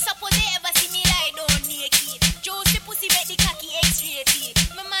 Suppose they ever see me lie down naked. Juicy pussy make the cocky X-rated.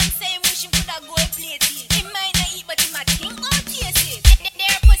 My man say him wish him coulda gold plated. He might not eat but he might think oh taste it.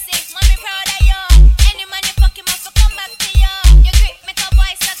 Their pussy, mommy proud of you. Any man you fuck him off, come back to you. Your grip make a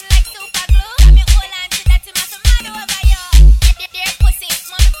boy suck like super glue. Got me hold on to that him off mad over you. Their pussy,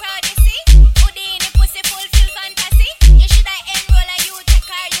 mommy proud you see. Houdini pussy fulfill fantasy. You shoulda enroll and you take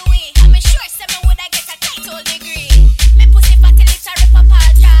her you in. I'm sure some woulda get a title degree. Me pussy fatty little rip up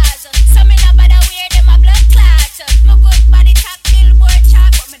all jazz. Some in a bad wear them a blood clot. My good body top billboard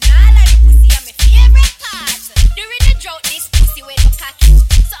chart, but me nah like the pussy and my favorite part. During the drought this pussy wait for cocky.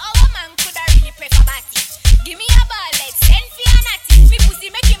 So our man coulda really prefer batty. Give me a ball like send for a natty. Me pussy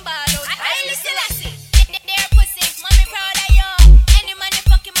make him ball out. I listen lassie. Their pussy, mommy proud of you. Any man you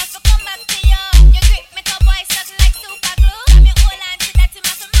fuck him off, come back to you. Your grip make a boy suck like super glue. Got me hold on to that him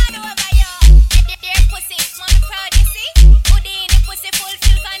off mad over you. Their pussy, mommy proud you see. Houdini pussy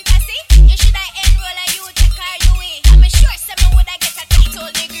fulfill fantasy. You shoulda enroll and you take her you in. I'm sure some woulda get a title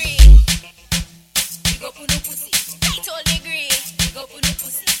degree. Big up on no pussy. Title degree. Big up on no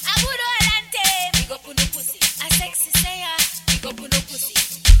pussy. A good old ante. Big up on no pussy. A sexy sayer. Big up on no pussy.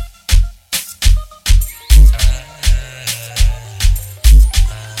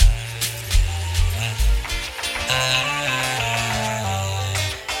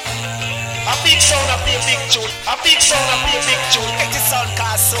 A big sound up a big tune. A big sound up a big tune. Get the sound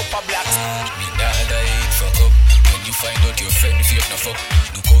called SupaBlack. Me nah lie, fuck up. When you find out your friend fake no fuck.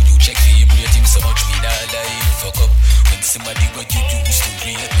 Look how you check for him, rate him so much. Me nah lie, fuck up. When somebody what you used to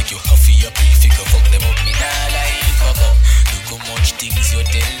rate, make you happy up, figure fuck them up. Me nah lie, fuck up. Look how much things you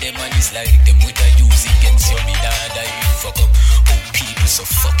tell them and it's like them with a use against you. Me nah lie, fuck up. Oh people so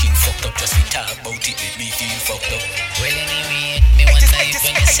fucking fucked up. Just we talk about it, make me feel fucked up. Well anyway, me one night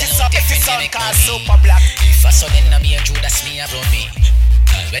when you sell out different you make money. SupaBlack. If I saw them na me and Judas me around me.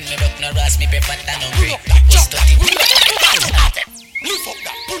 And when me buck no ras me pepper and hungry. Was 30. Lift up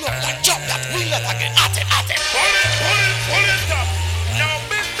that, pull up that, drop that, wheel it again. At it. Pull it up. Now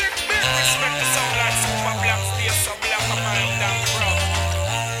big respect the sound like SupaBlack. Stay so black and man down proud.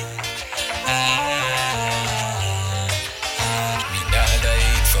 Me nah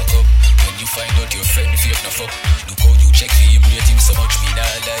lie, fuck up. When you find out your friend fake no fuck. Look how you check for him, rate him so much. Me nah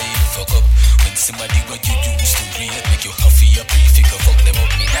lie, fuck up. When somebody what you used to rate, make you happy up, figure fuck them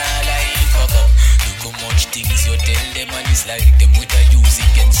up. Me nah lie, fuck up. Look how much things you tell them and it's like them with a use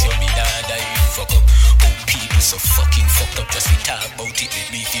against you. Me nah lie, fuck up. Oh people so fucking fucked up. Just we talk about it, make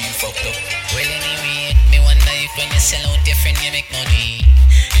me feel fucked up. Well anyway, me wonder if when you sell out different you make money.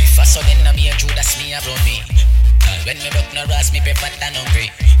 If I saw them na me and Judas me around me. And when me buck no ras me pepper and hungry.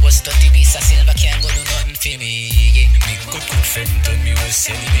 Was 30 piece of silver can't go do nothing for me. Yeah. Me good friend told me was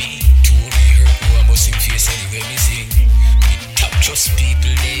selling me. To me hurt no I must sing face anyway me sing. Me top trust people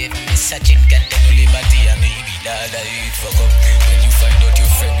they me searching can't tell no liberty and maybe nah lie fuck up. When you find out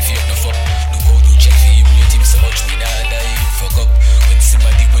your friend fake no fuck. Look how you check for him rate him so much. Me nah lie fuck up. When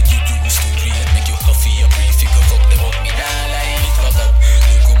somebody what you used to rate make you happy up, figure fuck them up. Me nah lie fuck up.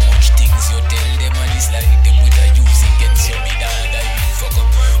 Look how much things you tell them and it's like them with a use against you. Me nah lie fuck up.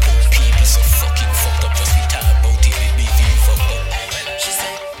 Oh people so fucking fucked up. Just we talk about it, make me feel fucked up. She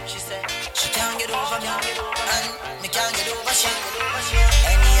said, she can't get over me, and me can't get over she.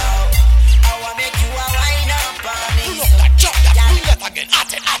 Anyhow, I wanna make you a wine up on me. Pull up that, drop that, wheel it again.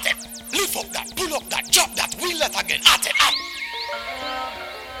 At it. Lift up that, pull up that, drop that, wheel it again. At it.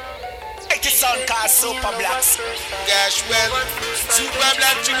 Get the sound called SupaBlack. Gosh, well,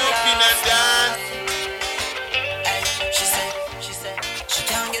 SupaBlack jing up in a dance. She said, she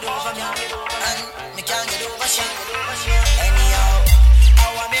can't get over me, and me can't get over she. Anyhow,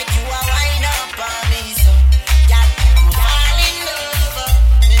 I wanna make you a wine up on me, so yeah, fall in love.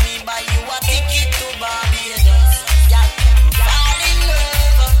 Me buy you a ticket to Barbados. Yeah, fall in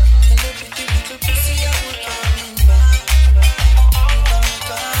love. And the pretty little pussy I will coming back. I'm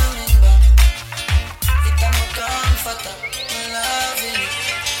coming back. It's a comforter, loving it.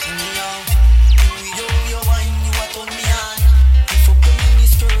 Now,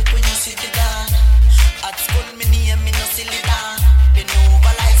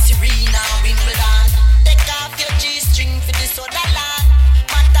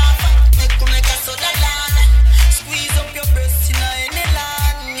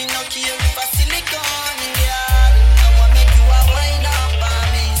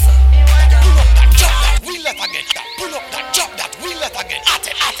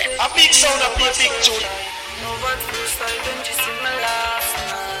 a big tune. No one feels like when you see my last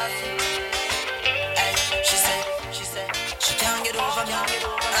night. Hey, she said, she can't get over me,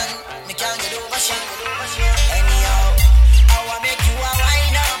 and me can't get over she. Anyhow, I wanna make you a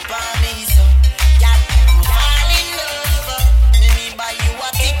wine up on me, so yeah, you fall in love. Me buy you a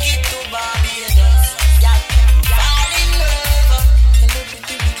ticket to Barbados. Yeah, you fall in love. And the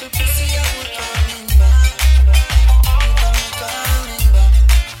pretty little pussy I will coming back. I'm coming back.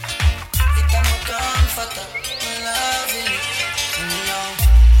 I'm a comforter, my loving it.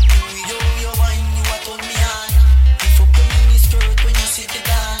 You wine, you a turn me on. If you put me in this skirt when you sit it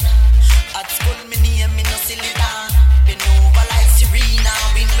down. At school me name, me no silly down. Been over like Serena,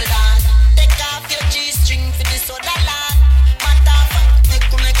 Wimbledon. Take off your G-string for the soda land. Matter of fact,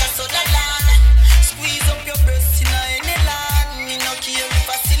 make a soda land. Squeeze up your breasts in any land. Me no care if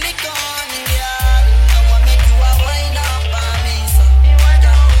a silicone, girl. I wanna make you a wine up on me, so you want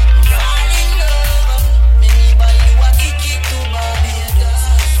to fall in love. Me buy you a ticket to Barbados.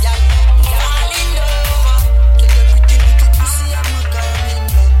 Yeah, fall in love. Kill your pretty little pussy, I'm a coming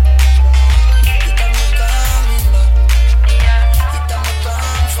back. It I'm a coming back. It I'm a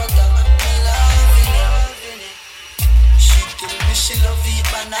comforter, my loving it. She tell me she love eat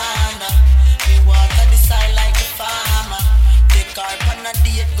banana. Me walk on the side like a farmer. Take her on a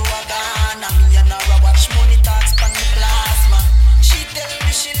date, go a Ghana. Me and her watch money talks pan the plasma. She tell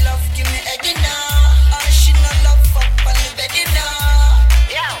me she love give me eggy now. And she no love fuck on the bed now.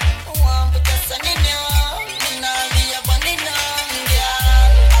 Yeah, want put a sun in now. Me nah be a bunny now,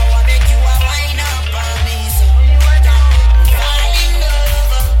 girl. I wanna make you a wine up on me, so you want to fall in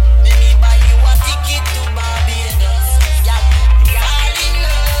love. Me buy you a ticket to Barbados. Yeah, fall in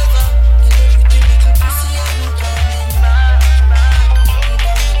love. And the pretty little pussy I'm coming back. It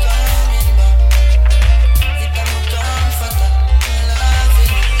I'm coming back. It I'm comforter, my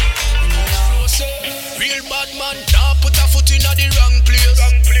loving it. Real bad man, now put a foot in the wrong place.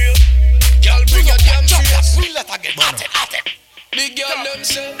 Girl, bring your damn face. The girl them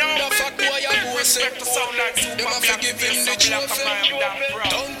say, the fat boy a go say. Them a forgive him the trophy.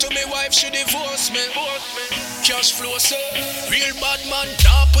 Down to me wife, she divorce me. Cash flow say, real bad man,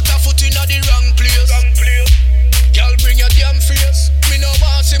 now put a foot in the wrong place. Girl, bring your damn face. Me no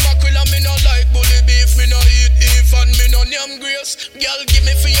want see mackerel and me no like bully beef. Me no eat beef and me no name grace. Girl, give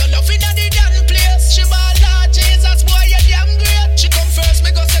me for your love in the damn place. She ball Lord Jesus, boy, you damn great. She come first,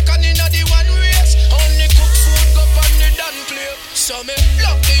 me go second in the one race. Only cook food, go on the damn plate. So me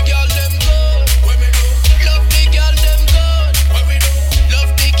love the girl them good. What me do? Love the girl them good. What we do?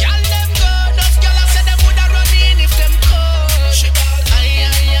 Love the girl them good. Enough girl I said them woulda run in if them could. She ball, ay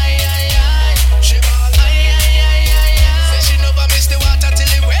ay ay ay ay. She ball, ay ay ay ay ay. Say she never miss the water till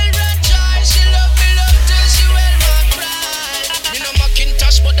it well run dry. She love me till she well run cry. Me no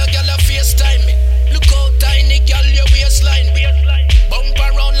Macintosh but the girl a FaceTime me. Look how tiny girl your waistline be. Bump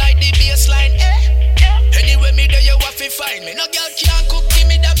around like the baseline. Anyway me there you have to find me. No girl can't cook give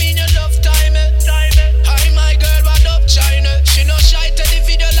me that mean you love time. Hi my girl what up China. She no shy to the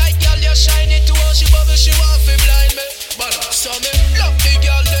video like girl you shiny. To how she bubble she want to blind me. But so me love the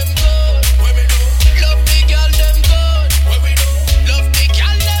girl them good. What we do? Love the girl them good. What we do? Love the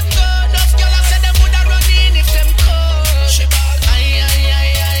girl them good. Enough girl I said them woulda run in if them could. She ball, ay ay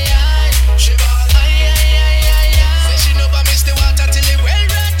ay ay ay. She ball, ay ay ay ay ay. Say she never miss the water till it well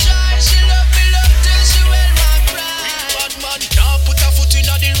run dry. She love me till she well run cry. Bad man now put a foot in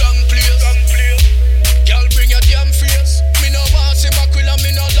the wrong place. Girl bring your damn face. Me no want see mackerel and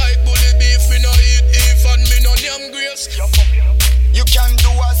me no like bully beef. Me no eat beef and me no name grace. You can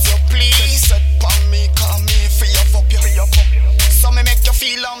do as you please. Set pon me, call me for your fuck you. So me make you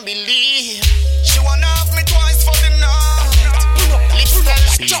feel and believe. She wanna have me twice for the night.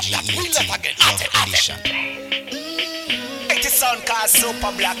 Lipstick, chop that wheel up again. Edition. It is sound called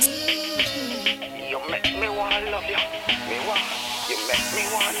SupaBlack. You make me wanna love you. You make me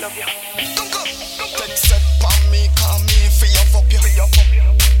wanna love you. Come. Take set pon me, call me for your fuck you.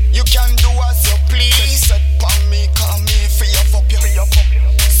 You can do as you please. Set pon me, call me for your fuck you.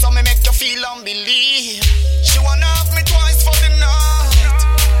 So me make you feel and believe. She wanna have me twice for the night.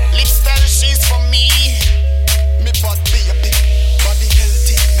 Lipstick, she's for me. Me bad baby, body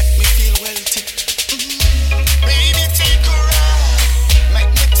healthy, make me feel wealthy. Baby, take a ride.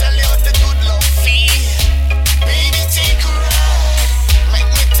 Make me tell you the good love feel. Baby, take a ride. Make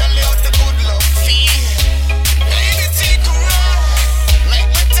me tell you the good love feel. Baby, take a ride. Make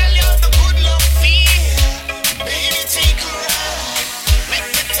me tell you the good love feel. Baby, take a ride. Make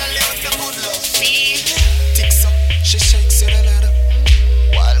me tell you the good love feel. Tick so, she shake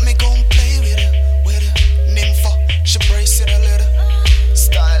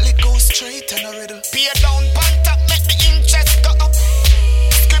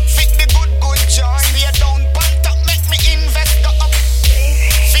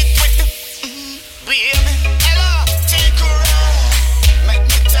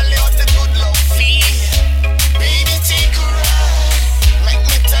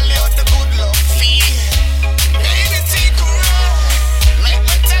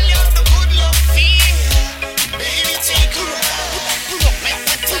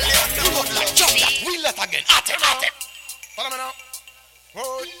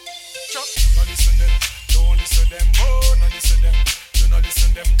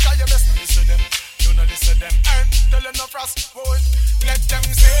them. Try your best to listen them. Do not listen them. Tell them no frost. Let them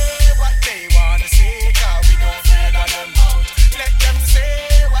say what they wanna say, cause we don't fear them out. Let them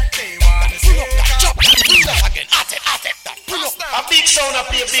say what they wanna say. Pull up again. At it. Pull up. A big sound up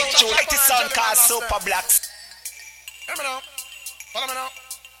here, big tune. Like the sound called SupaBlack. Hear me now. Follow me now.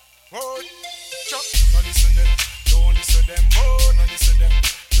 Whoa. Chuck. No listen them. Don't listen them. Whoa. No listen them.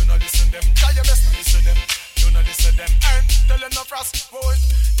 Do not listen them. Try your best to listen them. Do not listen them. Tell them no frost. Whoa.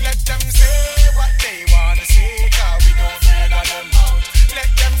 Let them say what they wanna say, cause we don't fear them out.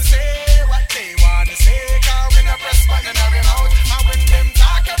 Let them say what they wanna say, cause we no press button in our mouth. And when them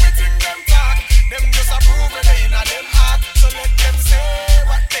talk, everything them talk, them just approve it in them heart. So let them say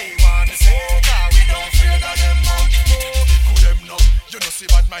what they wanna say, cause we don't fear them out. Cool them now, you know see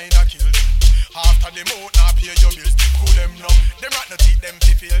bad mind a kill them. After them out, now pay your bills. Cool them now, them rat no teeth them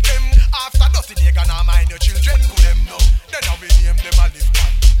to feel them. After nothing they gonna mind your children. Cool them now, then I will name them a live pan.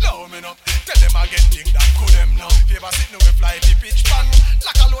 Love me now, tell them I get thing that cool them now. Favor sit no we fly the pitch pan,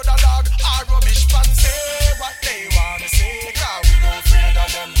 like a load of dog or rubbish pan. Say what they wanna say, cause we don't fear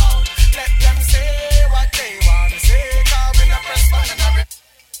them out. Let them say what they wanna say, cause we no press man and every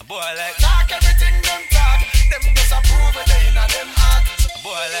boy like talk everything them talk, them just approve it in them heart.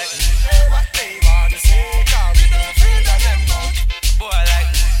 Boy like say what they wanna say, cause we don't fear them out. Boy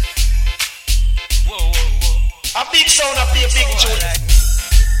like me. Whoa. A big sound up here, big tune.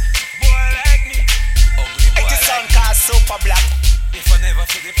 Boy like me. Ugly boy like the sound called SupaBlack. If I never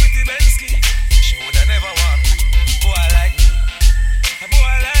feel the pretty Bensky, she woulda never want me. Boy like me. A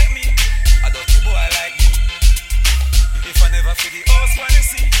boy like me. A dirty boy like me. If I never feel the house when you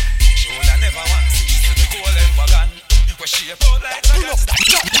see, she woulda never want me. To the golden wagon, where she a boat like pull up that,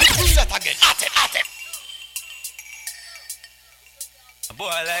 drop that, pull that again. At it. A boy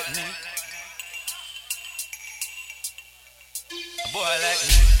like me. A boy like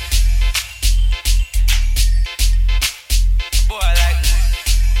me. A boy like me.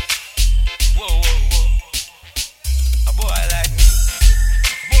 Whoa. A boy like me.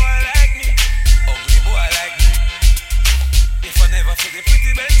 Boy like me. Ugly boy like me. If I never feel the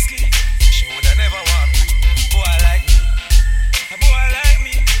pretty Bensky, she woulda never want me. Boy like me. A boy like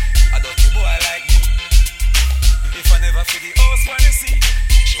me. A dirty boy like me. If I never feel the house when you see,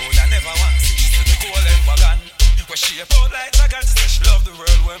 she woulda never want me. To the golden wagon, where she a boat like dragon. She said she love the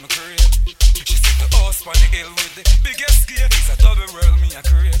world where me create. She said the house on the hill with the biggest gate is a double world me a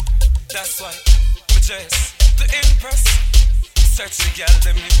create. That's why me dress to impress. Search the girl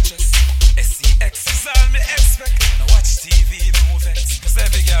them interest. SCX is all me expect. Now watch TV no vex, cause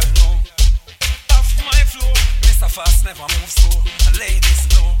every girl know off my floor, Mr. Fast never move slow. And ladies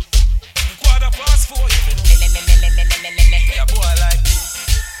know 4:15 you know. A boy like me.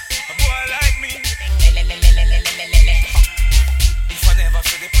 A boy like me. If I never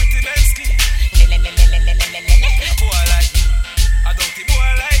feel the pretty Bensky, a boy like me. A dirty boy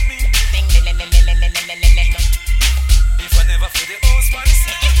like me. If I never feel the house man,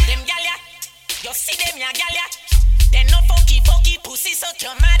 them gal ya, you see them ya gal ya. They no funky pussy so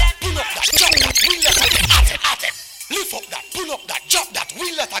your mother. Pull up that, drop that, wheel that again. At it. Lift up that, pull up that, drop that,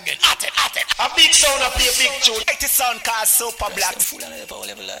 wheel that again. At it. A big sound up here, big tune. Like the sound called SupaBlack. Full on the power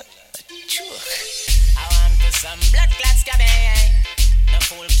level. Sure. I want to some blood clots come in. No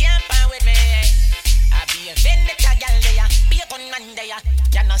fool can't find with me. I be a vendetta gal there, be a gunman there.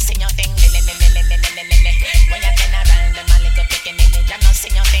 You no sing your thing, when you turn around them a little picking in it. You no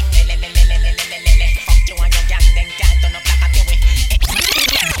sing your thing, fuck you and your gang, then can't turn up like a peewee.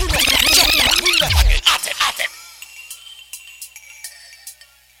 At it.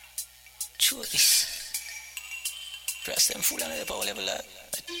 Sure this. Press them full on the power level.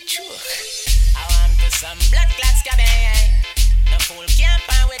 Sure. I want to some blood clots come in. No fool can't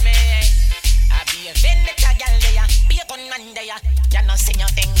find with me. I be a vendetta gal there, be a gunman there. You no sing your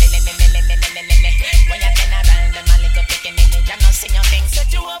thing, when you turn around them a little picking in it. You no sing your thing,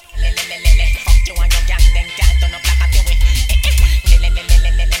 set you up. Fuck you and your gang, then can't turn up like a peewee. When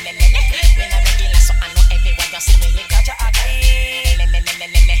I regular, so I know everyone you see me. You got your eye.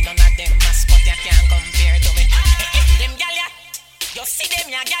 None of them must, but you can't compare to me. Them gal ya, you see them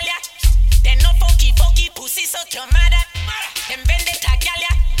ya gal ya. They no funky pussy so your mother. Them vendetta gal ya.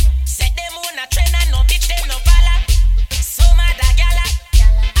 Set them on a train and no bitch them no bala. So mother gal ya.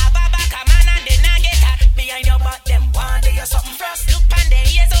 Ababa come on and they not get her. Behind your back them one day you something frost. Look on the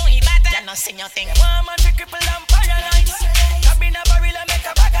ears on he batter. You no sing your thing. One man to cripple and paralyze. Cabin a barrel and make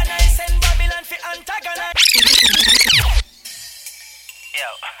a bag of nice. And Babylon fi antagonize. Yo,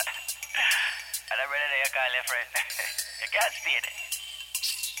 I don't really know you call your friend. You can't stay there.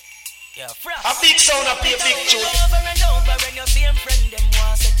 Yeah, frost. A big sound up here, big tune. Over and over and your same friend them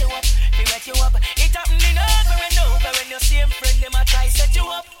was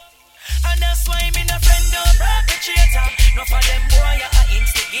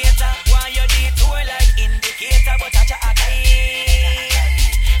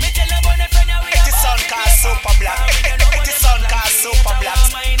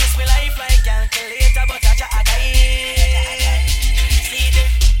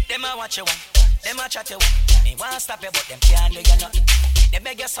what you want. Them a chat you want. They want stop you, but them can't do you nothing. They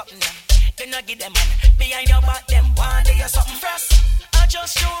beg you something, they not give them money. Behind your back, them want do you something first. I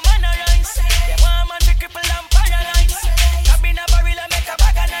just show man a rise. They want man to cripple and paralyze. Grab in a barrel and make a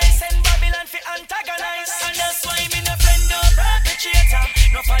bag of nice. And Babylon fi antagonize. And that's why me no friend no perpetrator.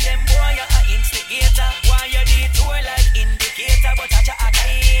 No for them boy you a instigator. Why you detour like indicator, but I a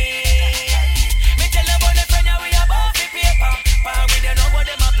me tell you about the friend you we above the paper. But we don't know what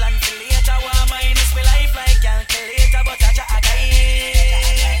them a plan for later. Why minus me life like calculator, but I a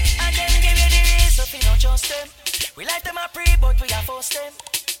and then give you the reason fi no trust them. We like them a pre, but we a force them.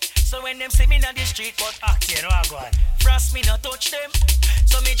 So when them see me on the street, but act you know I go on. Frost me no touch them.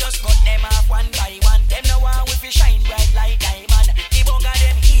 So me just cut them off one by one. Them no one with fi shine bright like diamond. The bunga